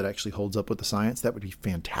it is that actually holds up with the science. That would be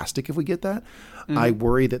fantastic if we get that. Mm-hmm. I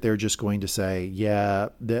worry that they're just going to say, yeah,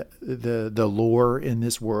 the lore in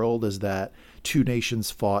this world is that 2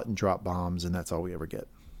 nations fought and dropped bombs, and that's all we ever get.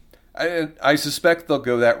 I suspect they'll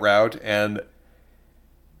go that route, and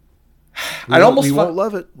we won't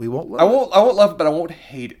love it. We won't love it. I won't love it, but I won't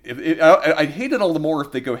hate it. I'd hate it all the more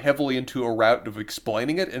if they go heavily into a route of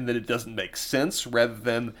explaining it and that it doesn't make sense, rather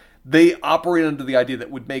than they operate under the idea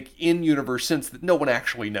that would make in-universe sense that no one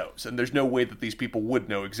actually knows, and there's no way that these people would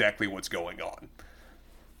know exactly what's going on.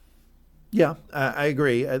 Yeah, I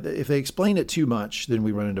agree. If they explain it too much, then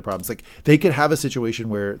we run into problems. Like they could have a situation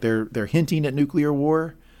where they're hinting at nuclear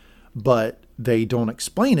war, but they don't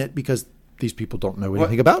explain it because these people don't know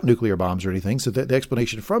anything about nuclear bombs or anything, so the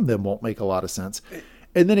explanation from them won't make a lot of sense.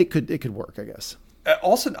 And then it could work, I guess.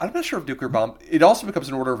 Also, I'm not sure if nuclear bomb... It also becomes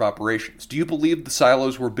an order of operations. Do you believe the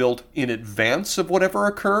silos were built in advance of whatever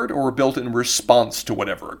occurred, or were built in response to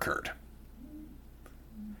whatever occurred?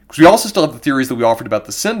 Because we also still have the theories that we offered about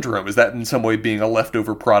the syndrome. Is that in some way being a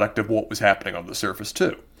leftover product of what was happening on the surface,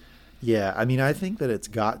 too? Yeah, I mean, I think that it's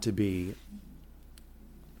got to be...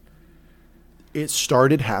 It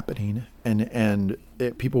started happening, and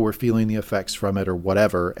people were feeling the effects from it or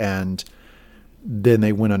whatever, and then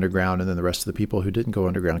they went underground, and then the rest of the people who didn't go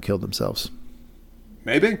underground killed themselves.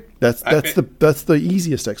 Maybe that's the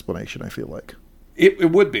easiest explanation. I feel like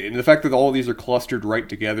it would be, and the fact that all of these are clustered right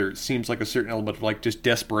together seems like a certain element of like just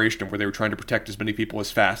desperation, of where they were trying to protect as many people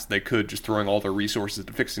as fast as they could, just throwing all their resources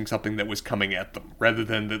into fixing something that was coming at them, rather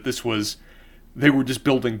than that they were just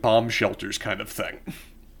building bomb shelters kind of thing.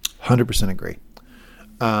 100% agree.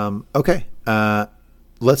 Okay.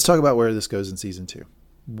 Let's talk about where this goes in season 2.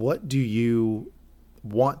 What do you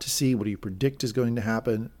want to see? What do you predict is going to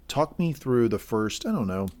happen? Talk me through the first,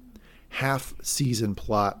 half season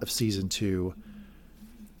plot of season 2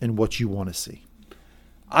 and what you want to see.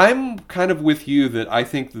 I'm kind of with you that I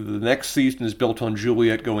think that the next season is built on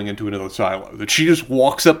Juliet going into another silo. That she just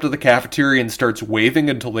walks up to the cafeteria and starts waving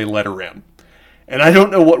until they let her in. And I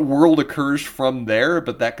don't know what world occurs from there,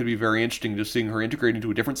 but that could be very interesting, just seeing her integrate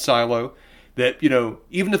into a different silo. That,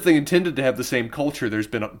 even if they intended to have the same culture, there's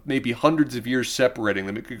been maybe hundreds of years separating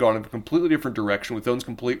them. It could go in a completely different direction with its own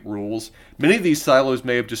complete rules. Many of these silos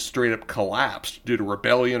may have just straight up collapsed due to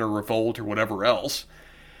rebellion or revolt or whatever else.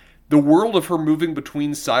 The world of her moving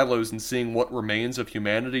between silos and seeing what remains of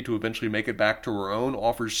humanity to eventually make it back to her own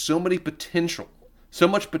offers so much potential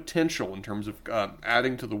in terms of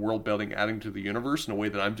adding to the world building, adding to the universe in a way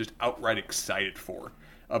that I'm just outright excited for.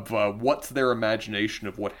 Of what's their imagination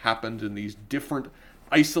of what happened in these different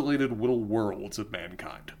isolated little worlds of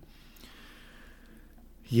mankind.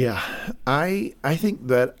 Yeah, I think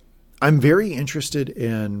that I'm very interested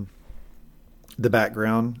in the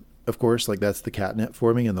background, of course, like that's the catnip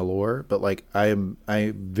for me in the lore. But like I'm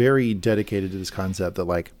very dedicated to this concept that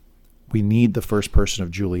like we need the first person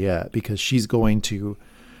of Juliet because she's going to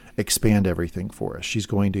expand everything for us. She's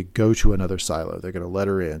going to go to another silo. They're going to let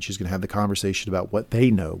her in. She's going to have the conversation about what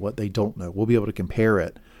they know, what they don't know. We'll be able to compare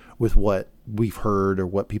it with what we've heard or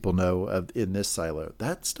what people know of in this silo.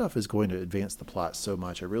 That stuff is going to advance the plot so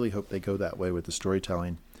much. I really hope they go that way with the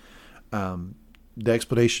storytelling. The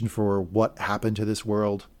explanation for what happened to this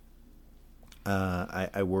world,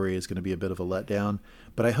 I worry is going to be a bit of a letdown,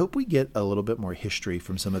 but I hope we get a little bit more history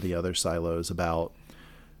from some of the other silos about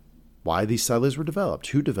why these silos were developed,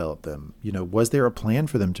 who developed them. You know, was there a plan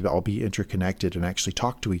for them to all be interconnected and actually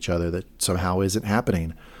talk to each other that somehow isn't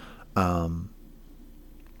happening?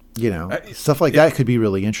 You know, stuff like that could be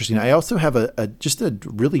really interesting. I also have just a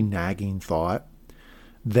really nagging thought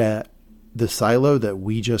that the silo that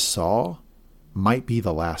we just saw might be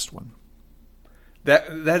the last one. That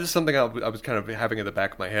is something I was kind of having in the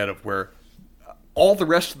back of my head of where all the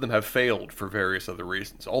rest of them have failed for various other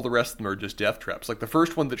reasons. All the rest of them are just death traps. Like the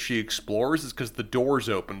first one that she explores is because the door's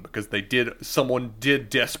open because someone did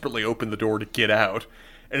desperately open the door to get out,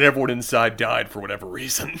 and everyone inside died for whatever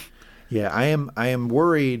reason. Yeah, I am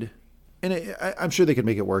worried, and I'm sure they could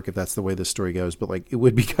make it work if that's the way the story goes. But like, it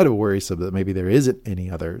would be kind of worrisome that maybe there isn't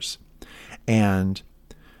any others, and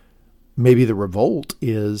maybe the revolt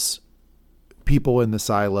is people in the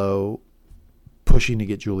silo pushing to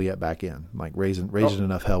get Juliet back in, like raising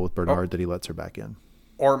enough hell with Bernard that he lets her back in.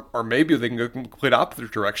 Or maybe they can go complete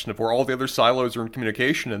opposite direction of where all the other silos are in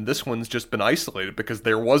communication and this one's just been isolated because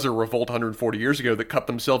there was a revolt 140 years ago that cut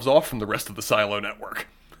themselves off from the rest of the silo network.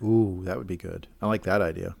 Ooh, that would be good. I like that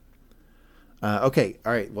idea. Okay,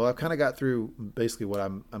 all right. Well, I've kind of got through basically what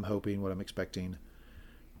I'm hoping, what I'm expecting.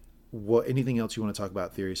 Anything else you want to talk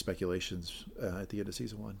about? Theories, speculations at the end of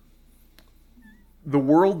season 1? The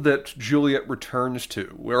world that Juliet returns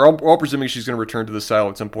to, we're all presuming she's going to return to the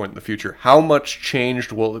silo at some point in the future. How much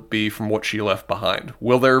changed will it be from what she left behind?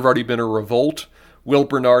 Will there have already been a revolt? Will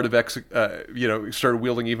Bernard have started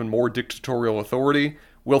wielding even more dictatorial authority?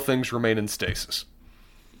 Will things remain in stasis?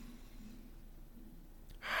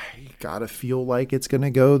 I gotta feel like it's going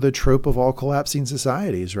to go the trope of all collapsing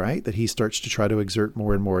societies, right? That he starts to try to exert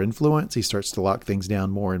more and more influence. He starts to lock things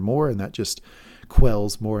down more and more, and that just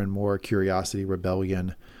quells more and more curiosity,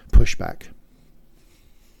 rebellion, pushback.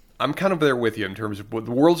 I'm kind of there with you in terms of what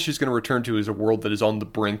the world she's going to return to is a world that is on the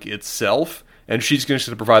brink itself, and she's going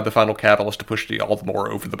to provide the final catalyst to push all the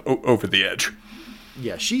more over the edge.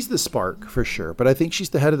 Yeah, she's the spark for sure, but I think she's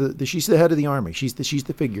the head of the army. She's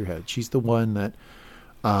the figurehead. She's the one that,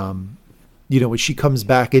 when she comes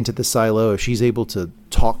back into the silo, if she's able to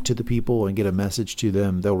talk to the people and get a message to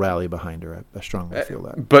them, they'll rally behind her. I strongly feel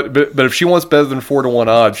that. But if she wants better than 4-1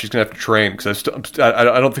 odds, she's going to have to train because I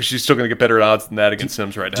don't think she's still going to get better at odds than that against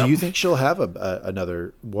Sims right now. Do you think she'll have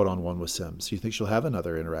another one-on-one with Sims? Do you think she'll have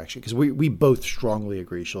another interaction? Because we both strongly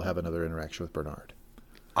agree she'll have another interaction with Bernard.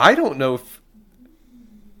 I don't know if...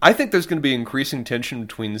 I think there's going to be increasing tension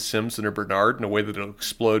between Sims and Bernard in a way that it'll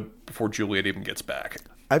explode before Juliet even gets back.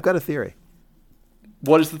 I've got a theory.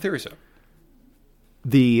 What is the theory, sir?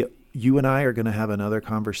 You and I are going to have another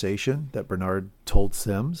conversation that Bernard told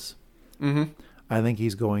Sims. Mm-hmm. I think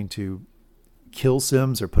he's going to kill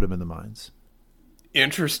Sims or put him in the mines.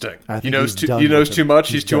 Interesting. He knows too much.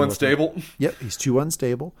 He's too unstable. Yep, he's too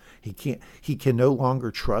unstable. He can no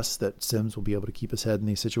longer trust that Sims will be able to keep his head in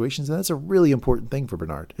these situations, and that's a really important thing for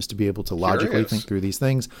Bernard, is to be able to logically think through these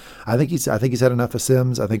things. I think he's had enough of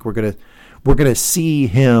Sims. I think we're gonna see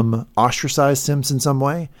him ostracize Sims in some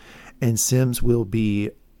way, and Sims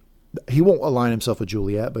he won't align himself with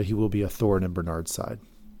Juliet, but he will be a thorn in Bernard's side.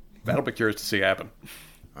 That'll be curious to see happen.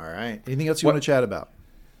 All right. Anything else you want to chat about?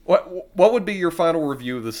 What would be your final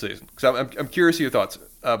review of the season? Because I'm curious of your thoughts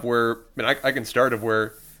of where. I can start of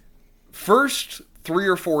where first 3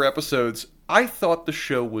 or 4 episodes. I thought the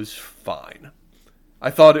show was fine. I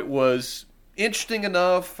thought it was interesting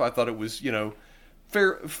enough. I thought it was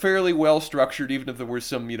fairly well structured, even if there were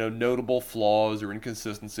some notable flaws or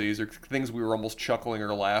inconsistencies or things we were almost chuckling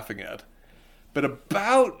or laughing at. But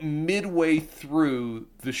about midway through,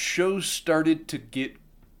 the show started to get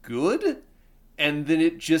good. And then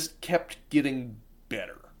it just kept getting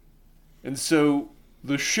better. And so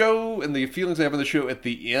the show and the feelings I have on the show at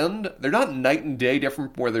the end, they're not night and day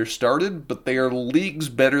different from where they started, but they are leagues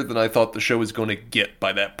better than I thought the show was going to get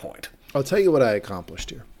by that point. I'll tell you what I accomplished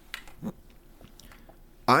here.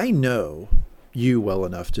 I know you well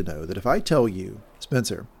enough to know that if I tell you,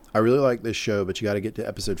 Spencer, I really like this show, but you got to get to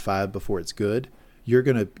episode 5 before it's good, you're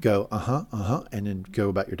going to go, and then go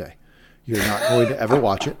about your day. You're not going to ever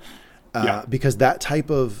watch it. because that type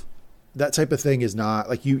of thing is not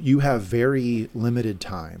like you have very limited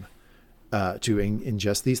time to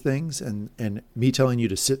ingest these things, and me telling you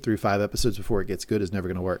to sit through 5 episodes before it gets good is never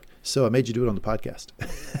going to work. So I made you do it on the podcast.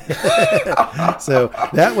 So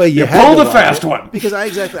that way you pull the fast one. Because I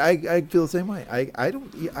feel the same way.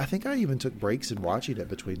 I think I even took breaks in watching it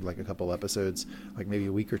between like a couple episodes, like maybe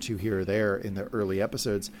a week or two here or there in the early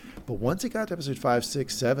episodes. But once it got to episode 5,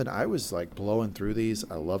 6, 7, I was like blowing through these.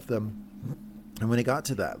 I loved them. And when it got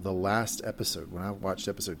to the last episode, when I watched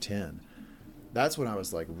episode 10, that's when I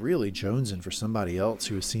was like really jonesing for somebody else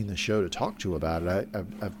who has seen the show to talk to about it.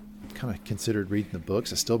 I've kind of considered reading the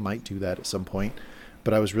books. I still might do that at some point,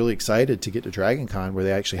 but I was really excited to get to Dragon Con where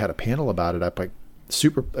they actually had a panel about it.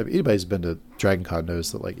 Anybody who's been to Dragon Con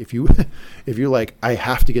knows that like if you're like, I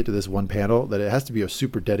have to get to this one panel, that it has to be a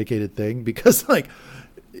super dedicated thing, because like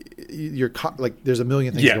there's a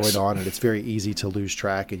million things going on, and it's very easy to lose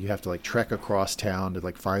track, and you have to like trek across town to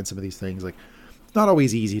like find some of these things. Like, it's not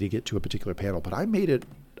always easy to get to a particular panel, but I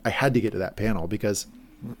had to get to that panel because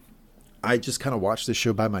I just kind of watched this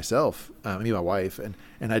show by myself, me and my wife, and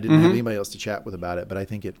I didn't have anybody else to chat with about it. But I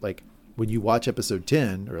think it, like, when you watch episode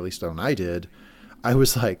 10, or at least when I did, I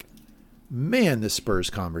was like, man, this spurs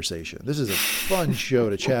conversation. This is a fun show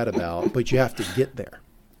to chat about, but you have to get there.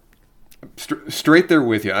 Straight there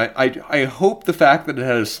with you. I hope the fact that it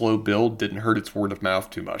had a slow build didn't hurt its word of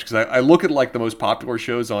mouth too much, because I look at like the most popular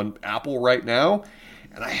shows on Apple right now,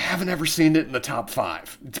 and I haven't ever seen it in the top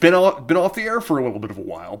 5. It's been off the air for a little bit of a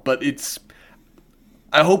while, but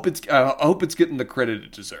I hope it's getting the credit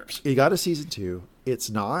it deserves. It got a season 2.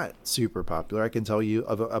 It's not super popular. I can tell you,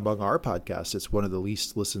 among our podcasts, it's one of the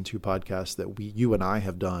least listened to podcasts that you and I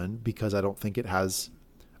have done, because I don't think it has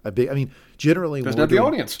a big. I mean, generally when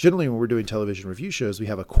we're doing television review shows, we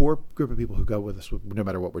have a core group of people who go with us no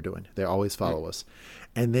matter what we're doing. They always follow us,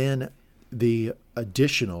 and then the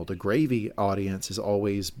gravy audience is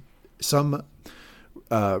always some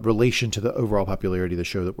relation to the overall popularity of the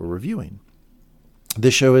show that we're reviewing.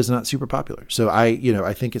 This show is not super popular, so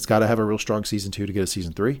I think it's got to have a real strong season 2 to get a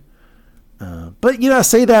season 3. But I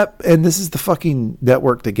say that, and this is the fucking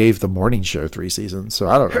network that gave the morning show 3 seasons, so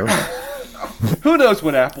I don't know. Who knows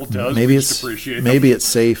what Apple does? Maybe it's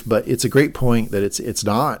safe, but it's a great point that it's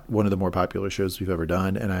not one of the more popular shows we've ever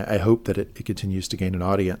done, and I hope that it continues to gain an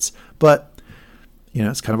audience. But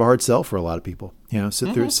it's kind of a hard sell for a lot of people.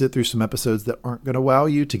 Sit through some episodes that aren't going to wow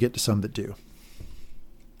you to get to some that do.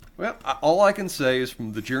 Well, all I can say is,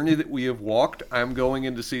 from the journey that we have walked, I'm going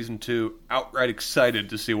into season 2 outright excited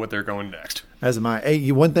to see what they're going next. As am I.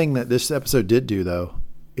 Hey, one thing that this episode did do, though,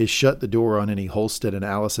 is shut the door on any Holston and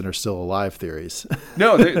Allison are still alive theories.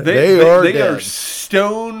 No, they are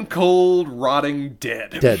stone cold rotting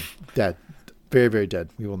dead. Dead. Very, very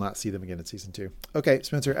dead. We will not see them again in season 2. Okay,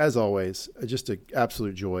 Spencer, as always, just an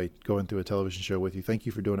absolute joy going through a television show with you. Thank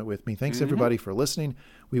you for doing it with me. Thanks, everybody, for listening.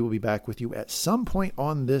 We will be back with you at some point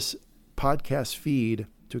on this podcast feed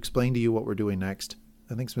to explain to you what we're doing next.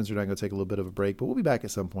 I think Spencer and I are going to take a little bit of a break, but we'll be back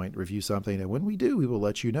at some point, review something. And when we do, we will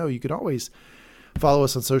let you know. You can always follow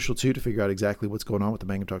us on social, too, to figure out exactly what's going on with the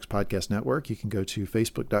Mangum Talks Podcast Network. You can go to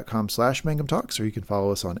facebook.com/Mangum Talks, or you can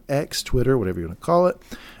follow us on X, Twitter, whatever you want to call it,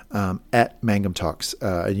 at Mangum Talks.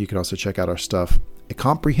 And you can also check out our stuff, a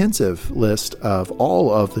comprehensive list of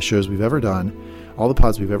all of the shows we've ever done, all the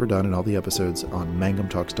pods we've ever done, and all the episodes on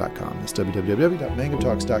MangumTalks.com. That's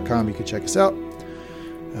www.mangumtalks.com. You can check us out.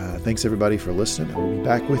 Thanks, everybody, for listening, and we'll be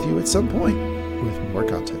back with you at some point with more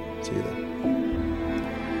content. See you then.